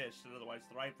and fish that otherwise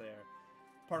thrive there.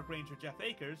 Park Ranger Jeff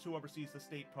Akers, who oversees the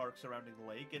state park surrounding the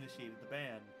lake, initiated the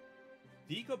ban.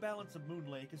 The eco-balance of Moon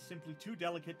Lake is simply too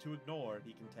delicate to ignore,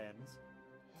 he contends.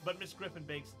 But Miss Griffin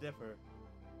begs to differ.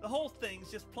 The whole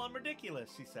thing's just plumb ridiculous,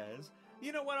 she says.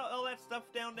 You know what all that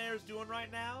stuff down there is doing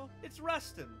right now? It's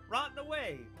rusting, rotting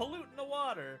away, polluting the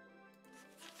water.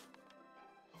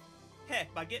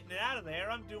 Heck, by getting it out of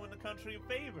there, I'm doing the county a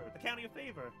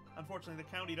favor. Unfortunately, the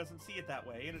county doesn't see it that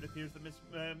way, and it appears that Miss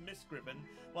Griffin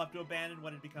will have to abandon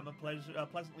what had become a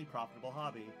pleasantly profitable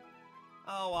hobby.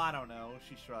 Oh, I don't know,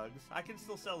 she shrugs. I can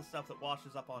still sell the stuff that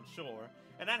washes up on shore,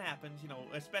 and that happens,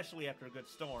 especially after a good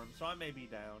storm, so I may be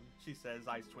down, she says,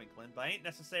 eyes twinkling, but I ain't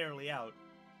necessarily out.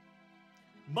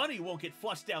 Money won't get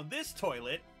flushed down this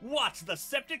toilet. Watch the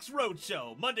Septics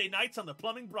Roadshow, Monday nights on the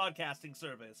Plumbing Broadcasting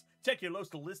Service. Check your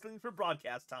local listing for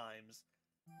broadcast times.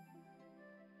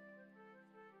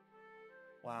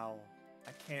 Wow,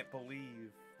 I can't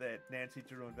believe that Nancy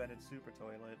Drew invented Super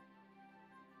Toilet.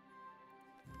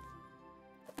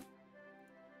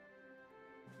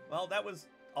 Well, that was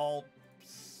all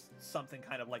something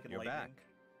kind of like enlightening. You're back.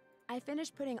 I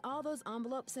finished putting all those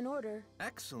envelopes in order.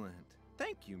 Excellent.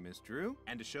 Thank you, Miss Drew.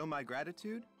 And to show my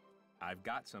gratitude, I've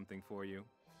got something for you.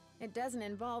 It doesn't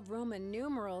involve Roman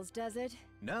numerals, does it?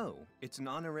 No, it's an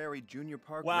honorary junior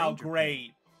park Wow, ranger great.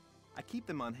 pin. I keep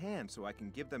them on hand so I can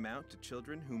give them out to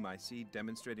children whom I see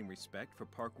demonstrating respect for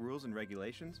park rules and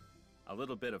regulations. A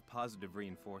little bit of positive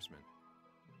reinforcement.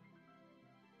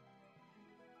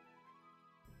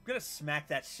 I'm gonna smack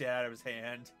that shit out of his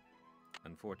hand.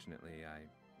 Unfortunately, I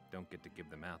don't get to give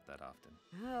them out that often.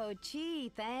 Oh, gee,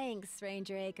 thanks,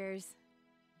 Ranger Akers.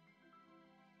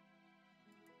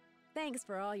 Thanks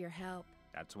for all your help.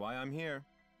 That's why I'm here.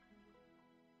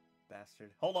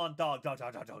 Bastard. Hold on, dog.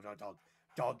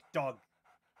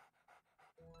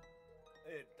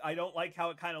 I don't like how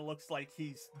it kind of looks like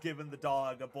he's given the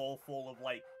dog a bowl full of,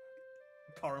 like,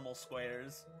 caramel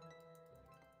squares.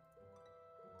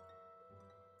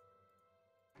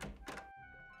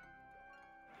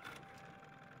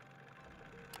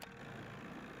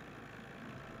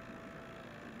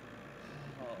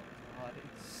 Oh, God,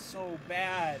 it's so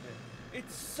bad.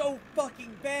 It's so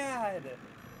fucking bad.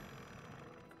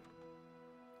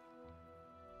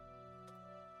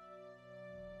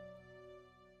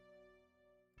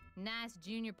 Nice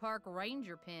junior park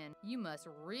ranger pin. You must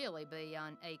really be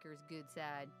on Akers' good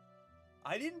side.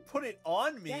 I didn't put it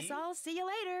on me. Guess I'll see you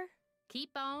later.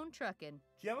 Keep on trucking.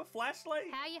 Do you have a flashlight?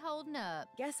 How you holding up?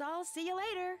 Guess I'll see you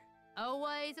later.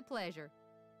 Always a pleasure.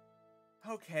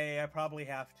 Okay, I probably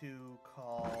have to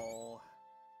call...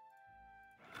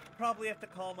 have to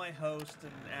call my host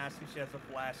and ask if she has a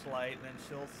flashlight, and then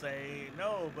she'll say,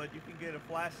 no, but you can get a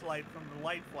flashlight from the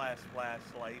light flash.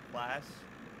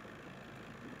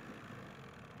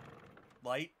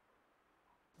 Light?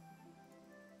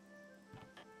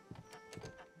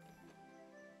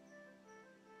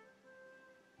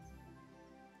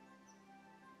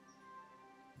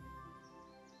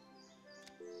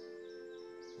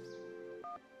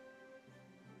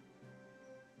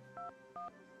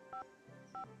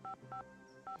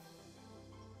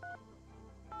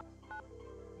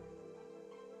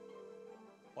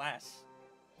 Flash.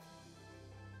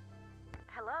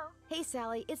 Hello? Hey,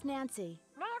 Sally, it's Nancy.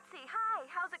 Nancy, hi,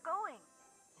 how's it going?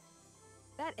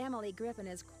 That Emily Griffin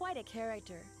is quite a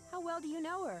character. How well do you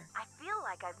know her? I feel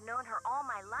like I've known her all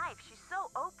my life. She's so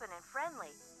open and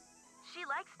friendly. She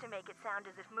likes to make it sound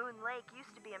as if Moon Lake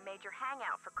used to be a major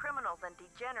hangout for criminals and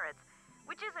degenerates,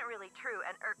 which isn't really true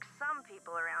and irks some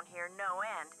people around here no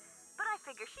end. But I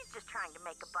figure she's just trying to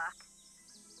make a buck.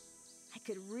 I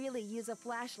could really use a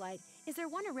flashlight. Is there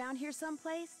one around here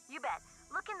someplace? You bet.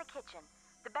 Look in the kitchen.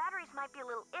 The batteries might be a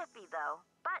little iffy, though,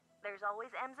 but there's always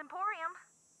M's Emporium.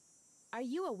 Are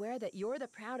you aware that you're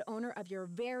the proud owner of your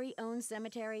very own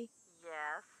cemetery?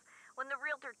 Yes. When the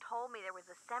realtor told me there was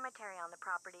a cemetery on the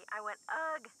property, I went,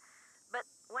 ugh. But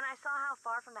when I saw how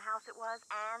far from the house it was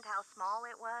and how small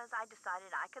it was, I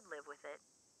decided I could live with it,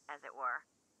 as it were.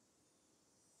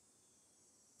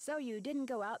 So you didn't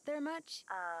go out there much?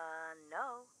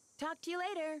 No. Talk to you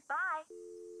later. Bye.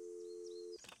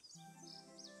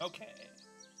 Okay.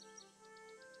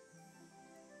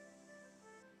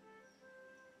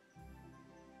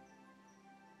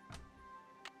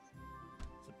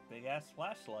 It's a big-ass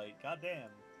flashlight. Goddamn.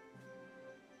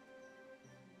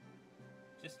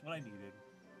 Just what I needed.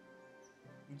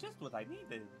 Just what I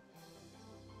needed.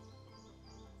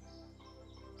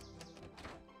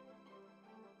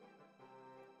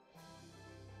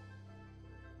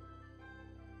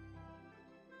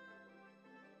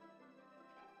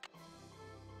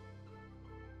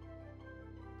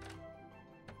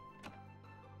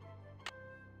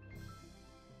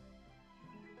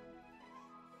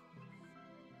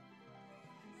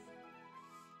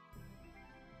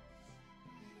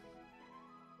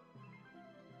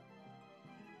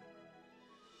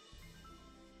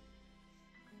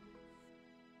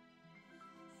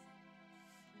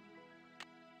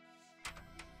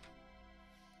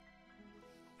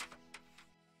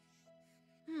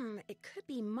 could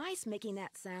be mice making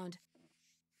that sound.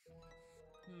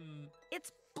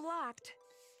 It's blocked.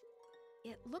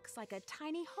 It looks like a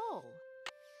tiny hole.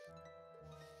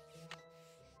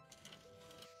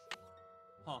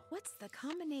 Huh. What's the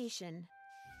combination?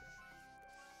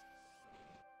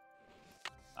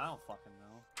 I don't fucking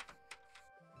know.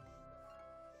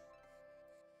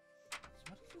 So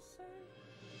what does this say?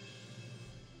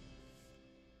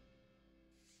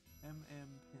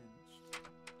 MM pinched.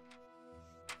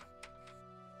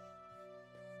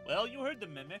 Well, you heard the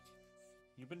mimic.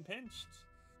 You've been pinched.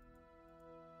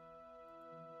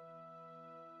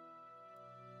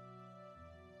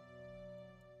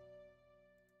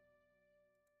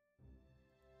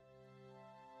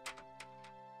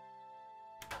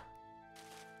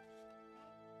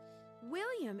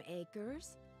 William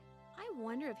Akers? I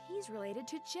wonder if he's related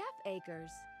to Jeff Akers.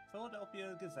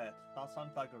 Philadelphia Gazette,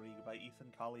 Dasan Thuggery by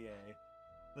Ethan Collier.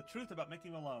 The truth about Mickey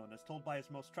Malone, as told by his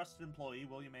most trusted employee,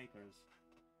 William Akers.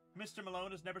 Mr.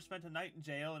 Malone has never spent a night in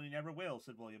jail, and he never will,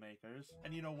 said William Akers.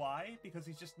 And you know why? Because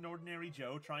he's just an ordinary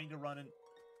Joe trying to run an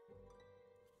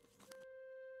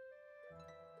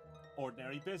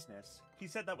ordinary business. He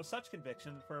said that with such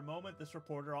conviction that for a moment this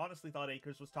reporter honestly thought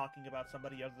Akers was talking about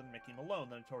somebody other than Mickey Malone,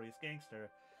 the notorious gangster.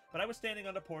 But I was standing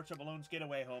on the porch of Malone's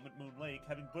getaway home at Moon Lake,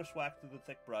 having bushwhacked through the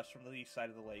thick brush from the east side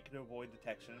of the lake to avoid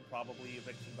detection and probably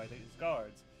eviction by his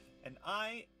guards. And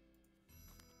I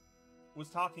was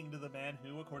talking to the man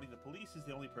who, according to police, is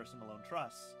the only person Malone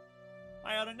trusts.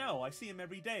 I ought to know. I see him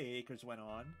every day, Akers went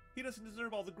on. He doesn't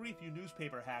deserve all the grief you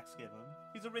newspaper hacks give him.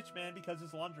 He's a rich man because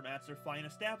his laundromats are fine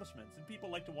establishments, and people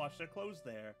like to wash their clothes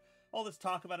there. All this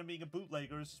talk about him being a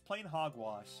bootlegger is just plain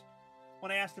hogwash.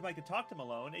 When I asked if I could talk to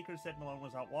Malone, Akers said Malone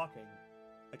was out walking.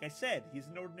 Like I said, he's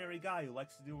an ordinary guy who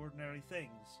likes to do ordinary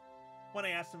things. When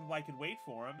I asked him if I could wait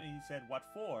for him, he said, "What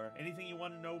for? Anything you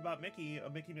want to know about Mickey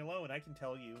Malone, I can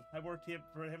tell you. I worked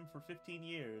for him for 15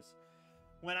 years.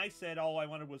 When I said all I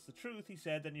wanted was the truth, he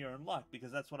said, then you're in luck,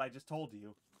 because that's what I just told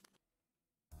you.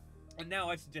 And now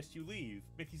I suggest you leave.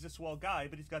 Mickey's a swell guy,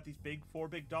 but he's got these four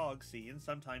big dogs, see, and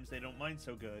sometimes they don't mind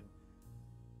so good."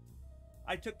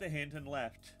 I took the hint and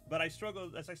left, but as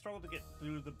I struggled to get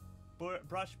through the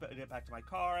brush to get back to my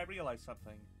car, I realized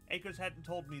something. Akers hadn't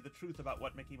told me the truth about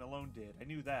what Mickey Malone did. I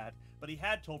knew that, but he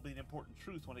had told me an important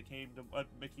truth when it came to what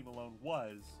Mickey Malone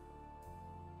was.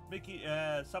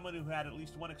 Someone who had at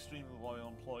least one extremely loyal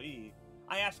employee.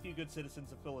 I ask you, good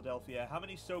citizens of Philadelphia, how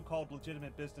many so-called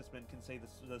legitimate businessmen can say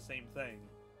the same thing?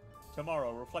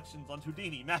 Tomorrow, Reflections on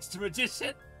Houdini, Master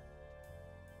Magician!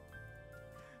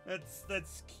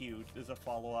 That's cute as a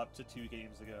follow-up to 2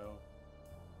 games ago.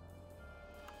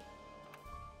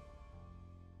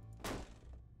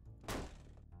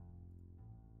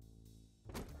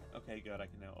 Okay, good, I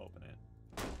can now open it.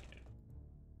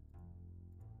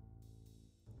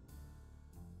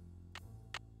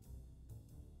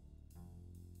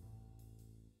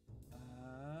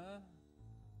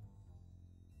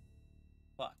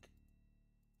 Fuck.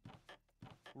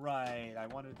 Right, I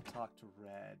wanted to talk to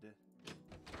Red.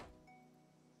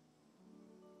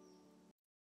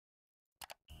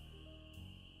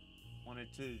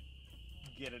 Wanted to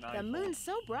get an iPhone. The moon's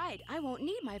so bright, I won't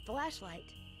need my flashlight.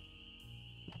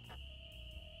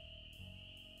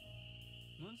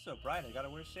 Moon's so bright, I gotta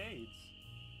wear shades.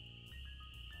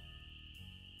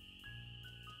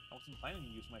 I wasn't planning to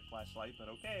use my flashlight, but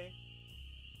okay.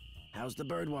 How's the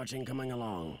bird watching coming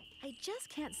along? I just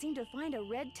can't seem to find a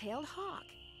red-tailed hawk.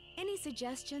 Any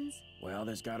suggestions? Well,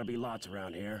 there's gotta be lots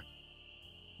around here.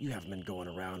 You haven't been going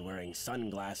around wearing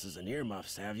sunglasses and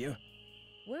earmuffs, have you?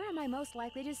 Where am I most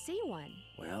likely to see one?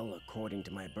 Well, according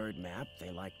to my bird map,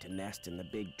 they like to nest in the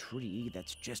big tree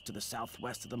that's just to the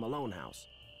southwest of the Malone house.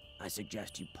 I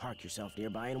suggest you park yourself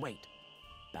nearby and wait.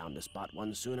 Bound to spot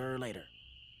one sooner or later.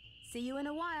 See you in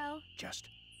a while. Just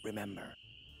remember,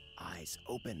 eyes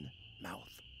open,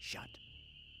 mouth shut.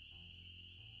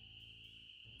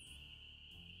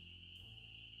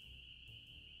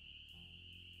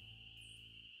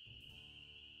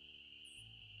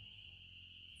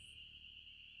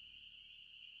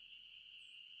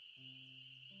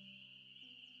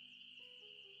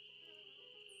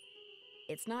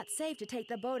 It's not safe to take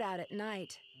the boat out at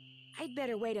night. I'd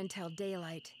better wait until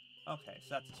daylight. Okay,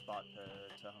 so that's a spot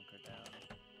to hunker down.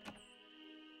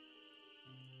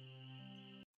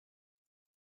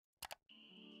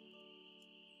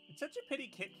 It's such a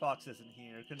pity Kit Fox isn't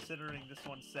here, considering this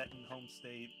one's set in home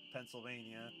state,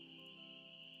 Pennsylvania.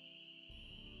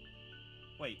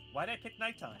 Wait, why'd I pick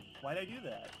nighttime? Why'd I do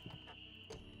that?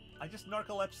 I just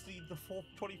narcolepsied the full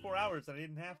 24 hours that I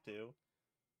didn't have to.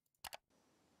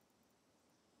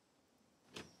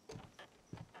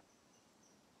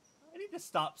 I need need to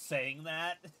stop saying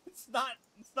that. It's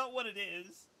not what it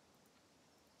is.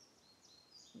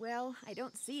 Well, I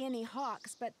don't see any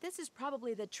hawks, but this is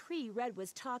probably the tree Red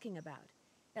was talking about.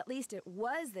 At least it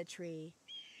was the tree.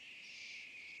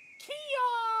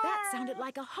 Kia! That sounded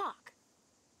like a hawk.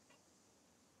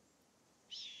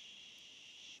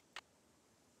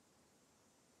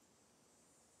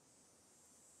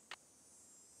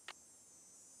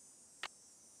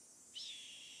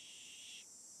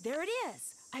 There it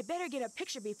is. I better get a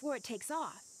picture before it takes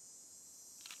off.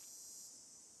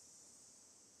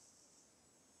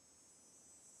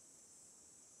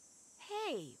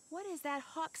 Hey, what is that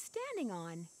hawk standing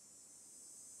on?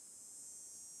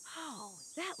 Oh,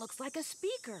 that looks like a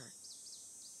speaker.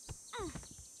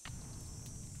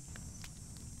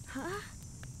 Huh?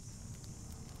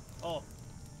 Oh.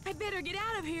 I better get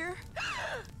out of here.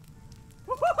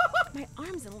 My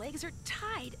arms and legs are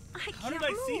tied. I can't How did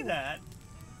I see move. that?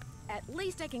 At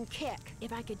least I can kick.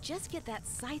 If I could just get that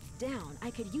scythe down, I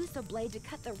could use the blade to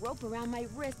cut the rope around my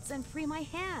wrists and free my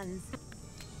hands.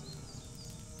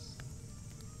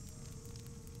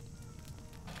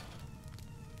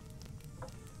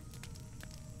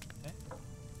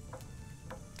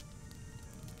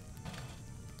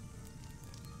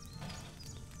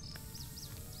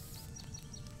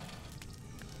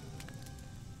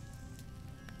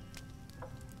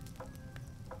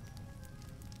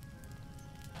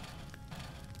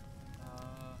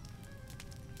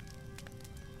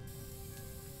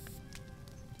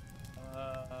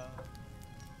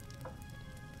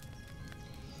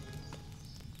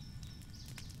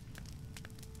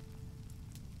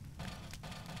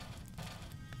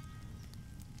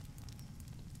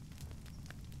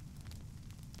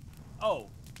 Oh.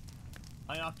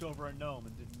 I knocked over a gnome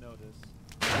and didn't notice.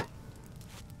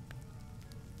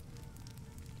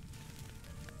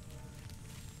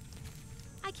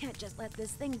 I can't just let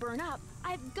this thing burn up.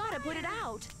 I've got to put it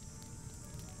out.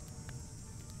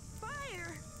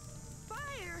 Fire!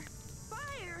 Fire!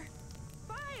 Fire!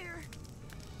 Fire!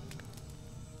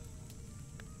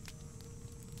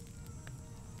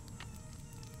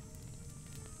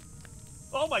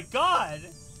 Oh my god!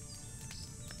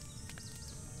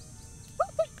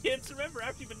 Can't remember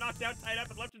after you've been knocked out, tied up,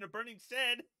 and left in a burning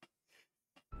shed.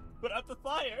 Put out the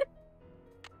fire.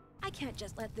 I can't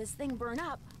just let this thing burn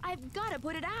up. I've got to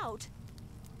put it out.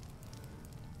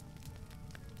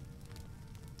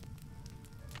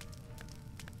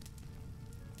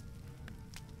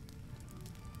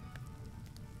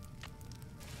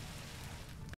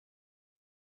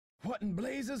 What in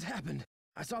blazes happened?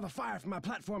 I saw the fire from my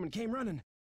platform and came running.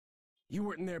 You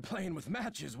weren't in there playing with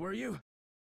matches, were you?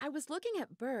 I was looking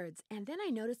at birds, and then I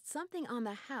noticed something on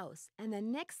the house, and the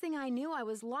next thing I knew, I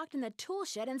was locked in the tool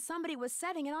shed and somebody was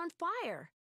setting it on fire.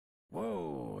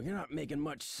 Whoa, you're not making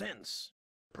much sense.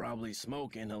 Probably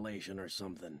smoke inhalation or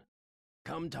something.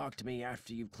 Come talk to me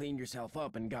after you've cleaned yourself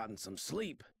up and gotten some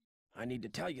sleep. I need to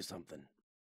tell you something.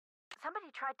 Somebody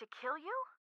tried to kill you?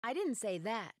 I didn't say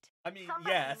that. I mean,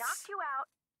 Somebody yes. knocked you out,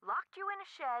 locked you in a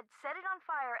shed, set it on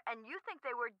fire, and you think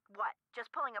they were, what, just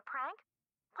pulling a prank?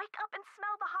 Wake up and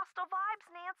smell the hostile vibes,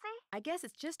 Nancy. I guess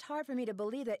it's just hard for me to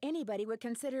believe that anybody would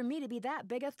consider me to be that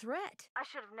big a threat. I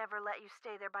should have never let you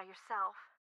stay there by yourself.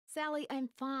 Sally, I'm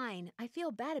fine. I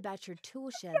feel bad about your tool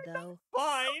shed, though.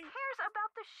 Fine. Who cares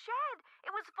about the shed?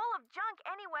 It was full of junk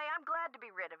anyway. I'm glad to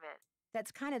be rid of it.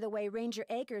 That's kind of the way Ranger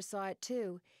Akers saw it,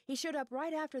 too. He showed up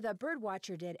right after the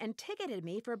birdwatcher did and ticketed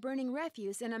me for burning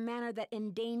refuse in a manner that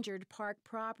endangered park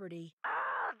property.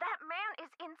 That man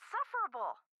is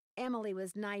insufferable. Emily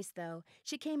was nice, though.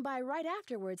 She came by right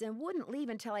afterwards and wouldn't leave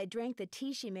until I drank the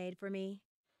tea she made for me.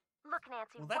 Look,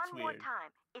 Nancy, Well, that's one more weird.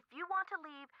 time. If you want to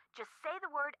leave, just say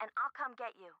the word and I'll come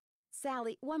get you.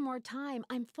 Sally, one more time.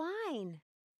 I'm fine.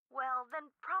 Well, then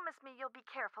promise me you'll be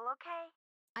careful, okay?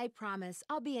 I promise.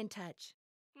 I'll be in touch.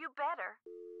 You better.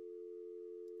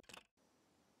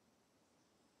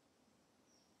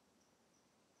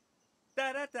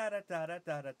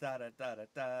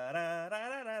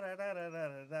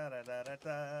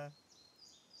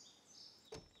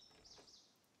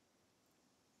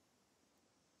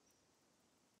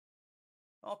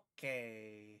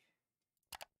 Okay.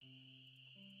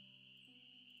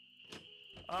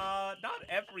 Not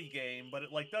every game, but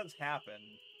it, like, does happen.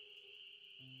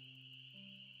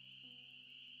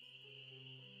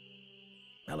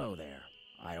 Hello there.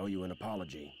 I owe you an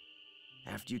apology.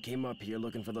 After you came up here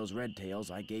looking for those red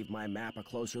tails, I gave my map a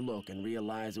closer look and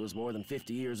realized it was more than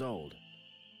 50 years old.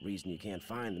 Reason you can't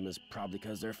find them is probably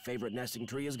because their favorite nesting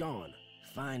tree is gone.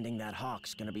 Finding that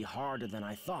hawk's gonna be harder than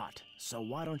I thought, so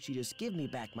why don't you just give me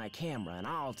back my camera and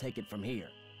I'll take it from here.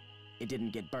 It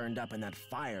didn't get burned up in that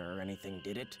fire or anything,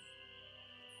 did it?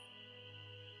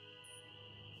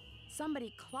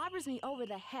 Somebody clobbers me over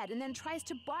the head and then tries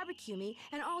to barbecue me,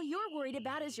 and all you're worried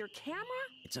about is your camera?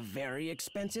 It's a very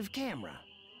expensive camera.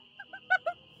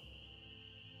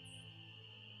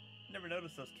 Never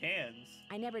noticed those cans.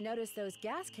 I never noticed those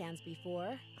gas cans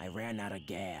before. I ran out of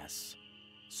gas.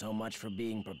 So much for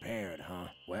being prepared, huh?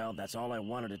 Well, that's all I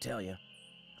wanted to tell you.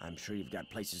 I'm sure you've got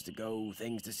places to go,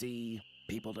 things to see,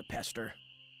 people to pester.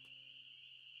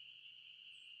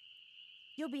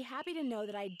 You'll be happy to know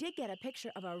that I did get a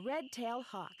picture of a red-tailed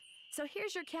hawk. So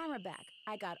here's your camera back.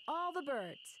 I got all the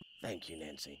birds. Thank you,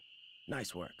 Nancy.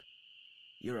 Nice work.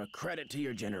 You're a credit to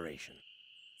your generation.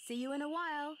 See you in a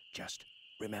while. Just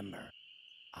remember,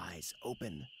 eyes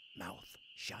open, mouth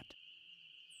shut.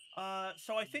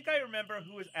 So I think I remember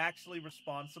who is actually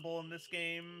responsible in this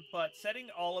game, but setting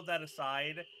all of that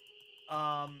aside,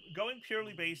 going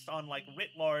purely based on, like, writ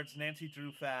large Nancy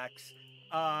Drew facts,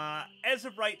 as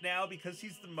of right now, because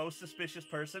he's the most suspicious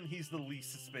person, he's the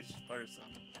least suspicious person.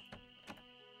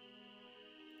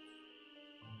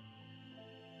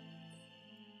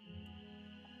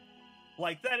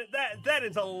 Like, that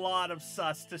is a lot of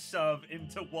sus to shove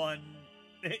into one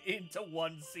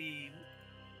scene.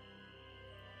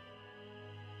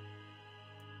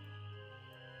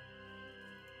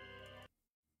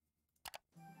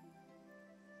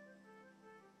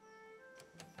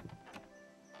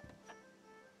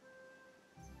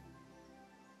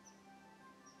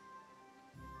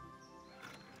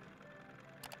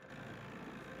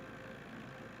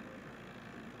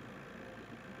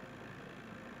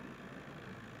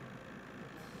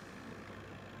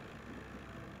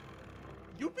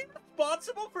 You've been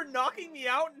responsible for knocking me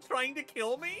out and trying to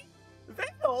kill me?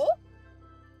 Vale?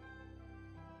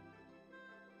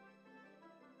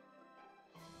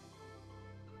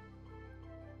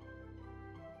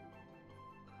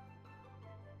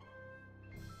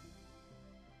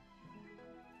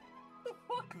 The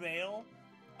fuck, Vale?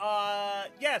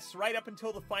 Yes, right up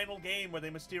until the final game where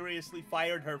they mysteriously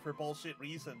fired her for bullshit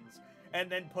reasons. And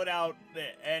then put out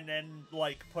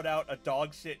a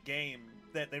dog shit game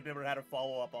that they've never had a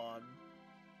follow-up on.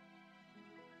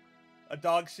 A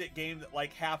dog shit game that,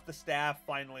 like, half the staff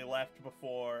finally left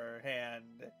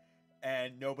beforehand,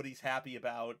 and nobody's happy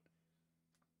about.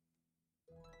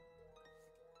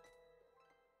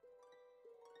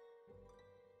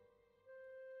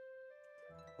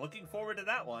 Looking forward to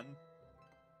that one.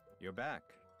 You're back.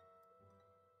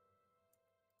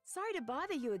 Sorry to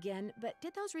bother you again, but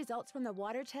did those results from the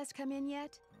water test come in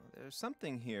yet? There's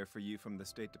something here for you from the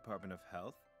State Department of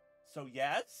Health. So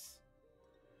yes?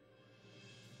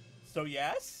 So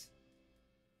yes?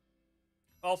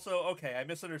 Also, okay, I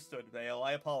misunderstood, Vale.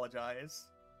 I apologize.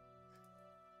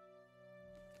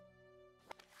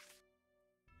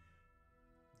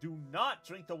 Do not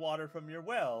drink the water from your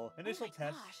well. Initial oh my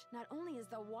test. Gosh, not only is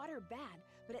the water bad,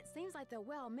 but it seems like the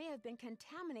well may have been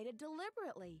contaminated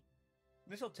deliberately.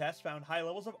 Initial tests found high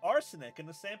levels of arsenic in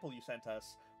the sample you sent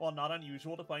us. While not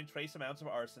unusual to find trace amounts of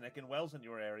arsenic in wells in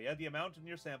your area, the amount in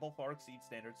your sample far exceeds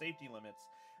standard safety limits.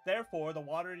 Therefore, the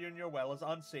water in your well is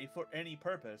unsafe for any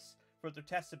purpose. Further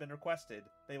tests have been requested.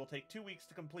 They will take 2 weeks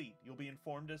to complete. You'll be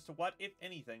informed as to what, if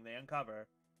anything, they uncover.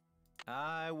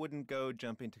 I wouldn't go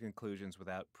jumping to conclusions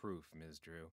without proof, Ms.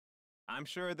 Drew. I'm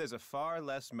sure there's a far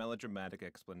less melodramatic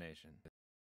explanation.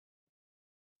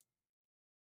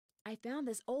 I found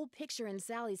this old picture in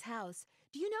Sally's house.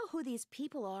 Do you know who these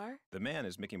people are? The man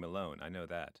is Mickey Malone, I know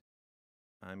that.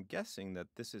 I'm guessing that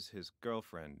this is his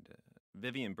girlfriend,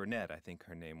 Vivian Burnett, I think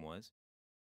her name was.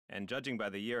 And judging by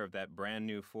the year of that brand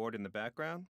new Ford in the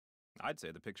background, I'd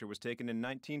say the picture was taken in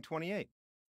 1928.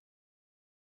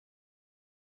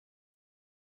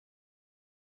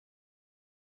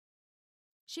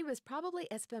 She was probably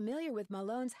as familiar with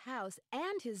Malone's house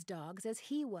and his dogs as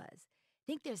he was.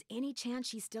 Think there's any chance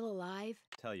she's still alive?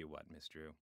 Tell you what, Miss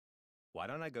Drew. Why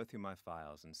don't I go through my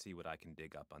files and see what I can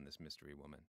dig up on this mystery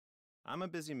woman? I'm a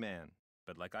busy man,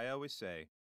 but like I always say,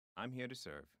 I'm here to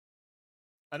serve.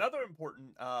 Another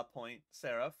important point,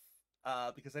 Seraph,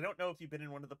 because I don't know if you've been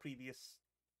in one of the previous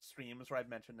streams where I've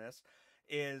mentioned this,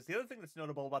 is the other thing that's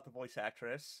notable about the voice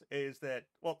actress is that,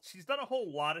 well, she's done a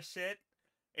whole lot of shit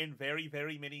in very,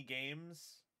 very many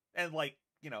games, and, like,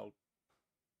 you know,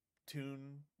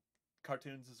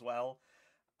 cartoons as well.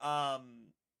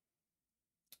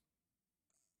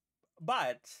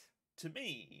 But, to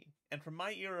me, and from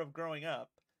my era of growing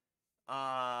up,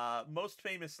 most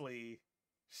famously,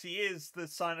 she is the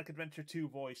Sonic Adventure 2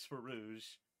 voice for Rouge.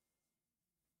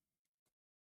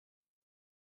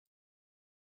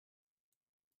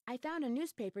 I found a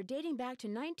newspaper dating back to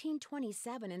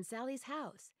 1927 in Sally's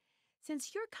house.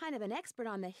 Since you're kind of an expert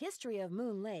on the history of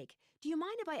Moon Lake, do you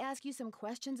mind if I ask you some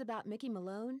questions about Mickey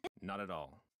Malone? Not at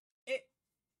all. It.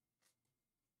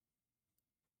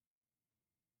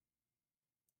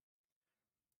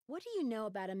 What do you know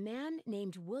about a man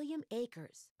named William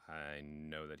Akers? I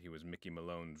know that he was Mickey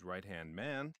Malone's right-hand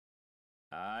man.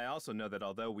 I also know that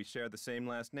although we share the same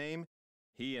last name,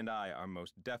 he and I are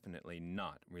most definitely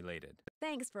not related.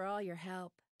 Thanks for all your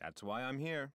help. That's why I'm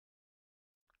here.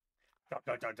 Dog,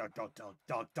 dog, dog, dog, dog, dog,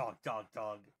 dog, dog, dog,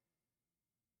 dog.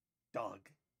 Dog.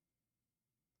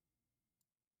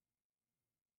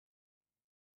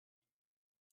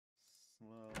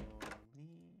 Slowly.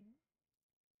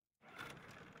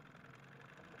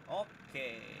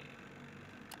 Okay.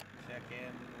 Check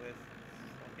in with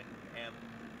fucking M.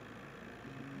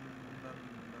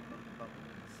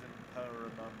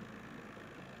 Simperabum.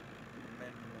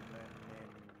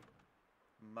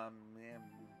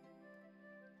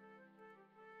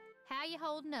 How you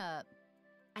holding up?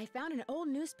 I found an old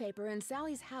newspaper in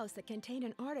Sally's house that contained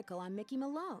an article on Mickey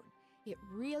Malone. It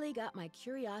really got my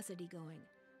curiosity going.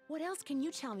 What else can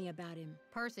you tell me about him?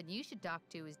 Person you should talk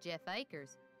to is Jeff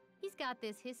Akers. He's got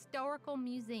this historical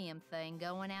museum thing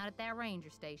going out at that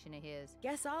ranger station of his.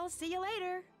 Guess I'll see you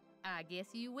later. I guess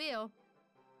you will.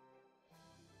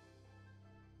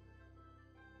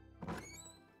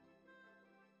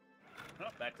 Oh,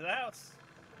 back to the house.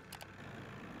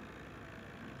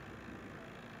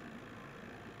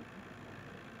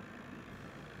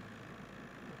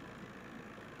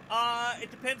 It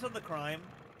depends on the crime.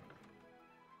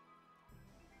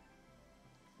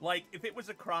 Like, if it was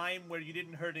a crime where you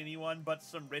didn't hurt anyone but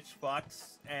some rich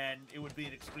fucks, and it would be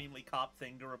an extremely cop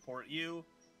thing to report you,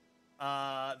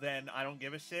 then I don't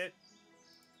give a shit.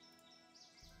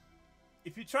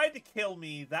 If you tried to kill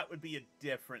me, that would be a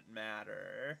different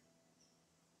matter.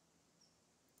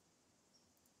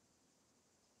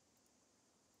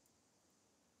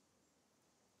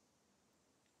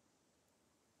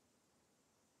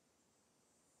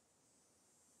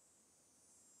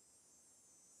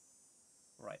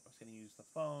 Right, I was going to use the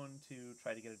phone to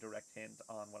try to get a direct hint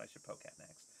on what I should poke at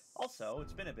next. Also,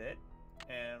 it's been a bit,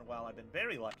 and while I've been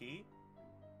very lucky,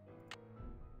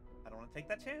 I don't want to take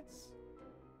that chance.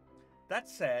 That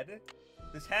said,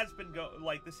 this has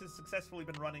successfully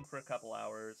been running for a couple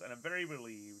hours, and I'm very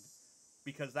relieved,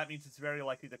 because that means it's very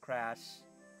likely to crash.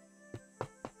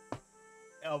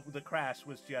 The crash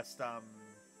was just,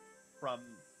 from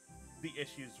the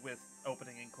issues with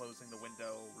opening and closing the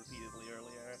window repeatedly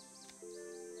earlier.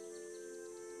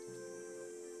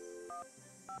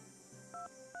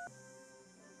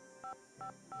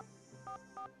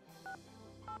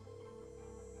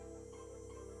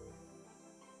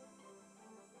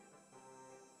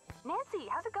 Nancy,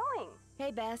 how's it going?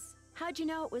 Hey, Bess. How'd you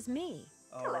know it was me?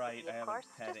 Alright, I of haven't course,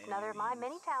 had just any another of my these.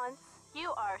 many talents.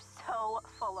 You are so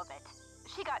full of it.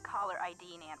 She got caller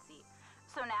ID, Nancy.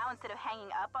 So now, instead of hanging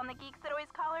up on the geeks that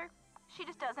always call her, she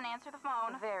just doesn't answer the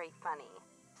phone. Very funny.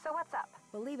 So what's up?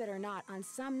 Believe it or not, on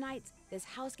some nights, this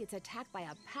house gets attacked by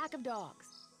a pack of dogs.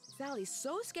 Sally's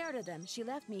so scared of them, she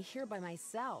left me here by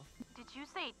myself. Did you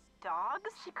say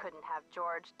dogs? She couldn't have,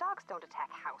 George. Dogs don't attack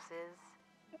houses.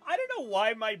 I don't know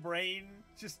why my brain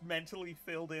just mentally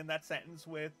filled in that sentence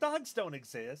with, dogs don't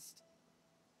exist.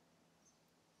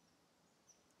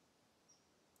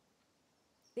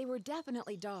 They were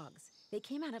definitely dogs. They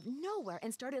came out of nowhere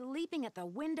and started leaping at the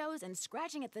windows and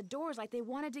scratching at the doors like they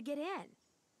wanted to get in.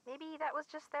 Maybe that was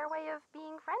just their way of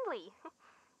being friendly.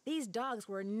 These dogs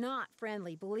were not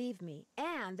friendly, believe me,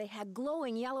 and they had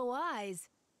glowing yellow eyes.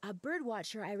 A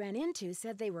birdwatcher I ran into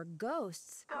said they were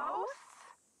ghosts. Ghosts?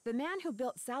 The man who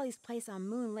built Sally's place on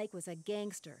Moon Lake was a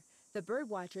gangster. The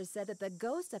birdwatcher said that the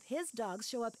ghosts of his dogs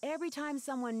show up every time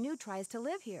someone new tries to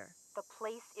live here. The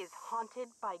place is haunted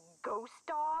by ghost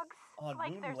dogs? On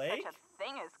like Moon there's Lake? such a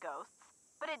thing as ghosts.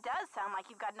 But it does sound like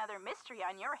you've got another mystery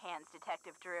on your hands,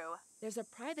 Detective Drew. There's a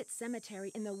private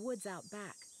cemetery in the woods out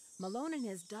back. Malone and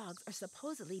his dogs are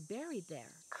supposedly buried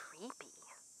there. Creepy.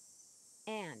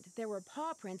 And there were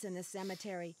paw prints in the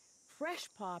cemetery.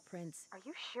 Fresh paw prints. Are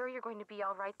you sure you're going to be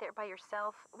all right there by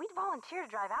yourself? We'd volunteer to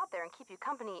drive out there and keep you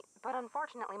company, but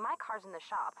unfortunately my car's in the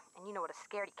shop, and you know what a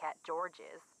scaredy cat George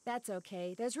is. That's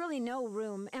okay. There's really no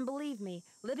room, and believe me,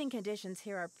 living conditions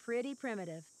here are pretty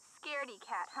primitive. Scaredy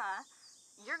cat, huh?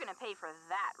 You're gonna pay for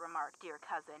that remark, dear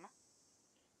cousin.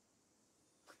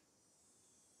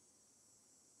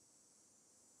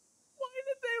 Why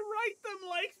did they write them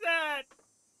like that?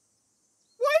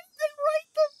 Why did they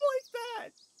write them like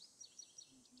that?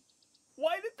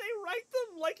 Why did they write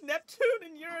them like Neptune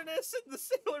and Uranus and the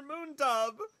Sailor Moon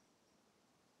dub?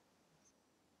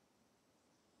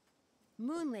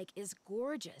 Moon Lake is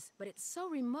gorgeous, but it's so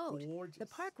remote. Gorgeous. The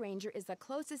park ranger is the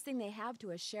closest thing they have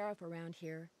to a sheriff around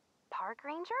here. Park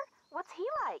ranger? What's he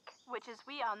like? Which, as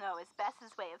we all know, is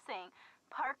Bess's way of saying,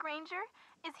 park ranger?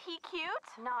 Is he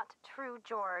cute? Not true,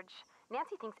 George.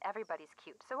 Nancy thinks everybody's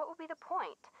cute, so what would be the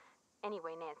point?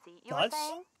 Anyway, Nancy, you were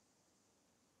saying?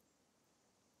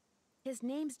 His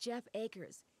name's Jeff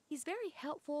Akers. He's very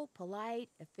helpful, polite,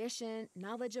 efficient,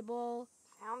 knowledgeable.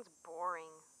 Sounds boring.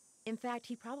 In fact,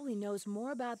 he probably knows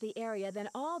more about the area than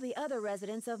all the other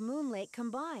residents of Moon Lake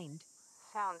combined.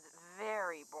 Sounds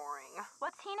very boring.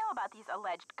 What's he know about these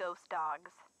alleged ghost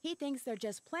dogs? He thinks they're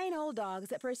just plain old dogs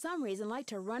that for some reason like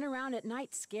to run around at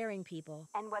night scaring people.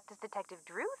 And what does Detective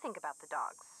Drew think about the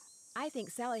dogs? I think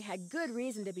Sally had good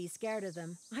reason to be scared of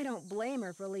them. I don't blame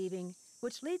her for leaving,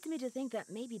 which leads me to think that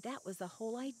maybe that was the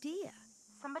whole idea.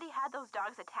 Somebody had those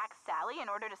dogs attack Sally in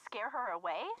order to scare her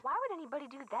away? Why would anybody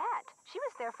do that? She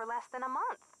was there for less than a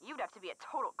month. You'd have to be a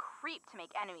total creep to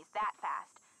make enemies that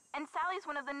fast. And Sally's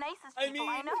one of the nicest people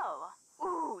I know.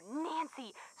 Ooh,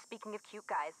 Nancy! Speaking of cute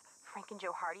guys, Frank and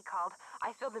Joe Hardy called.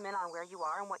 I filled them in on where you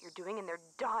are and what you're doing, and they're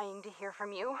dying to hear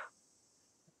from you.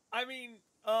 I mean,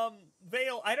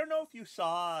 Vale, I don't know if you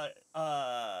saw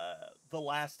the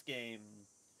last game,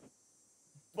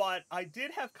 but I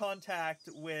did have contact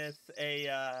with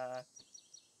a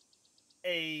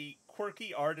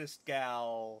quirky artist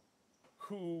gal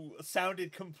who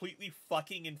sounded completely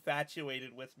fucking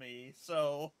infatuated with me,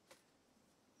 so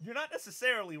you're not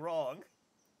necessarily wrong.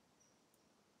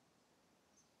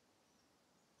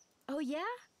 Oh, yeah?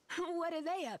 What are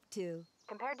they up to?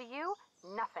 Compared to you,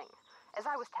 nothing. As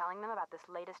I was telling them about this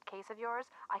latest case of yours,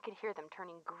 I could hear them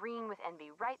turning green with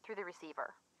envy right through the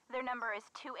receiver. Their number is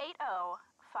 280-555-4865.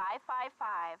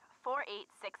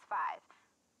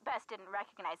 Bess didn't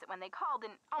recognize it when they called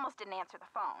and almost didn't answer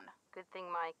the phone. Good thing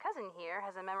my cousin here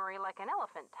has a memory like an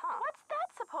elephant, huh? What's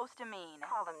that supposed to mean?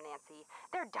 Call them, Nancy.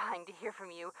 They're dying to hear from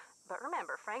you. But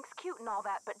remember, Frank's cute and all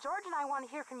that, but George and I want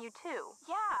to hear from you, too.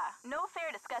 Yeah, no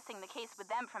fair discussing the case with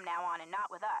them from now on and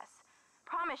not with us.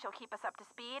 Promise you'll keep us up to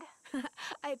speed?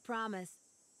 I promise.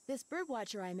 This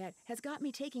birdwatcher I met has got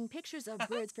me taking pictures of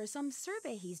birds for some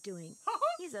survey he's doing.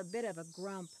 He's a bit of a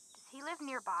grump. Does he live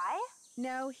nearby?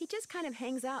 No, he just kind of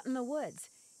hangs out in the woods.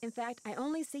 In fact, I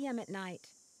only see him at night.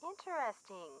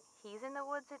 Interesting. He's in the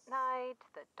woods at night.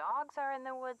 The dogs are in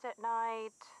the woods at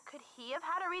night. Could he have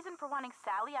had a reason for wanting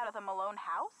Sally out of the Malone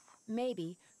house?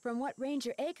 Maybe. From what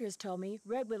Ranger Akers told me,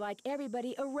 Red would like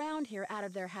everybody around here out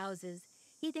of their houses.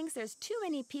 He thinks there's too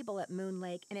many people at Moon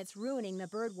Lake, and it's ruining the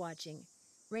bird watching.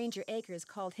 Ranger Akers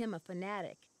called him a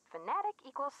fanatic. Fanatic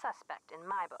equals suspect in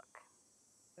my book.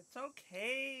 It's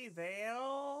okay,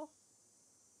 Vale.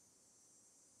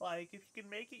 Like, if you can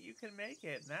make it, you can make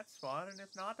it, and that's fun, and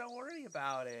if not, don't worry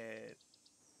about it.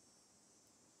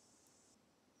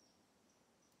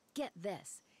 Get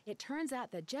this. It turns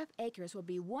out that Jeff Akers will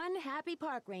be one happy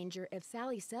park ranger if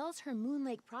Sally sells her Moon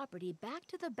Lake property back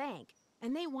to the bank,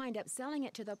 and they wind up selling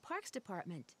it to the Parks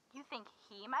Department. You think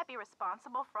he might be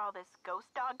responsible for all this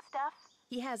ghost dog stuff?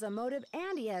 He has a motive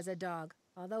and he has a dog,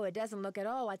 although it doesn't look at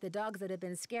all like the dogs that have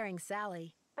been scaring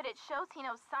Sally. But it shows he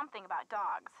knows something about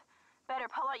dogs. Better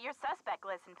pull out your suspect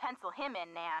list and pencil him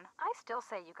in, Nan. I still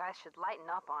say you guys should lighten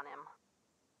up on him.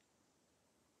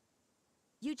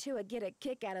 You two would get a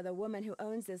kick out of the woman who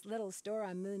owns this little store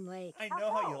on Moon Lake. I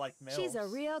know how you like mills. She's a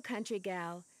real country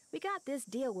gal. We got this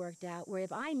deal worked out where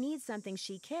if I need something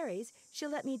she carries,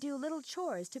 she'll let me do little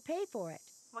chores to pay for it.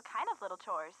 What kind of little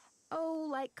chores? Oh,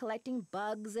 like collecting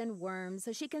bugs and worms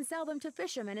so she can sell them to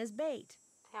fishermen as bait.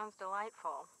 Sounds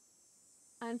delightful.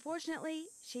 Unfortunately,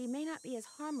 she may not be as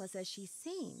harmless as she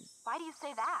seems. Why do you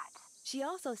say that? She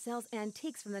also sells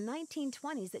antiques from the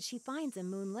 1920s that she finds in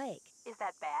Moon Lake. Is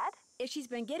that bad? If she's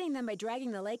been getting them by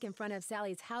dragging the lake in front of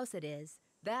Sally's house, it is.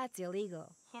 That's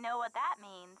illegal. You know what that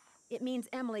means. It means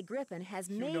Emily Griffin has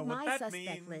made my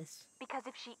suspect list. Because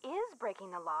if she is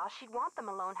breaking the law, she'd want the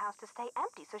Malone house to stay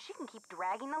empty so she can keep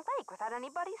dragging the lake without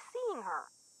anybody seeing her.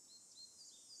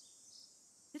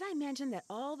 Did I mention that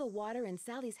all the water in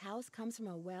Sally's house comes from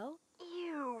a well?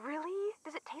 Ew, really?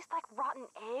 Does it taste like rotten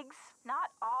eggs?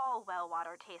 Not all well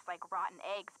water tastes like rotten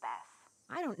eggs, Bess.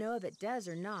 I don't know if it does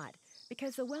or not.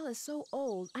 Because the well is so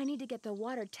old, I need to get the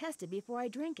water tested before I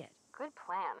drink it. Good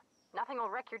plan. Nothing will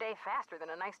wreck your day faster than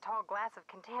a nice tall glass of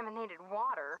contaminated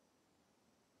water.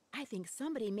 I think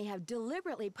somebody may have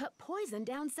deliberately put poison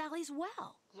down Sally's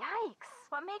well. Yikes!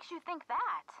 What makes you think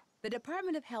that? The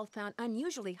Department of Health found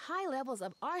unusually high levels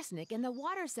of arsenic in the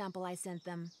water sample I sent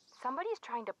them. Somebody's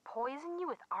trying to poison you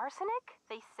with arsenic?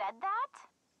 They said that?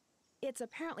 It's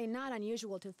apparently not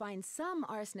unusual to find some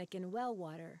arsenic in well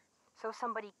water. So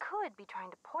somebody could be trying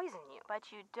to poison you. But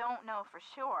you don't know for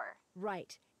sure.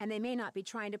 Right, and they may not be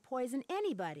trying to poison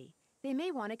anybody. They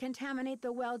may want to contaminate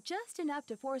the well just enough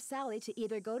to force Sally to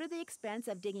either go to the expense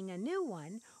of digging a new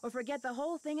one or forget the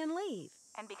whole thing and leave.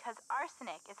 And because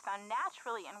arsenic is found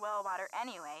naturally in well water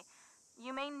anyway,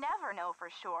 you may never know for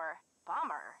sure.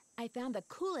 Bummer. I found the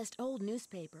coolest old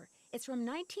newspaper. It's from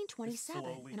 1927,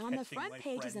 Slowly and on the catching front my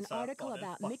page is an friends up article on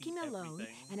about fucking Mickey Malone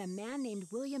everything. and a man named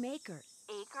William Akers.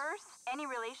 Akers? Any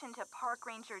relation to Park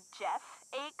Ranger Jeff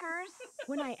Akers?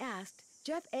 When I asked,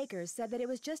 Jeff Akers said that it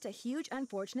was just a huge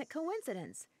unfortunate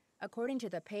coincidence. According to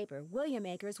the paper, William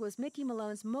Akers was Mickey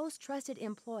Malone's most trusted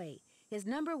employee, his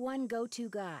 #1 go-to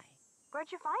guy.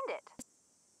 Where'd you find it?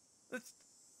 That's...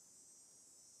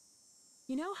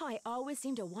 You know how I always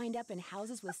seem to wind up in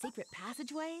houses with secret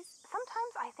passageways?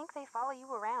 Sometimes I think they follow you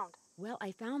around. Well,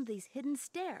 I found these hidden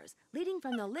stairs leading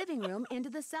from the living room into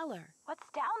the cellar. What's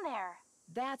down there?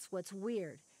 That's what's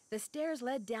weird. The stairs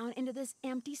led down into this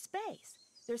empty space.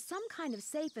 There's some kind of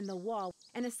safe in the wall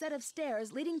and a set of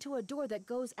stairs leading to a door that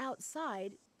goes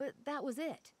outside, but that was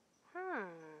it.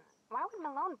 Why would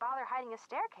Malone bother hiding a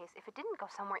staircase if it didn't go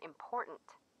somewhere important?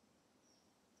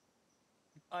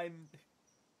 I'm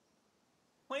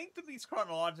playing through these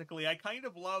chronologically. I kind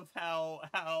of love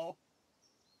how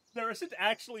there isn't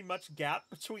actually much gap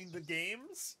between the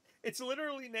games. It's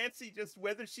literally Nancy just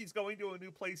whether she's going to a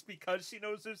new place because she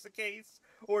knows there's a case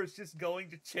or is just going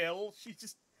to chill. She's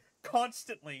just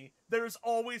constantly, there's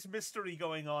always mystery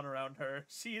going on around her.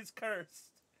 She is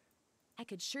cursed. I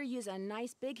could sure use a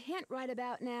nice big hint right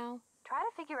about now. Try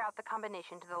to figure out the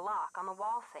combination to the lock on the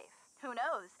wall safe. Who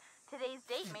knows? Today's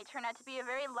date may turn out to be a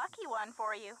very lucky one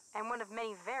for you. And one of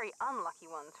many very unlucky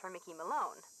ones for Mickey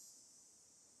Malone.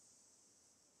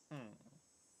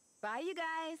 Bye, you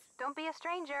guys. Don't be a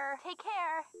stranger. Take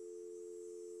care.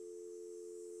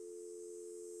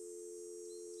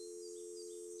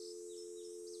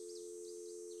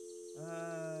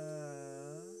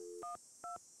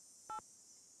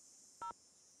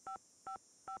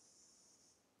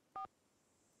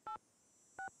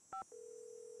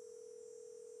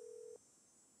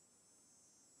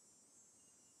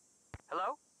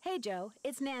 Hello? Hey, Joe.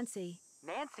 It's Nancy.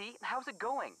 Nancy, how's it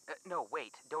going? No,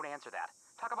 wait, don't answer that.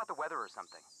 Talk about the weather or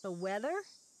something. The weather?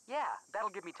 Yeah, that'll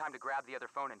give me time to grab the other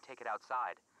phone and take it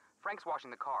outside. Frank's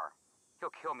washing the car. He'll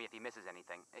kill me if he misses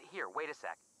anything. Here, wait a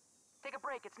sec. Take a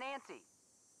break, it's Nancy.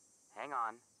 Hang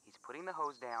on, he's putting the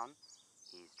hose down.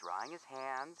 He's drying his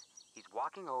hands. He's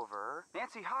walking over.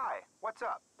 Nancy, hi. What's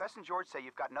up? Bess and George say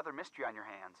you've got another mystery on your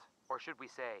hands. Or should we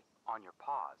say, on your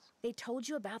paws. They told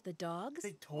you about the dogs?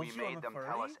 They told We you made I'm a them furry?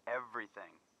 tell us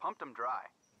everything. Pumped them dry.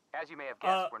 As you may have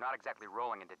guessed, we're not exactly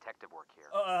rolling in detective work here.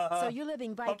 So you're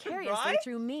living Pumpkin vicariously Rye?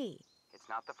 through me. It's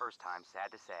not the first time,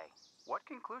 sad to say. What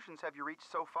conclusions have you reached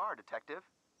so far, Detective?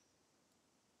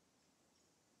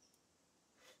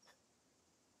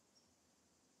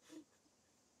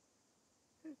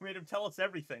 Made him tell us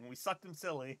everything. We sucked him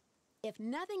silly. If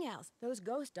nothing else, those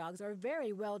ghost dogs are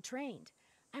very well trained.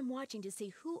 I'm watching to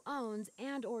see who owns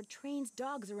and/or trains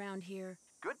dogs around here.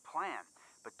 Good plan.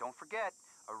 But don't forget,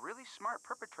 a really smart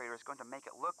perpetrator is going to make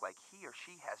it look like he or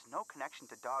she has no connection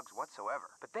to dogs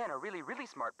whatsoever. But then a really, really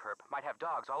smart perp might have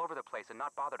dogs all over the place and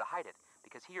not bother to hide it,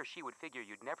 because he or she would figure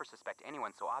you'd never suspect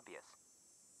anyone so obvious.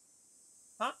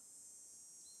 Huh?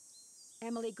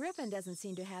 Emily Griffin doesn't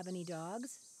seem to have any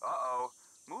dogs. Uh-oh.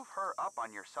 Move her up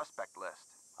on your suspect list.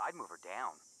 I'd move her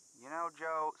down. You know,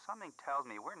 Joe, something tells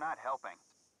me we're not helping.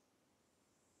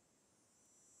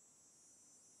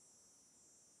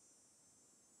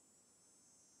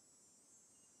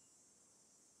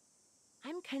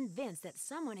 I'm convinced that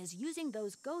someone is using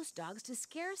those ghost dogs to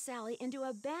scare Sally into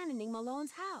abandoning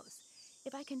Malone's house.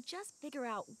 If I can just figure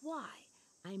out why,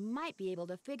 I might be able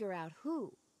to figure out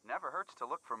who. Never hurts to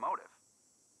look for motive.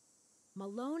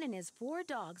 Malone and his 4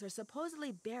 dogs are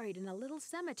supposedly buried in a little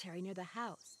cemetery near the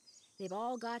house. They've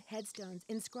all got headstones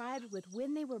inscribed with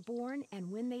when they were born and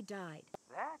when they died.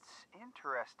 That's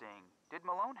interesting. Did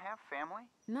Malone have family?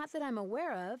 Not that I'm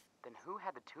aware of. Then who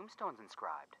had the tombstones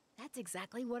inscribed? That's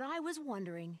exactly what I was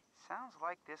wondering. Sounds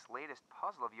like this latest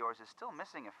puzzle of yours is still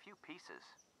missing a few pieces.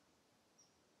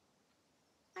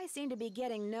 I seem to be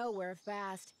getting nowhere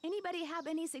fast. Anybody have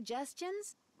any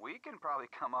suggestions? We can probably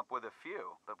come up with a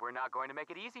few. But we're not going to make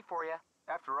it easy for you.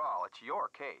 After all, it's your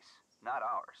case, not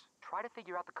ours. Try to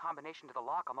figure out the combination to the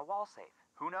lock on the wall safe.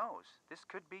 Who knows? This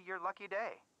could be your lucky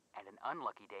day. And an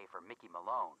unlucky day for Mickey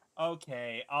Malone.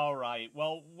 Okay, alright.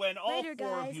 Well, when all Later, 4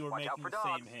 of guys. you are Watch out making for the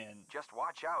same dogs. hint. Just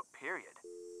watch out, period.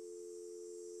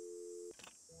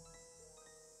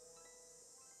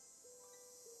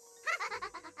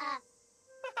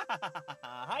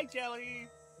 Hi, Hi, Jelly!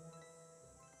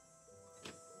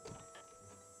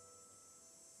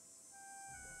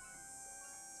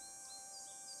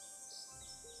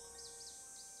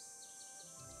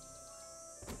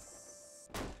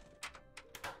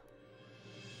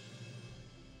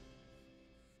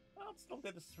 Well, it's still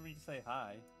good for me to say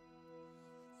hi.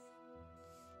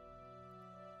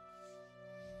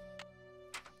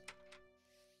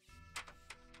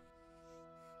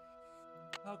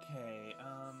 Okay,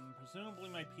 presumably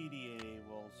my PDA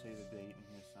will say the date in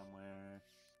here somewhere.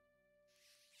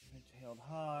 Red-tailed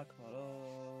hawk, but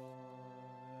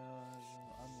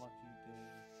unlucky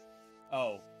day.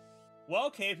 Oh. Well,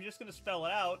 okay, if you're just gonna spell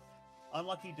it out,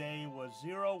 unlucky day was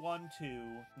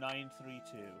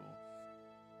 012932.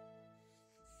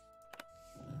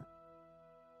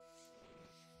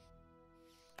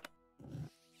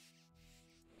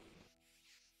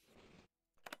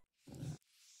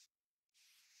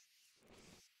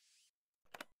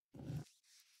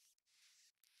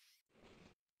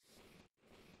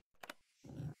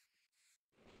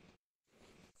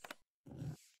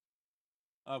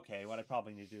 Okay, what I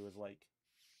probably need to do is, like...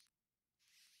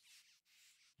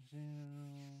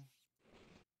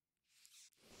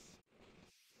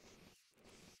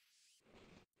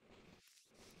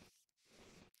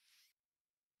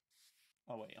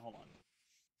 Oh, wait, hold on.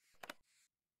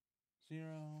 0,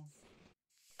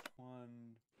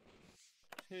 1,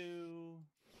 2,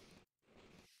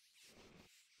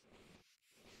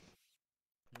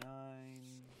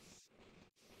 9,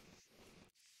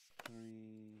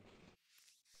 3,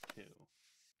 2.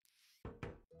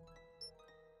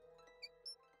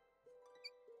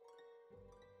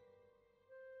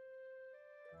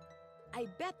 I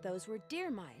bet those were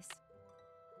deer mice.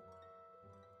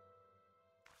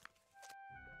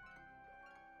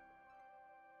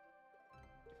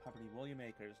 Property William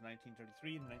Acres,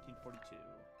 1933 and 1942.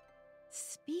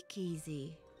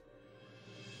 Speakeasy.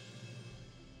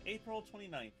 April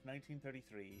 29th,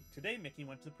 1933. Today Mickey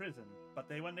went to prison, but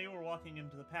when they were walking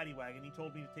into the paddy wagon, he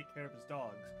told me to take care of his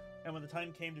dogs. And when the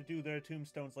time came to do their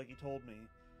tombstones like he told me,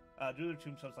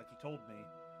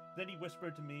 then he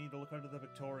whispered to me to look under the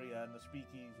Victoria and the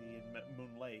Speakeasy in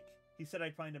Moon Lake. He said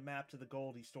I'd find a map to the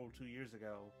gold he stole 2 years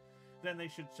ago. Then they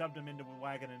shoved him into a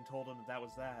wagon and told him that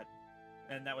was that.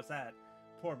 And that was that.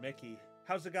 Poor Mickey.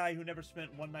 How's a guy who never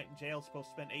spent one night in jail supposed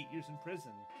to spend 8 years in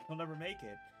prison? He'll never make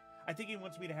it. I think he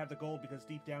wants me to have the gold because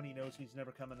deep down he knows he's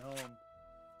never coming home.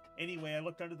 Anyway, I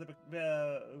looked under the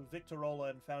Victorola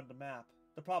and found a map.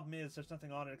 The problem is, there's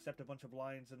nothing on it except a bunch of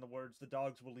lines and the words, "The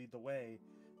dogs will lead the way."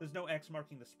 There's no X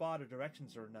marking the spot or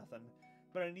directions or nothing.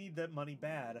 But I need that money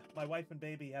bad. My wife and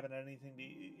baby haven't had anything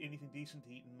decent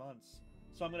to eat in months.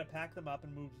 So I'm going to pack them up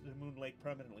and move to Moon Lake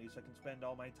permanently so I can spend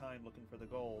all my time looking for the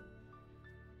gold.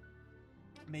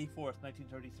 May 4th,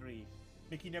 1933.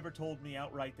 Mickey never told me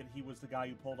outright that he was the guy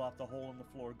who pulled off the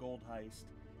hole-in-the-floor gold heist.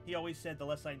 He always said the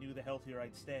less I knew, the healthier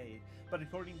I'd stay. But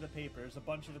according to the papers, a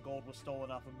bunch of the gold was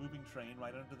stolen off a moving train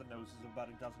right under the noses of about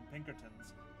a dozen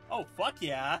Pinkertons. Oh, fuck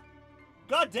yeah!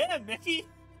 God damn, Mickey!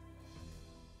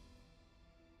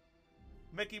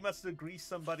 Mickey must have greased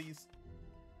somebody's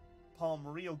palm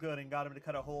real good and got him to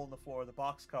cut a hole in the floor of the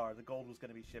boxcar the gold was going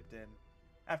to be shipped in.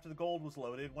 After the gold was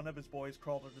loaded, one of his boys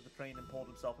crawled under the train and pulled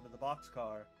himself into the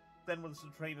boxcar. Then, when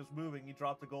the train was moving, he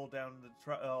dropped the gold down the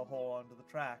hole onto the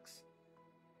tracks.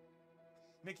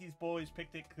 Mickey's boys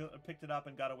picked it up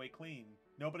and got away clean.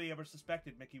 Nobody ever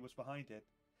suspected Mickey was behind it.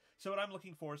 So what I'm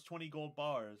looking for is 20 gold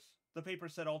bars. The paper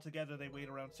said altogether they weighed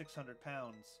around 600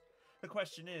 pounds. The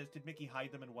question is, did Mickey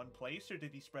hide them in one place, or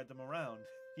did he spread them around?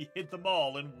 He hid them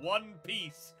all in one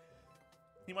piece!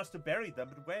 He must have buried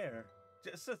them, but where?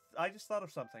 I just thought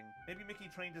of something. Maybe Mickey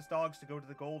trained his dogs to go to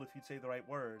the gold if you'd say the right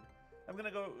word. I'm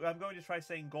going to try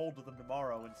saying gold to them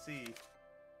tomorrow and see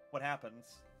what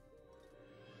happens.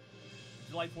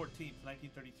 July 14th,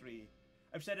 1933.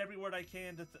 I've said every word I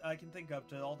can think of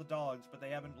to all the dogs, but they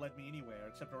haven't led me anywhere,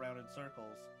 except around in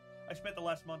circles. I spent the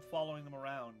last month following them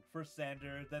around. First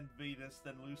Xander, then Vetus,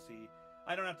 then Lucy.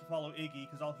 I don't have to follow Iggy,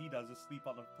 because all he does is sleep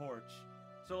on the porch.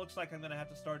 So it looks like I'm going to have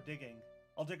to start digging.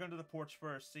 I'll dig under the porch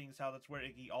first, seeing as how that's where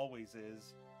Iggy always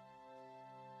is.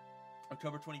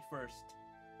 October 21st.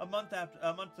 A month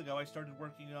ago, I started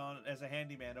working on as a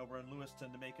handyman over in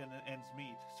Lewiston to make ends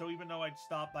meet. So even though I'd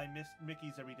stop by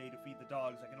Mickey's every day to feed the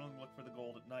dogs, I can only look for the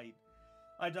gold at night.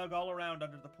 I dug all around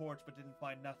under the porch, but didn't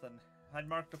find nothing. I'd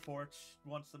marked the porch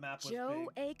once the map was Joe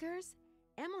big. Akers?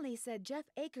 Emily said Jeff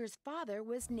Akers' father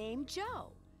was named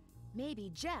Joe. Maybe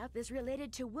Jeff is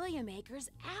related to William Akers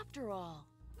after all.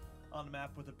 On the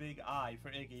map with a big I for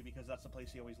Iggy, because that's the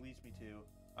place he always leads me to.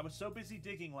 I was so busy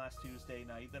digging last Tuesday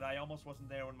night that I almost wasn't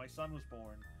there when my son was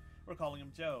born. We're calling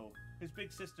him Joe. His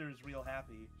big sister is real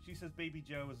happy. She says baby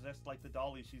Joe is just like the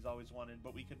dolly she's always wanted,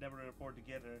 but we could never afford to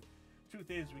get her. Truth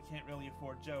is, we can't really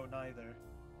afford Joe neither.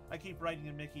 I keep writing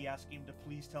to Mickey asking him to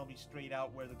please tell me straight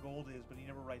out where the gold is, but he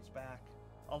never writes back.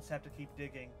 I'll just have to keep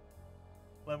digging.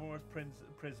 Leavenworth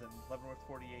Prison, Leavenworth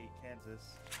 48,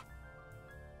 Kansas.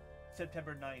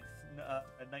 September 9th,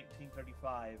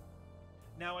 1935.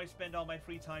 Now I spend all my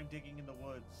free time digging in the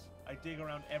woods. I dig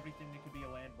around everything that could be a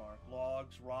landmark.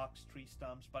 Logs, rocks, tree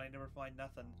stumps, but I never find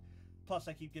nothing. Plus,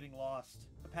 I keep getting lost.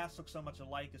 The paths look so much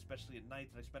alike, especially at night,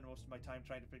 that I spend most of my time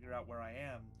trying to figure out where I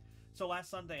am. So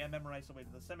last Sunday, I memorized the way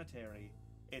to the cemetery.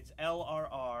 It's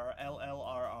LRR,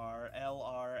 LLRR,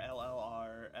 LR,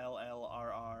 LLR,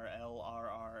 LLRR,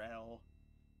 LRRL.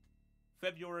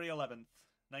 February 11th,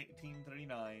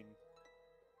 1939.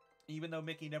 Even though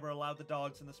Mickey never allowed the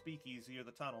dogs in the speakeasy or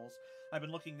the tunnels, I've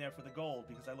been looking there for the gold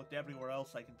because I looked everywhere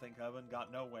else I can think of and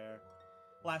got nowhere.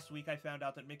 Last week, I found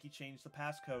out that Mickey changed the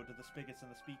passcode to the spigots in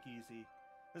the speakeasy.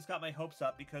 This got my hopes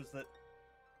up because the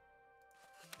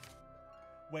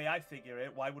way I figure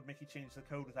it, why would Mickey change the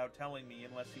code without telling me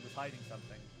unless he was hiding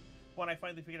something? When I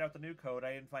finally figured out the new code,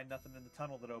 I didn't find nothing in the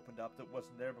tunnel that opened up that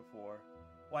wasn't there before.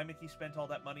 Why Mickey spent all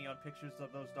that money on pictures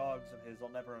of those dogs of his, I'll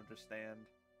never understand.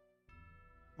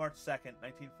 March 2nd,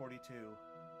 1942.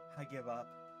 I give up.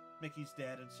 Mickey's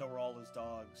dead and so are all his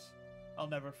dogs. I'll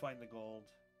never find the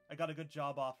gold. I got a good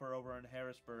job offer over in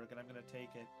Harrisburg and I'm gonna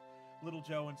take it. Little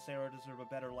Joe and Sarah deserve a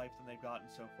better life than they've gotten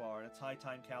so far, and it's high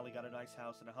time Callie got a nice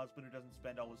house and a husband who doesn't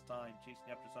spend all his time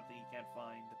chasing after something he can't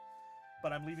find.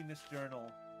 But I'm leaving this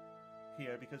journal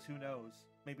here because who knows?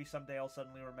 Maybe someday I'll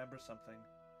suddenly remember something.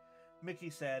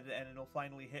 Mickey said, and it'll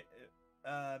finally hit...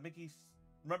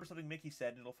 Remember something Mickey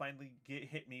said, and it'll finally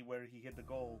hit me where he hid the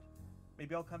gold.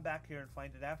 Maybe I'll come back here and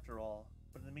find it after all.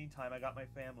 But in the meantime, I got my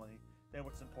family. They're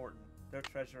what's important. They're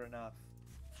treasure enough.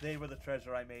 They were the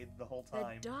treasure I made the whole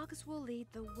time. The dogs will lead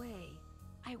the way.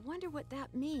 I wonder what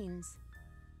that means.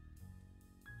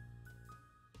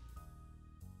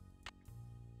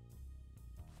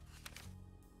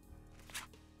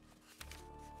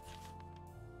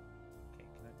 Okay,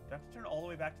 do I have to turn all the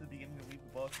way back to the beginning to read the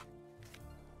book?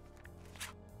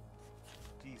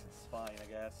 Jesus, fine, I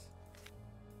guess.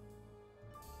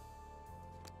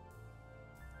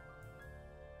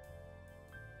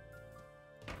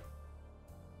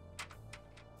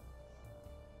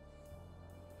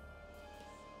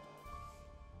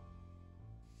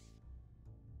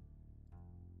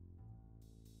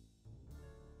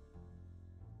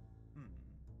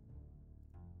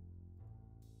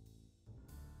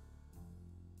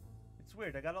 It's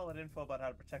weird, I got all that info about how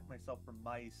to protect myself from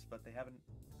mice, but they haven't,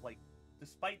 like,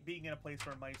 despite being in a place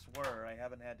where mice were, I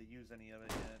haven't had to use any of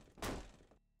it yet.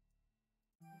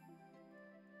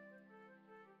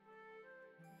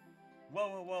 Whoa,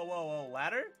 whoa, whoa, whoa, whoa,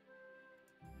 ladder?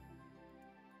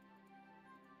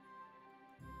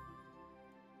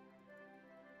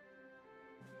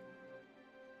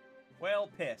 Well,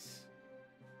 piss.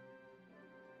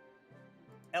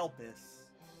 Elpis.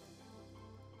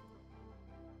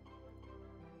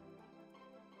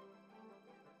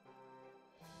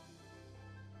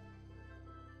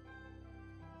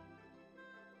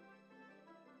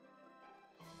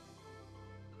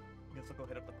 Guess I'll go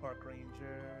hit up the park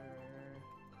ranger.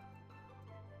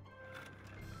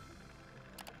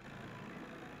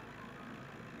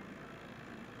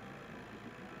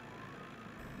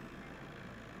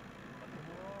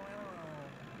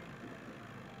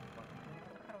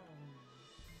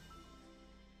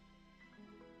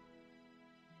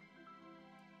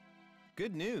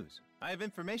 Good news. I have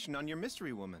information on your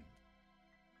mystery woman.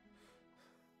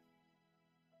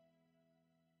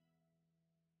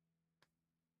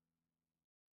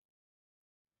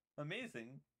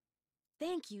 Amazing.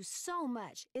 Thank you so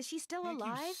much. Is she still Thank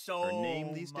alive? you so Her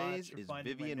name these much days for is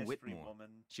finding my Vivian mystery Whitmore.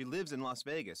 woman. She lives in Las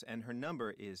Vegas, and her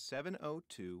number is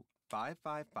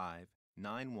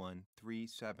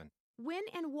 702-555-9137. When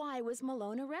and why was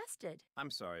Malone arrested?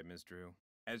 I'm sorry, Ms. Drew.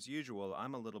 As usual,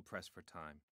 I'm a little pressed for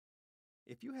time.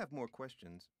 If you have more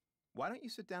questions, why don't you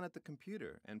sit down at the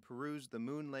computer and peruse the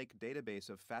Moon Lake database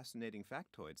of fascinating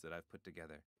factoids that I've put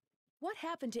together? What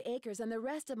happened to Akers and the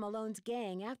rest of Malone's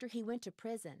gang after he went to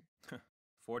prison?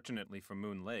 Fortunately for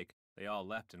Moon Lake, they all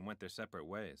left and went their separate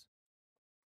ways.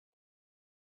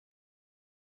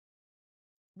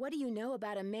 What do you know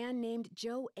about a man named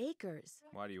Joe Akers?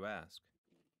 Why do you ask?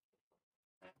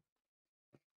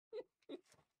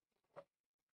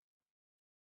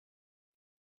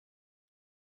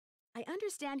 I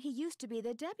understand he used to be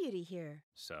the deputy here.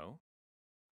 So?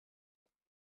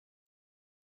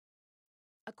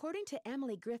 According to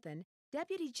Emily Griffin,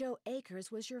 Deputy Joe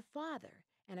Akers was your father,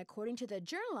 And according to the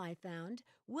journal I found,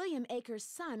 William Akers'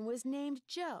 son was named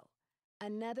Joe.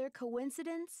 Another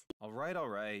coincidence? All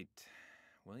right.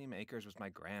 William Akers was my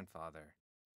grandfather.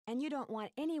 And you don't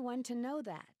want anyone to know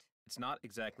that. It's not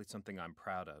exactly something I'm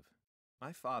proud of.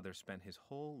 My father spent his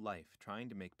whole life trying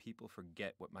to make people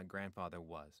forget what my grandfather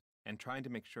was, and trying to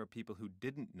make sure people who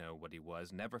didn't know what he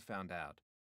was never found out.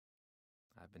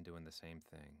 I've been doing the same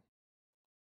thing.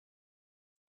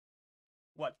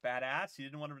 What, badass? You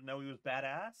didn't want him to know he was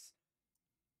badass?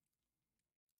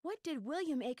 What did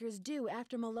William Akers do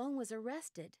after Malone was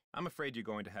arrested? I'm afraid you're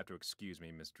going to have to excuse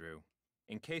me, Miss Drew.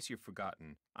 In case you've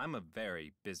forgotten, I'm a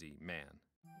very busy man.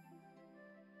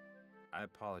 I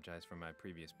apologize for my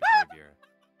previous behavior.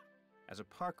 As a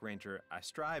park ranger, I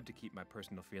strive to keep my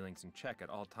personal feelings in check at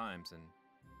all times, and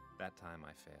that time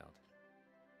I failed.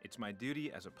 It's my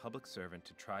duty as a public servant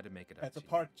to try to make it up As to a you.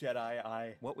 park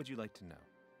Jedi, What would you like to know?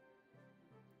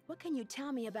 What can you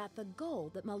tell me about the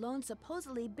gold that Malone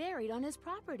supposedly buried on his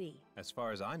property? As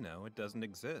far as I know, it doesn't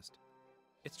exist.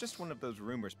 It's just one of those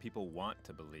rumors people want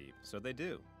to believe, so they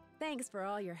do. Thanks for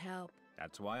all your help.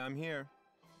 That's why I'm here.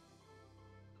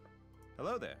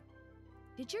 Hello there.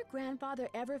 Did your grandfather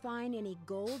ever find any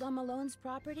gold on Malone's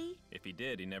property? If he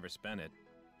did, he never spent it.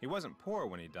 He wasn't poor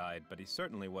when he died, but he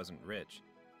certainly wasn't rich.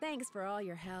 Thanks for all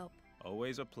your help.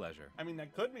 Always a pleasure. I mean,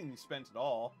 that could mean he spent it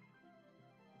all.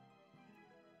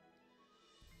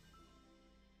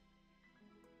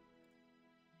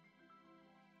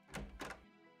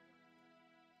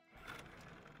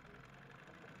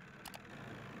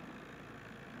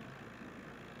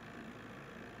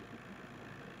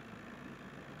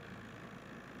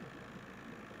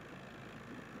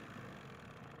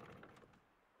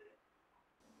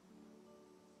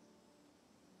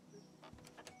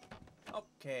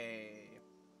 Okay.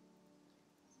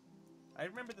 I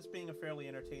remember this being a fairly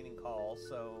entertaining call,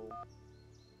 so...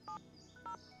 5,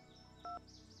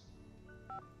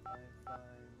 5,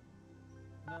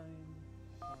 9,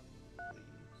 1, 3,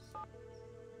 7.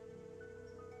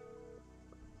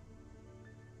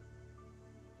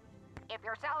 If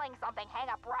you're selling something, hang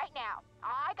up right now.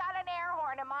 I got an air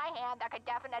horn in my hand that could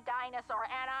deafen a dinosaur,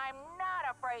 and I'm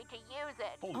not afraid to use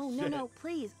it. Holy Oh, shit. no,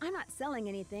 please. I'm not selling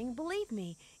anything. Believe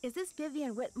me. Is this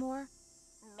Vivian Whitmore?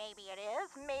 Maybe it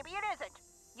is, maybe it isn't.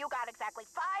 You got exactly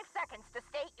 5 seconds to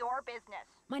state your business.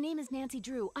 My name is Nancy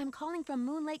Drew. I'm calling from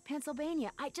Moon Lake,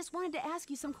 Pennsylvania. I just wanted to ask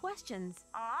you some questions.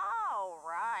 Oh,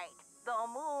 right. The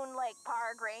Moon Lake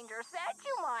Park Ranger said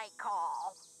you might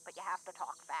call. But you have to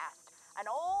talk fast. An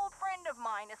old friend of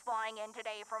mine is flying in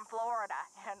today from Florida.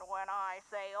 And when I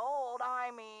say old,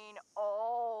 I mean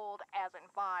old, as in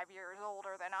 5 years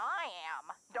older than I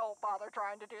am. Don't bother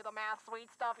trying to do the math,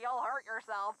 sweet stuff. You'll hurt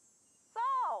yourself.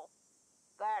 So,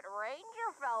 that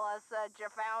ranger fella said you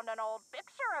found an old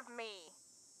picture of me.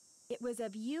 It was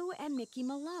of you and Mickey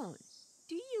Malone.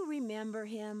 Do you remember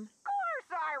him? Of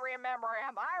course I remember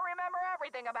him. I remember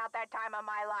everything about that time of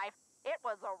my life. It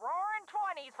was the roaring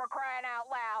 20s, for crying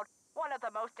out loud. One of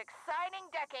the most exciting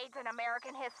decades in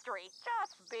American history.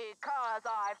 Just because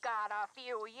I've got a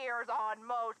few years on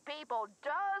most people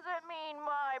doesn't mean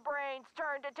my brain's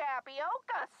turned to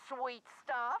tapioca, sweet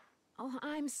stuff. Oh,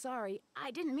 I'm sorry.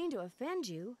 I didn't mean to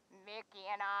offend you. Mickey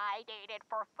and I dated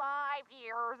for 5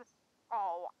 years.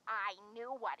 Oh, I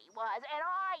knew what he was, and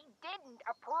I didn't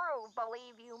approve,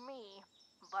 believe you me.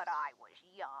 But I was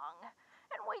young,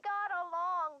 and we got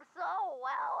along so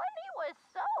well, and he was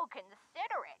so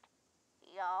considerate.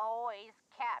 He always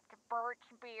kept birch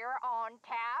beer on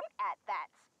tap at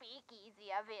that speakeasy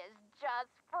of his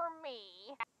just for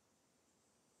me.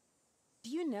 Do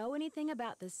you know anything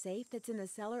about the safe that's in the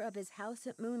cellar of his house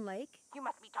at Moon Lake? You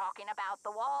must be talking about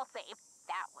the wall safe.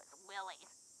 That was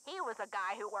Willie's. He was a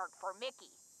guy who worked for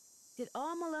Mickey. Did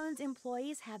all Malone's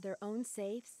employees have their own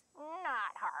safes?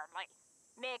 Not hardly.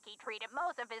 Mickey treated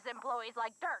most of his employees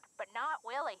like dirt, but not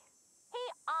Willie. He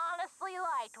honestly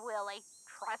liked Willie,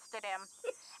 trusted him.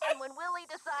 And when Willie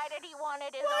decided he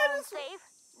wanted his own safe,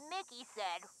 Mickey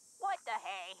said, "What the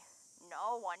hey?"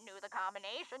 No one knew the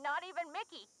combination, not even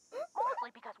Mickey.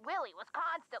 Mostly because Willie was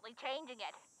constantly changing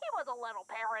it. He was a little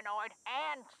paranoid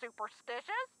and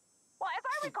superstitious. Well, as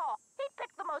I recall, he'd pick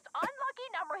the most unlucky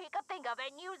number he could think of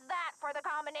and use that for the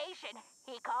combination.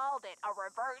 He called it a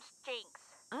reverse jinx.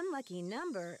 Unlucky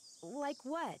number? Like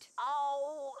what?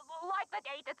 Oh, like the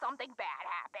date that something bad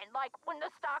happened, like when the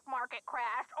stock market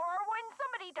crashed, or when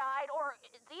somebody died, or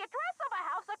the address of a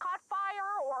house that caught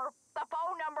fire, or the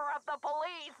phone number of the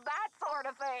police, that sort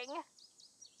of thing.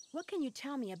 What can you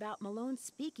tell me about Malone's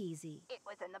speakeasy? It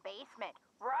was in the basement,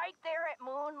 right there at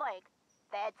Moon Lake.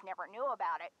 Feds never knew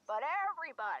about it, but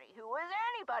everybody who was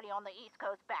anybody on the East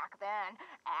Coast back then,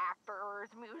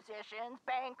 actors, musicians,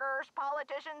 bankers,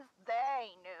 politicians,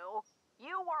 they knew.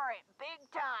 You weren't big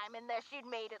time unless you'd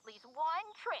made at least one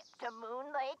trip to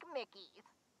Moon Lake Mickey's.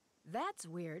 That's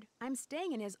weird. I'm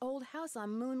staying in his old house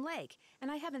on Moon Lake, and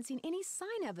I haven't seen any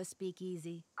sign of a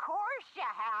speakeasy. Course you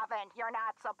haven't. You're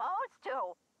not supposed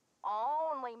to.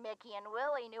 Only Mickey and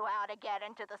Willie knew how to get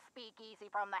into the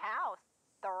speakeasy from the house.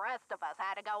 The rest of us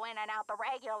had to go in and out the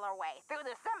regular way, through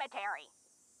the cemetery.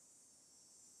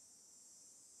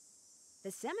 The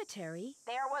cemetery?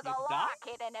 There was a lock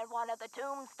hidden in one of the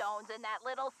tombstones in that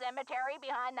little cemetery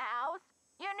behind the house.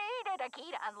 You needed a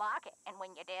key to unlock it, and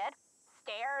when you did,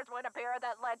 stairs would appear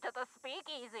that led to the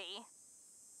speakeasy.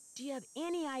 Do you have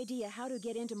any idea how to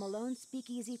get into Malone's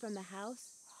speakeasy from the house?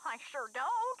 I sure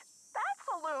don't. That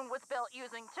saloon was built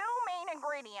using two main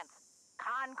ingredients,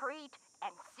 concrete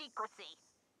and secrecy.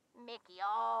 Mickey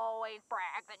always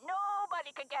bragged that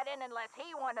nobody could get in unless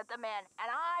he wanted them in, and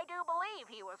I do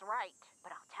believe he was right.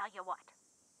 But I'll tell you what,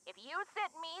 if you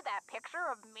send me that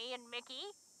picture of me and Mickey,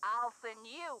 I'll send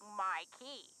you my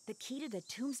key. The key to the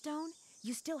tombstone?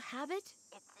 You still have it?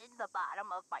 It's in the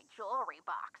bottom of my jewelry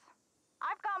box.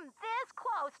 I've come this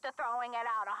close to throwing it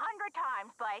out 100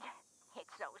 times, but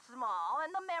it's so small,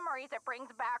 and the memories it brings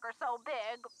back are so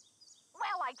big.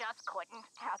 Well, I just couldn't,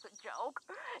 as a joke.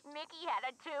 Mickey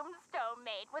had a tombstone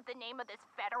made with the name of this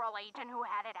federal agent who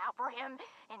had it out for him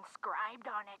inscribed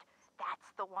on it.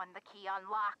 That's the one the key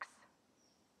unlocks.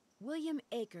 William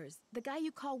Akers, the guy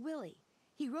you call Willie.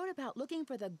 He wrote about looking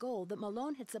for the gold that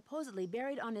Malone had supposedly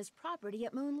buried on his property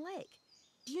at Moon Lake.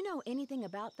 Do you know anything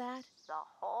about that? The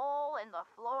hole in the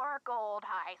floor gold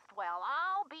heist. Well,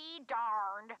 I'll be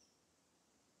darned.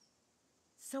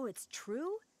 So it's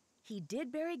true? He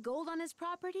did bury gold on his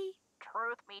property?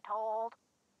 Truth be told,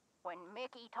 when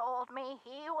Mickey told me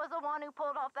he was the one who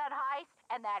pulled off that heist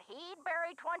and that he'd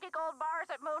buried 20 gold bars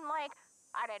at Moon Lake,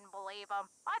 I didn't believe him.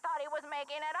 I thought he was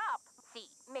making it up. See,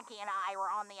 Mickey and I were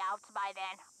on the outs by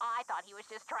then. I thought he was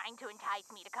just trying to entice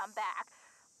me to come back.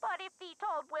 But if he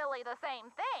told Willie the same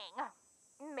thing,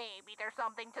 maybe there's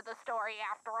something to the story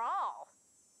after all.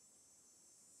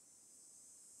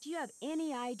 Do you have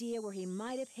any idea where he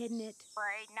might have hidden it?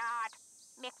 Afraid not.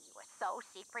 Mickey was so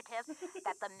secretive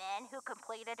that the men who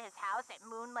completed his house at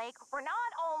Moon Lake were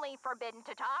not only forbidden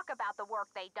to talk about the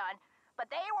work they'd done, but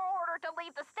they were ordered to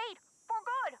leave the state for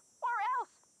good, or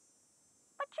else.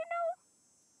 But you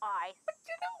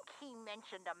know, he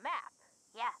mentioned a map.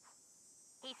 Yes.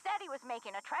 He said he was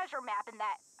making a treasure map in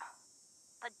that...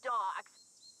 the dogs.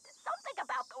 Something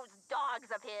about those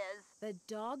dogs of his. The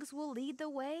dogs will lead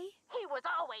the way? He was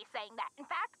always saying that. In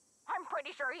fact, I'm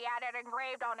pretty sure he had it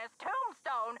engraved on his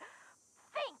tombstone.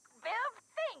 Think, Viv,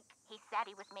 think. He said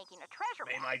he was making a treasure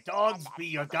map. May my dogs be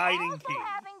your guiding also key.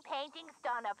 having paintings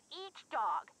done of each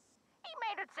dog. He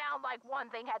made it sound like one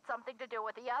thing had something to do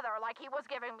with the other, like he was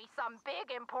giving me some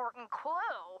big important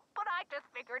clue. But I just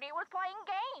figured he was playing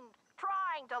games,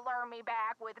 trying to lure me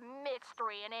back with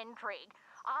mystery and intrigue.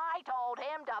 I told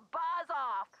him to buzz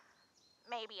off.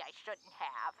 Maybe I shouldn't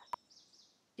have.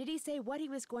 Did he say what he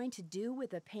was going to do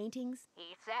with the paintings?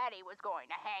 He said he was going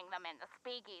to hang them in the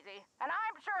speakeasy, and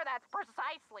I'm sure that's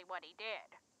precisely what he did.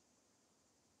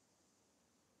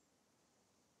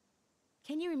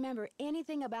 Can you remember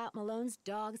anything about Malone's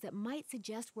dogs that might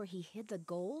suggest where he hid the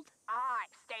gold? I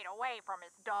stayed away from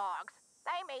his dogs.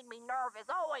 They made me nervous,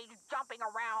 always jumping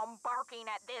around, barking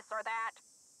at this or that.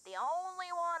 The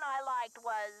only one I liked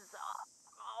was,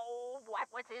 what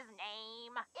was his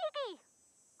name? Iggy!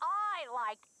 I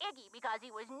liked Iggy because he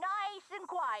was nice and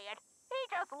quiet. He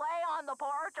just lay on the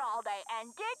porch all day and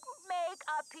didn't make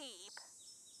a peep.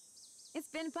 It's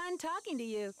been fun talking to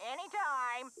you.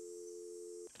 Anytime.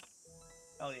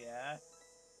 Hell yeah.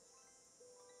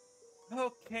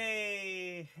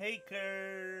 Okay,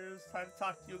 Hakers, time to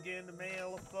talk to you again to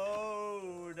mail a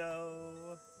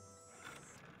photo.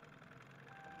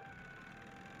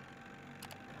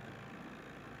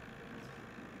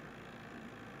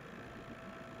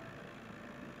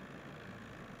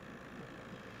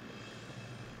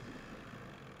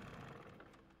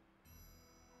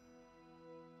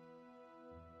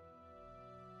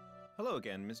 Hello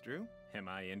again, Miss Drew. Am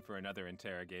I in for another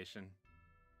interrogation?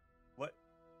 What?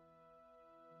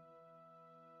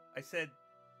 I said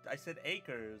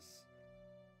Acres.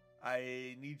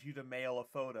 I need you to mail a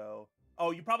photo.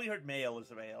 Oh, you probably heard mail as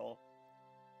a mail.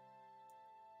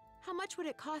 How much would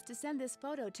it cost to send this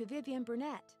photo to Vivian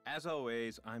Burnett? As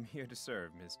always, I'm here to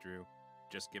serve, Miss Drew.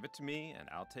 Just give it to me and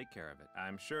I'll take care of it.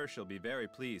 I'm sure she'll be very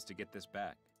pleased to get this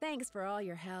back. Thanks for all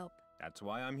your help. That's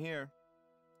why I'm here.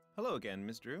 Hello again,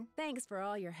 Miss Drew. Thanks for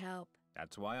all your help.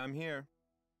 That's why I'm here.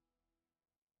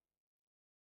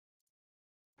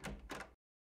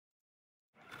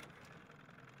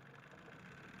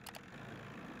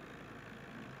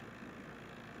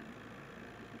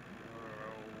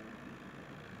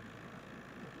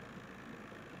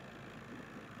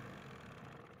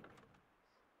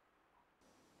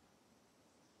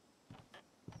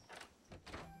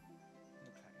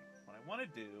 What I want to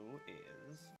do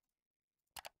is...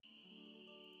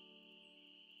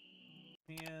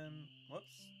 And... Whoops.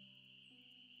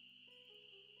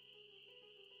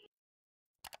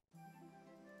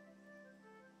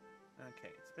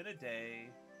 Okay, it's been a day.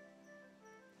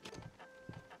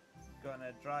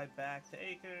 Gonna drive back to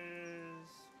Acres.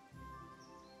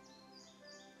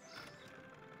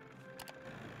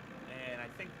 And I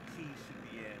think the key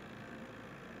should be in.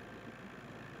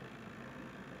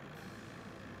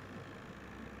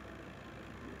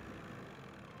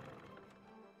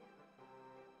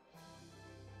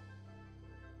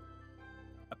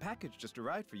 A package just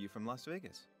arrived for you from Las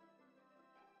Vegas.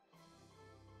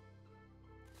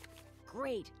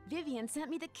 Great. Vivian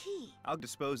sent me the key. I'll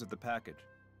dispose of the package.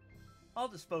 I'll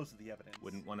dispose of the evidence.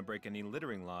 Wouldn't want to break any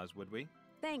littering laws, would we?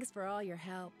 Thanks for all your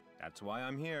help. That's why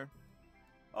I'm here.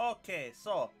 Okay,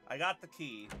 so, I got the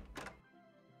key.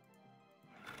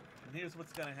 And here's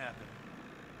what's gonna happen.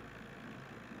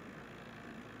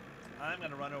 I'm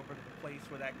gonna run over to the place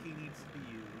where that key needs to be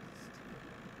used.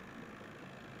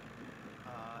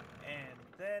 And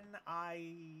then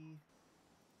I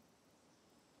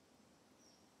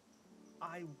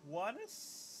want to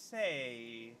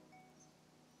say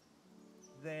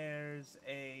there's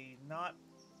a, not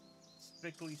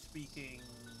strictly speaking,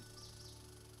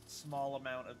 small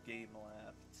amount of game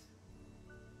left.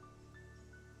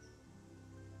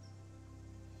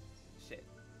 Shit.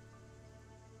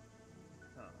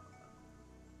 Huh.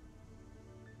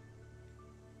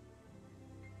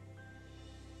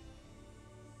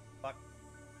 Fuck.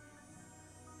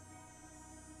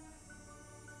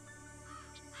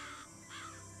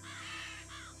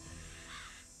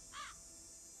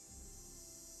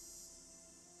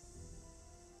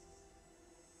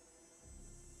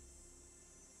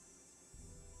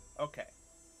 Okay.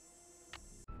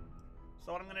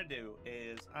 So what I'm gonna do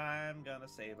is I'm gonna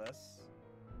save us.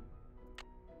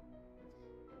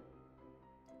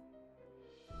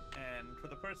 And for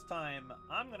the first time,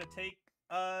 I'm gonna take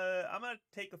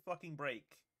a fucking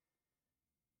break.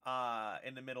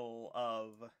 In the middle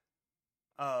of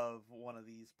one of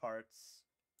these parts.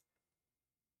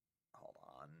 Hold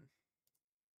on.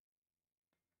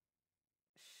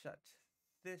 Shut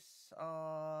this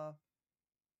off.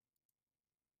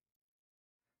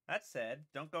 That said,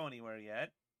 don't go anywhere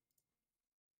yet.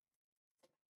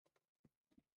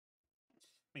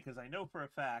 Because I know for a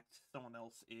fact someone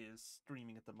else is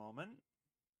streaming at the moment.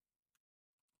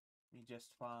 Let me just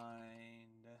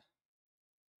find...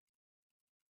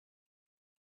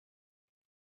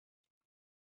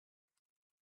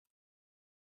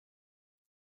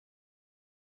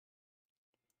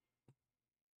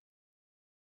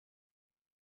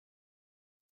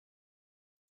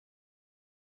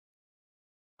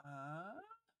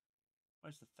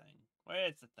 Where's the thing?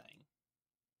 Where's the thing?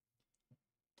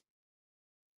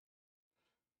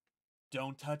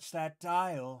 Don't touch that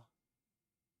dial.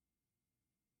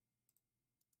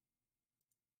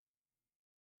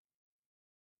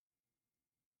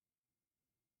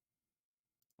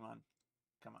 Come on.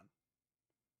 Come on.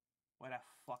 Where the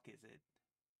fuck is it?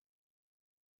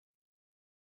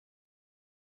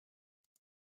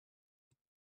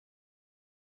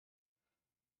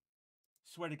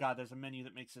 Swear to God, there's a menu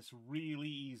that makes this really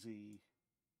easy.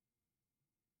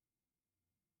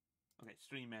 Okay,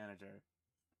 Stream Manager.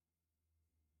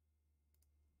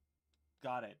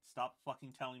 Got it. Stop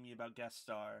fucking telling me about Guest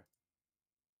Star.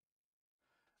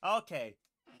 Okay.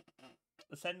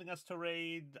 Sending us to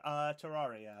raid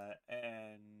Terraria,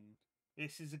 and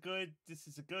this is a good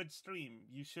stream.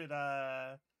 You should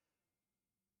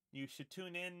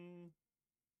tune in.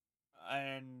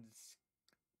 And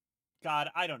God,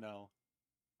 I don't know.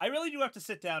 I really do have to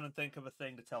sit down and think of a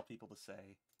thing to tell people to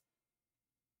say.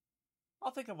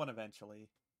 I'll think of one eventually.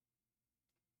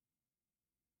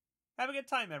 Have a good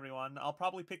time, everyone. I'll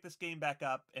probably pick this game back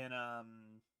up in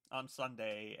on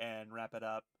Sunday and wrap it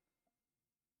up.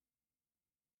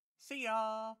 See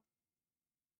y'all!